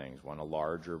sorts of things. Want a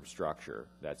larger structure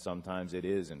that sometimes it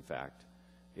is, in fact,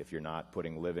 if you're not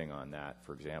putting living on that.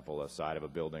 For example, a side of a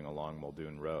building along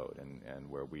Muldoon Road, and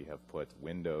where we have put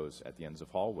windows at the ends of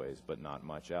hallways, but not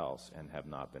much else, and have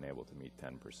not been able to meet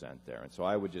 10% there. And so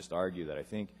I would just argue that I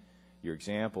think your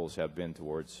examples have been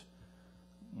towards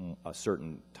a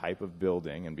certain type of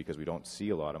building, and because we don't see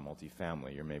a lot of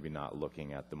multifamily, you're maybe not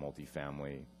looking at the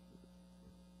multifamily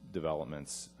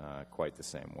developments quite the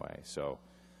same way. So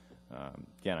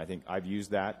again, I think I've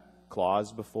used that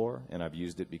clause before, and I've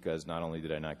used it because not only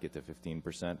did I not get to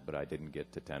 15%, but I didn't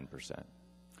get to 10%.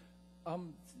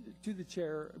 To the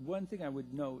chair, one thing I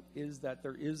would note is that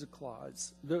there is a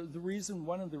clause.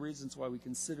 One of the reasons why we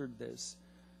considered this,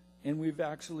 and we've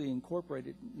actually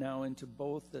incorporated now into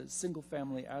both the single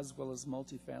family as well as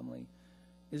multifamily,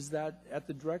 is that at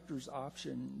the director's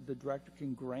option, the director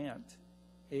can grant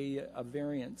a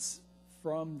variance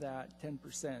from that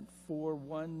 10% for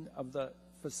one of the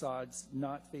facades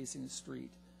not facing a street.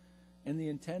 And the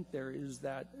intent there is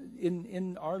that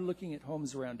in our looking at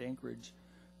homes around Anchorage,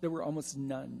 there were almost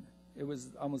none. It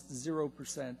was almost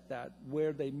 0% that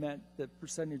where they met the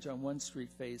percentage on one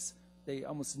street face, they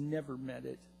almost never met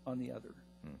it on the other.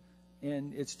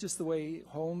 And it's just the way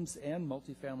homes and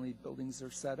multifamily buildings are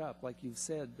set up. Like you've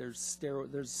said, there's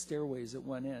stairways at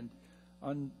one end.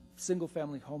 On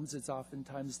single-family homes, it's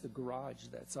oftentimes the garage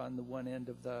that's on the one end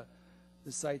of the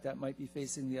site that might be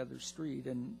facing the other street,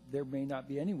 and there may not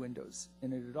be any windows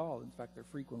in it at all. In fact, there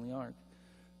frequently aren't.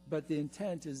 But the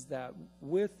intent is that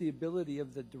with the ability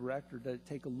of the director to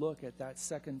take a look at that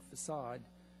second facade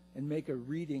and make a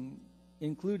reading,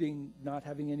 including not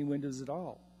having any windows at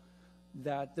all,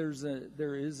 that there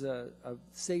is a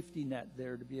safety net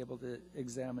there to be able to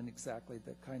examine exactly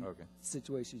the kind of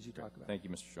situations you talk about. Thank you,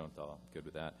 Mr. Schoenthal. Good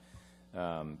with that.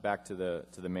 Back to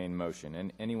the main motion.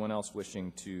 And anyone else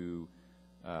wishing to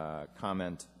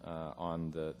comment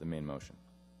on the main motion?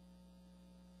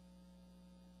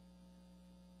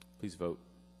 Please vote.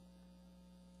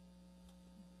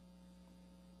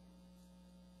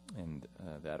 And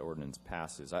that ordinance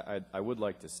passes. I would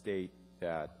like to state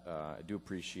that I do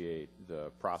appreciate the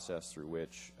process through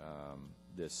which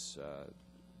this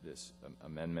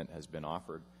amendment has been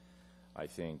offered. I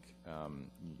think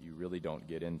you really don't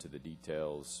get into the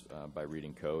details by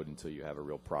reading code until you have a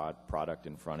real product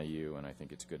in front of you, and I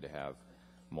think it's good to have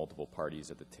multiple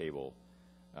parties at the table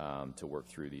to work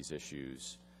through these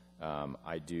issues.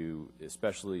 I do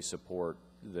especially support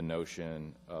the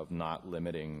notion of not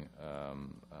limiting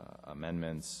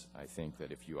amendments. I think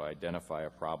that if you identify a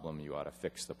problem, you ought to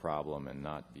fix the problem and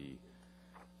not be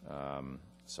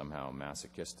somehow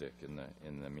masochistic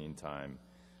in the meantime.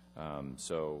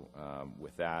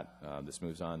 With that, this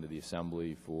moves on to the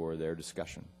Assembly for their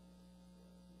discussion.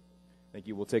 Thank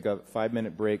you. We'll take a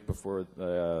 5-minute break before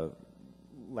the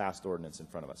last ordinance in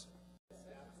front of us.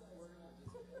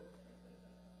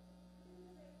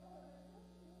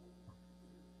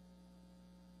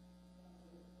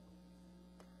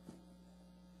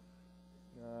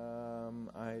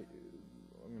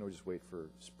 I'm going to just wait for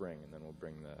spring, and then we'll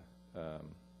bring the...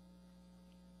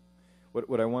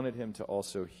 What I wanted him to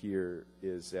also hear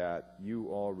is that you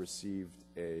all received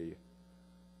a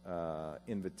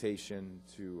invitation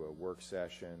to a work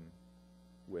session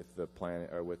with the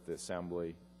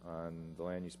Assembly on the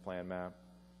land use plan map.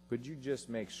 Could you just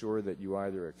make sure that you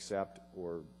either accept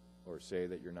or say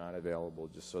that you're not available,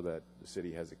 just so that the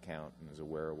city has a count and is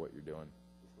aware of what you're doing?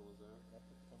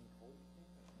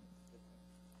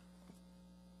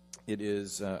 It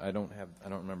is, I don't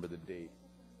remember the date.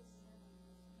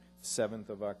 7th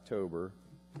of October,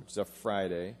 which is a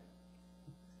Friday.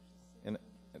 And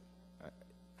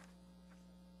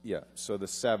yeah, so the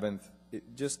 7th,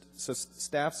 so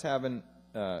staff's having,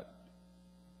 oh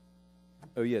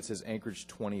yeah, it says Anchorage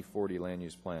 2040 land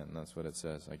use plan. That's what it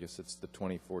says. I guess it's the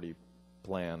 2040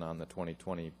 plan on the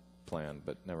 2020 plan,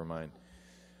 but never mind.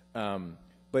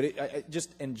 But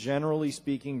just, and generally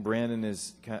speaking, Brandon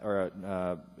is,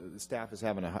 the staff is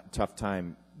having a tough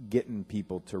time getting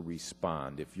people to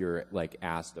respond. If you're like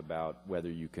asked about whether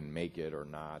you can make it or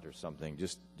not or something,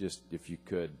 just if you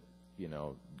could,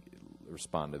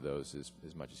 respond to those as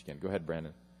much as you can. Go ahead,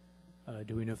 Brandon.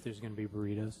 Do we know if there's going to be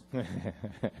burritos?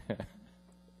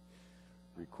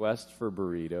 Request for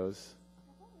burritos.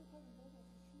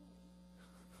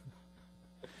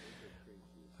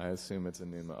 I assume it's a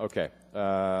new mo. Okay.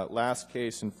 Last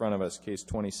case in front of us, case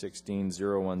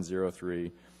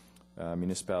 2016-0103,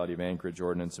 Municipality of Anchorage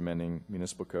Ordinance amending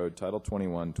Municipal Code Title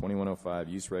 21, 2105,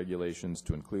 use regulations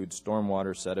to include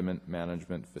stormwater sediment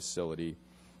management facility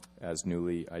as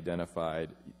newly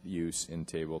identified use in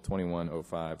Table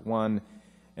 21051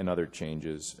 and other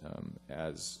changes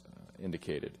as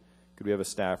indicated. Could we have a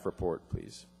staff report,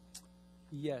 please?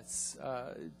 Yes,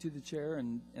 to the chair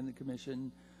and the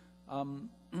commission.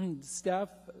 Staff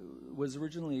was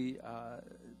originally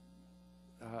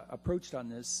approached on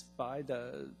this by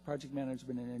the project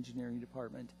management and engineering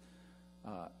department,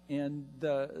 and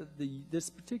this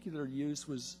particular use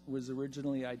was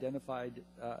originally identified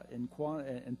and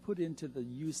put into the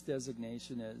use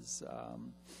designation as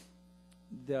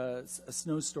a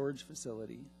snow storage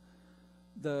facility.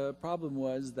 The problem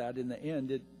was that in the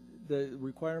end, the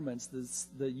requirements,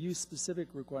 the use-specific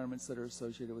requirements that are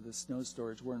associated with the snow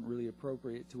storage weren't really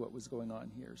appropriate to what was going on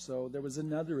here. So there was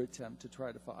another attempt to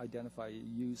try to identify a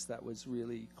use that was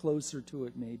really closer to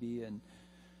it maybe, and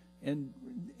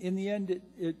in the end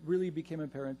it really became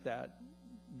apparent that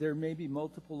there may be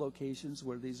multiple locations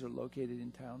where these are located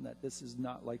in town, that this is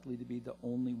not likely to be the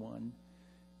only one,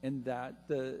 and that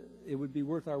it would be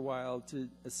worth our while to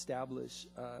establish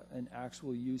an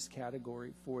actual use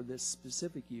category for this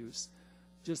specific use,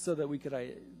 just so that we could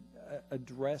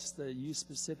address the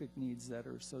use-specific needs that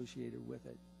are associated with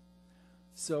it.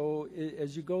 So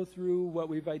as you go through what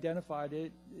we've identified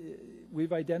it's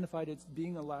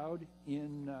being allowed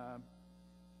in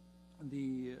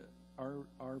the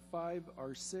R5,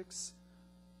 R6,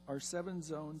 R7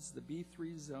 zones, the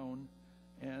B3 zone,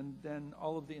 and then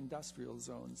all of the industrial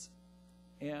zones.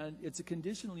 And it's a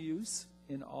conditional use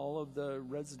in all of the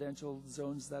residential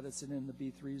zones that it's in the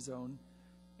B3 zone,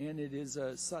 and it is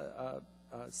a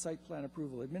site plan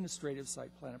approval, administrative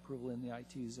site plan approval in the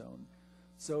IT zone.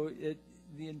 So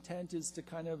the intent is to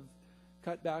kind of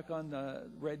cut back on the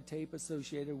red tape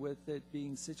associated with it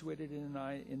being situated in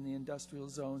the industrial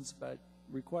zones, but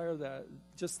require that,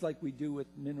 just like we do with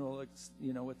mineral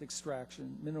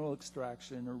extraction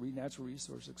or natural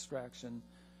resource extraction,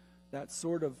 that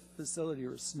sort of facility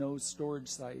or snow storage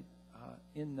site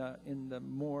in the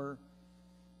more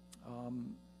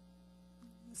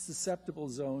susceptible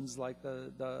zones like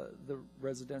the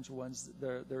residential ones,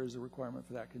 there is a requirement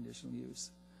for that conditional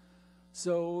use.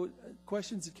 So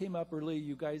questions that came up early,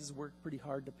 you guys worked pretty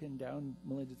hard to pin down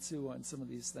Melinda Tsu on some of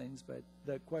these things, but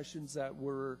the questions that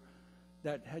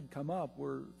had come up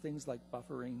were things like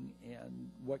buffering and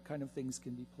what kind of things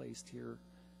can be placed here.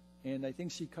 And I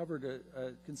think she covered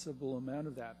a considerable amount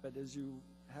of that, but as you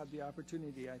have the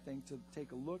opportunity, I think, to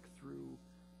take a look through,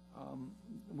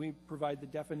 we provide the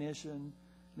definition, and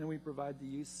then we provide the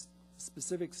use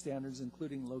specific standards,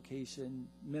 including location,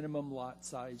 minimum lot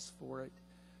size for it,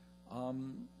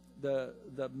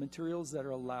 the materials that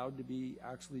are allowed to be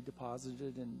actually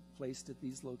deposited and placed at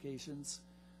these locations,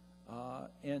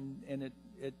 and it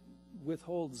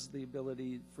withholds the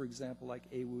ability, for example, like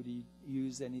AWOO, to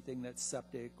use anything that's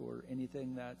septic or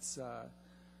anything that's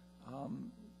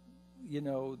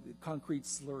concrete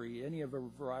slurry, any of a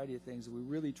variety of things. We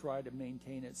really try to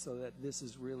maintain it so that this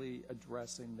is really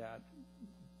addressing that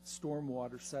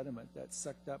stormwater sediment that's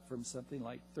sucked up from something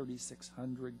like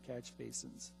 3,600 catch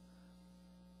basins.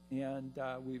 And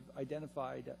we've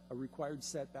identified a required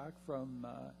setback from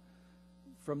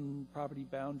property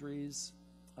boundaries.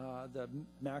 The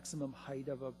maximum height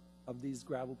of these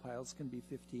gravel piles can be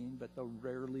 15, but they'll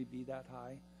rarely be that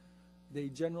high. They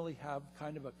generally have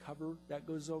kind of a cover that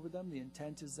goes over them. The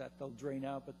intent is that they'll drain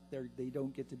out, but they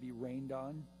don't get to be rained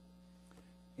on.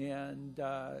 And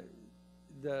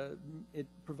it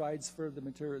provides for the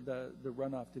material, the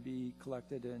runoff, to be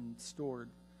collected and stored,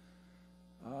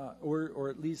 or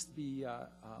at least be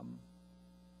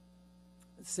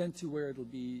sent to where it'll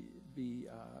be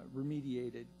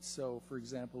remediated. So, for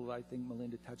example, I think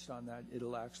Melinda touched on that.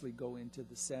 It'll actually go into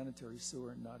the sanitary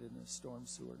sewer and not in the storm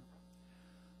sewer.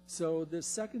 So the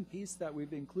second piece that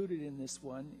we've included in this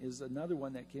one is another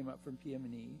one that came up from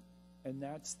PM&E, and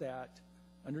that's that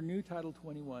under new Title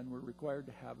 21, we're required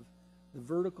to have the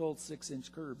vertical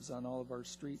 6-inch curbs on all of our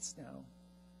streets now,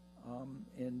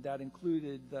 and that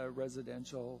included the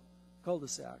residential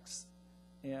cul-de-sacs.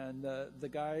 And the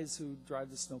guys who drive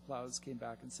the snowplows came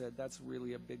back and said that's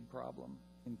really a big problem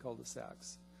in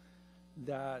cul-de-sacs.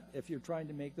 That if you're trying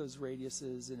to make those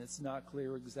radiuses and it's not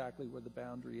clear exactly where the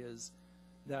boundary is,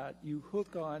 that you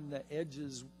hook on the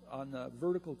edges on the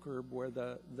vertical curb where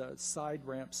the side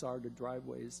ramps are to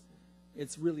driveways.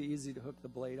 It's really easy to hook the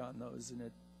blade on those, and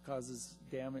it causes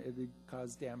damage. It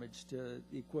cause damage to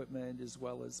the equipment as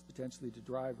well as potentially to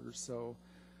drivers. So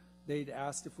they'd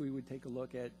asked if we would take a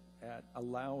look at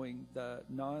allowing the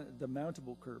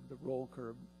mountable curb, the roll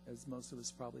curb, as most of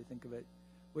us probably think of it,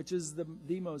 which is the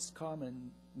most common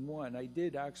one. I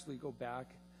did actually go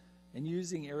back, and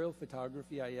using aerial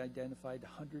photography, I identified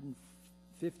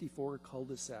 154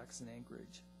 cul-de-sacs in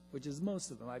Anchorage, which is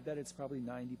most of them. I bet it's probably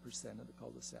 90% of the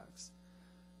cul-de-sacs.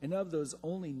 And of those,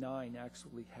 only 9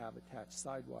 actually have attached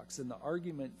sidewalks. And the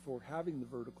argument for having the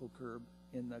vertical curb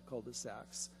in the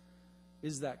cul-de-sacs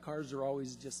is that cars are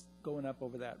always just going up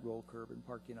over that roll curb and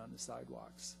parking on the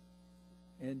sidewalks.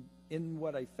 And in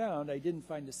what I found, I didn't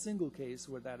find a single case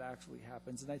where that actually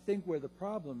happens. And I think where the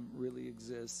problem really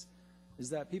exists is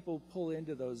that people pull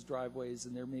into those driveways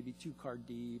and they're maybe 2-car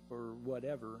deep or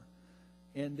whatever,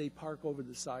 and they park over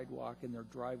the sidewalk in their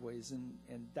driveways, and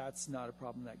that's not a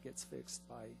problem that gets fixed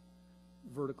by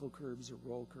vertical curbs or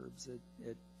roll curbs.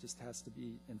 It just has to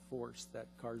be enforced that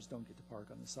cars don't get to park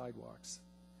on the sidewalks.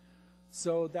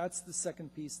 So that's the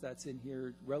second piece that's in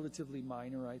here, relatively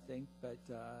minor, I think, but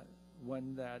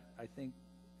one that I think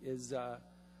is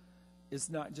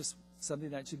not just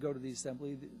something that should go to the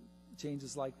Assembly.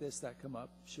 Changes like this that come up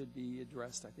should be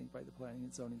addressed, I think, by the Planning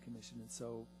and Zoning Commission, and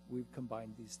so we've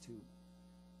combined these two.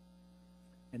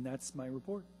 And that's my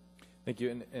report. Thank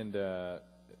you. And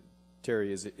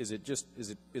Terry, is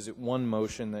it one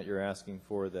motion that you're asking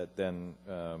for that then?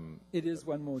 It is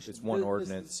one motion. It's one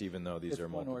ordinance, even though these are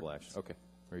multiple actions. Okay,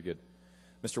 very good.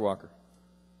 Mr. Walker.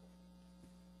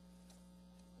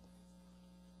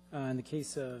 In the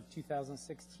case of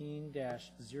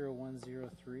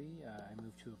 2016-0103, I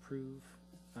move to approve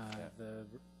the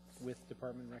with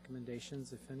department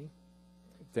recommendations, if any.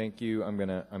 Thank you. I'm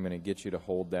gonna get you to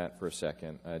hold that for a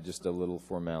second. Just a little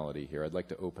formality here. I'd like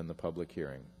to open the public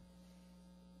hearing.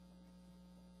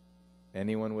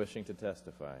 Anyone wishing to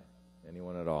testify?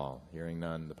 Anyone at all? Hearing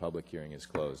none, the public hearing is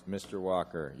closed. Mr.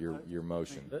 Walker, your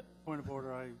motion. Point of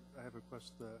order, I have a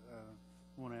request that I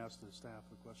want to ask the staff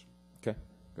a question. Okay,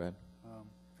 go ahead.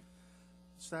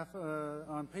 Staff,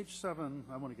 on page 7,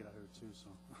 I want to get out of here too, so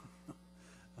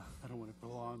I don't want to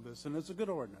prolong this. And it's a good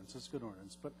ordinance. It's a good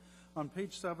ordinance. But on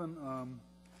page 7,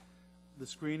 the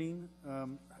screening,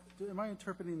 am I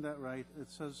interpreting that right? It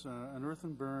says an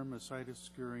earthen berm, a site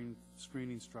obscuring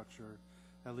screening structure,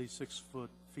 at least 6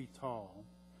 feet tall.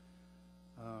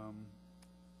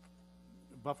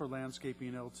 Buffer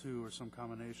landscaping L2 or some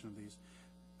combination of these.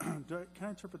 Can I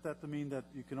interpret that to mean that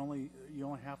you only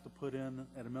have to put in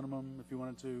at a minimum, if you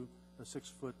wanted to, a 6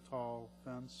 foot tall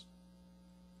fence?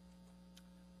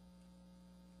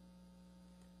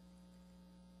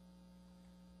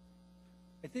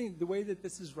 I think the way that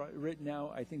this is written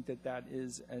now, I think that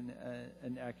is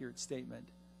an accurate statement.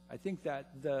 I think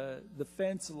that the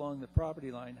fence along the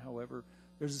property line, however,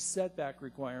 there's a setback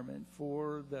requirement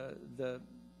for the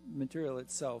material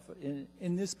itself.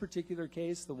 In this particular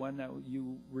case, the one that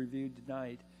you reviewed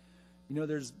tonight, you know,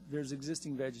 there's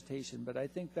existing vegetation, but I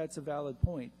think that's a valid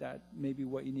point that maybe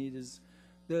what you need is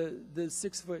the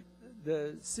 6 foot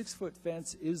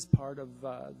fence is part of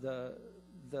the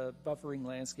buffering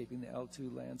landscaping, the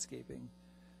L2 landscaping,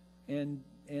 and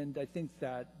I think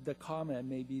that the comma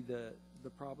may be the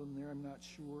problem there. I'm not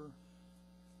sure.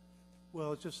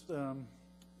 Well, it just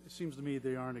it seems to me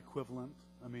they aren't equivalent.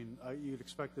 I mean, you'd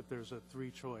expect if there's a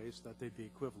 3 choice that they'd be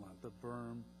equivalent. The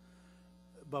berm,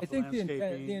 buffer I think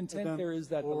landscaping. the intent there is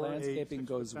that the landscaping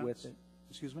goes with it.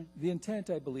 Excuse me? The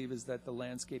intent, I believe, is that the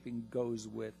landscaping goes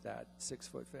with that 6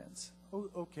 foot fence.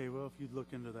 Oh, okay, well, if you'd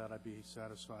look into that, I'd be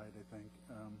satisfied, I think.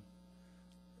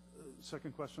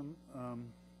 Second question.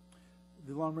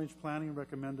 The long-range planning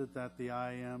recommended that the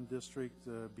IM district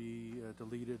be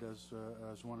deleted as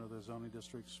one of the zoning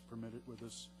districts permitted, where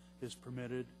this is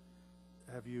permitted.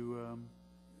 Have you,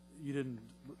 you didn't,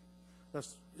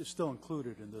 it's still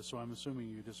included in this, so I'm assuming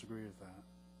you disagree with that.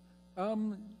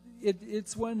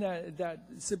 It's one that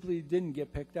simply didn't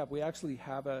get picked up. We actually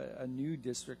have a new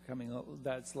district coming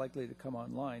that's likely to come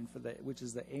online which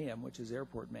is the AM, which is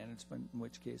airport management, in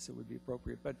which case it would be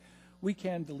appropriate. But we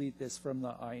can delete this from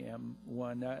the IM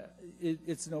one.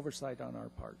 It's an oversight on our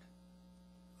part.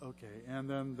 Okay, and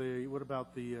then what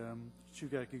about the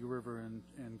Chugach Eagle River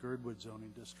and Girdwood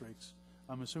zoning districts?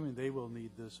 I'm assuming they will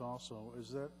need this also.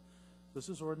 Does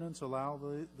this ordinance allow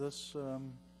this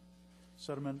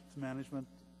sediment management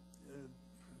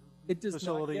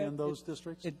facility in those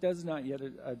districts? It does not yet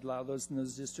allow those in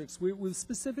those districts. We've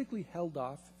specifically held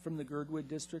off from the Girdwood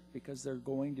district because they're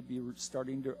going to be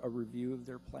starting a review of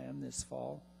their plan this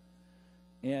fall.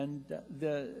 And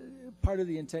the part of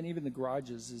the intent, even the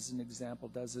garages as an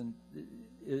example,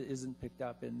 isn't picked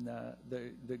up in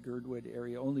the Girdwood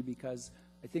area, only because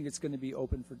I think it's going to be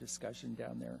open for discussion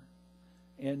down there.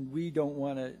 And we don't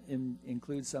want to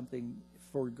include something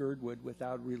for Girdwood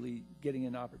without really getting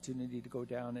an opportunity to go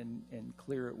down and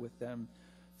clear it with them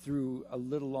through a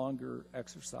little longer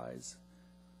exercise.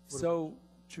 So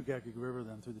Chugach Eagle River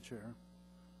then, through the chair.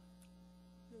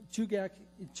 Chugach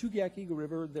Eagle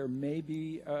River, there may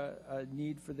be a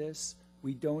need for this.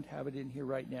 We don't have it in here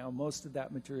right now. Most of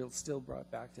that material is still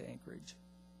brought back to Anchorage.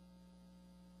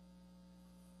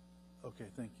 Okay,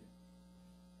 thank you.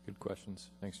 Good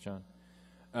questions. Thanks, John.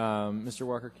 Mr.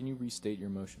 Walker, can you restate your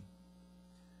motion?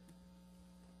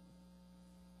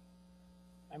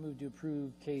 I move to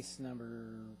approve case number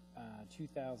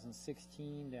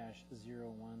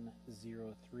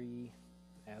 2016-0103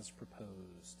 as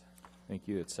proposed. Thank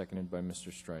you. It's seconded by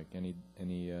Mr. Strike. Would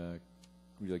you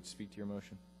like to speak to your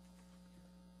motion?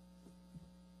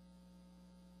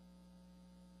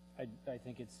 I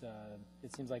think it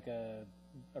seems like a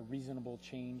reasonable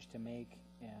change to make,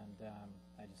 and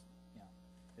I just,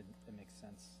 it makes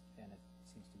sense, and it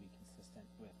seems to be consistent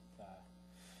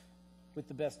with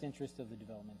the best interest of the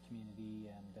development community,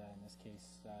 and in this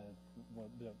case,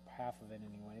 half of it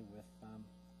anyway, with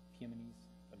PMNE's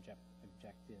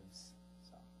objectives.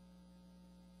 So.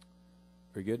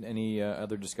 Very good. Any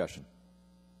other discussion?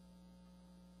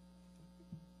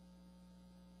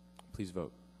 Please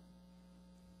vote.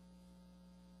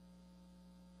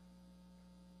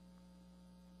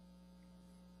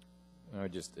 I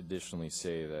would just additionally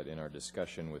say that in our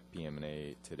discussion with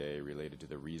PMNA today related to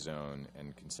the rezone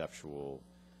and conceptual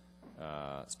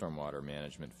stormwater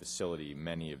management facility,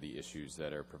 many of the issues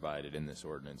that are provided in this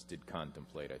ordinance did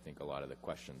contemplate, I think, a lot of the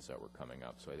questions that were coming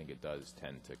up. So I think it does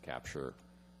tend to capture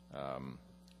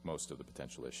most of the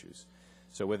potential issues.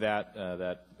 So with that,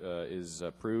 that is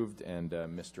approved. And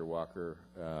Mr. Walker,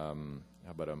 how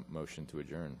about a motion to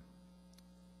adjourn?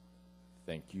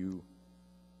 Thank you.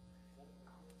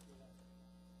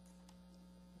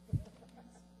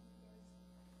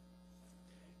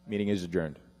 Meeting is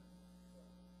adjourned.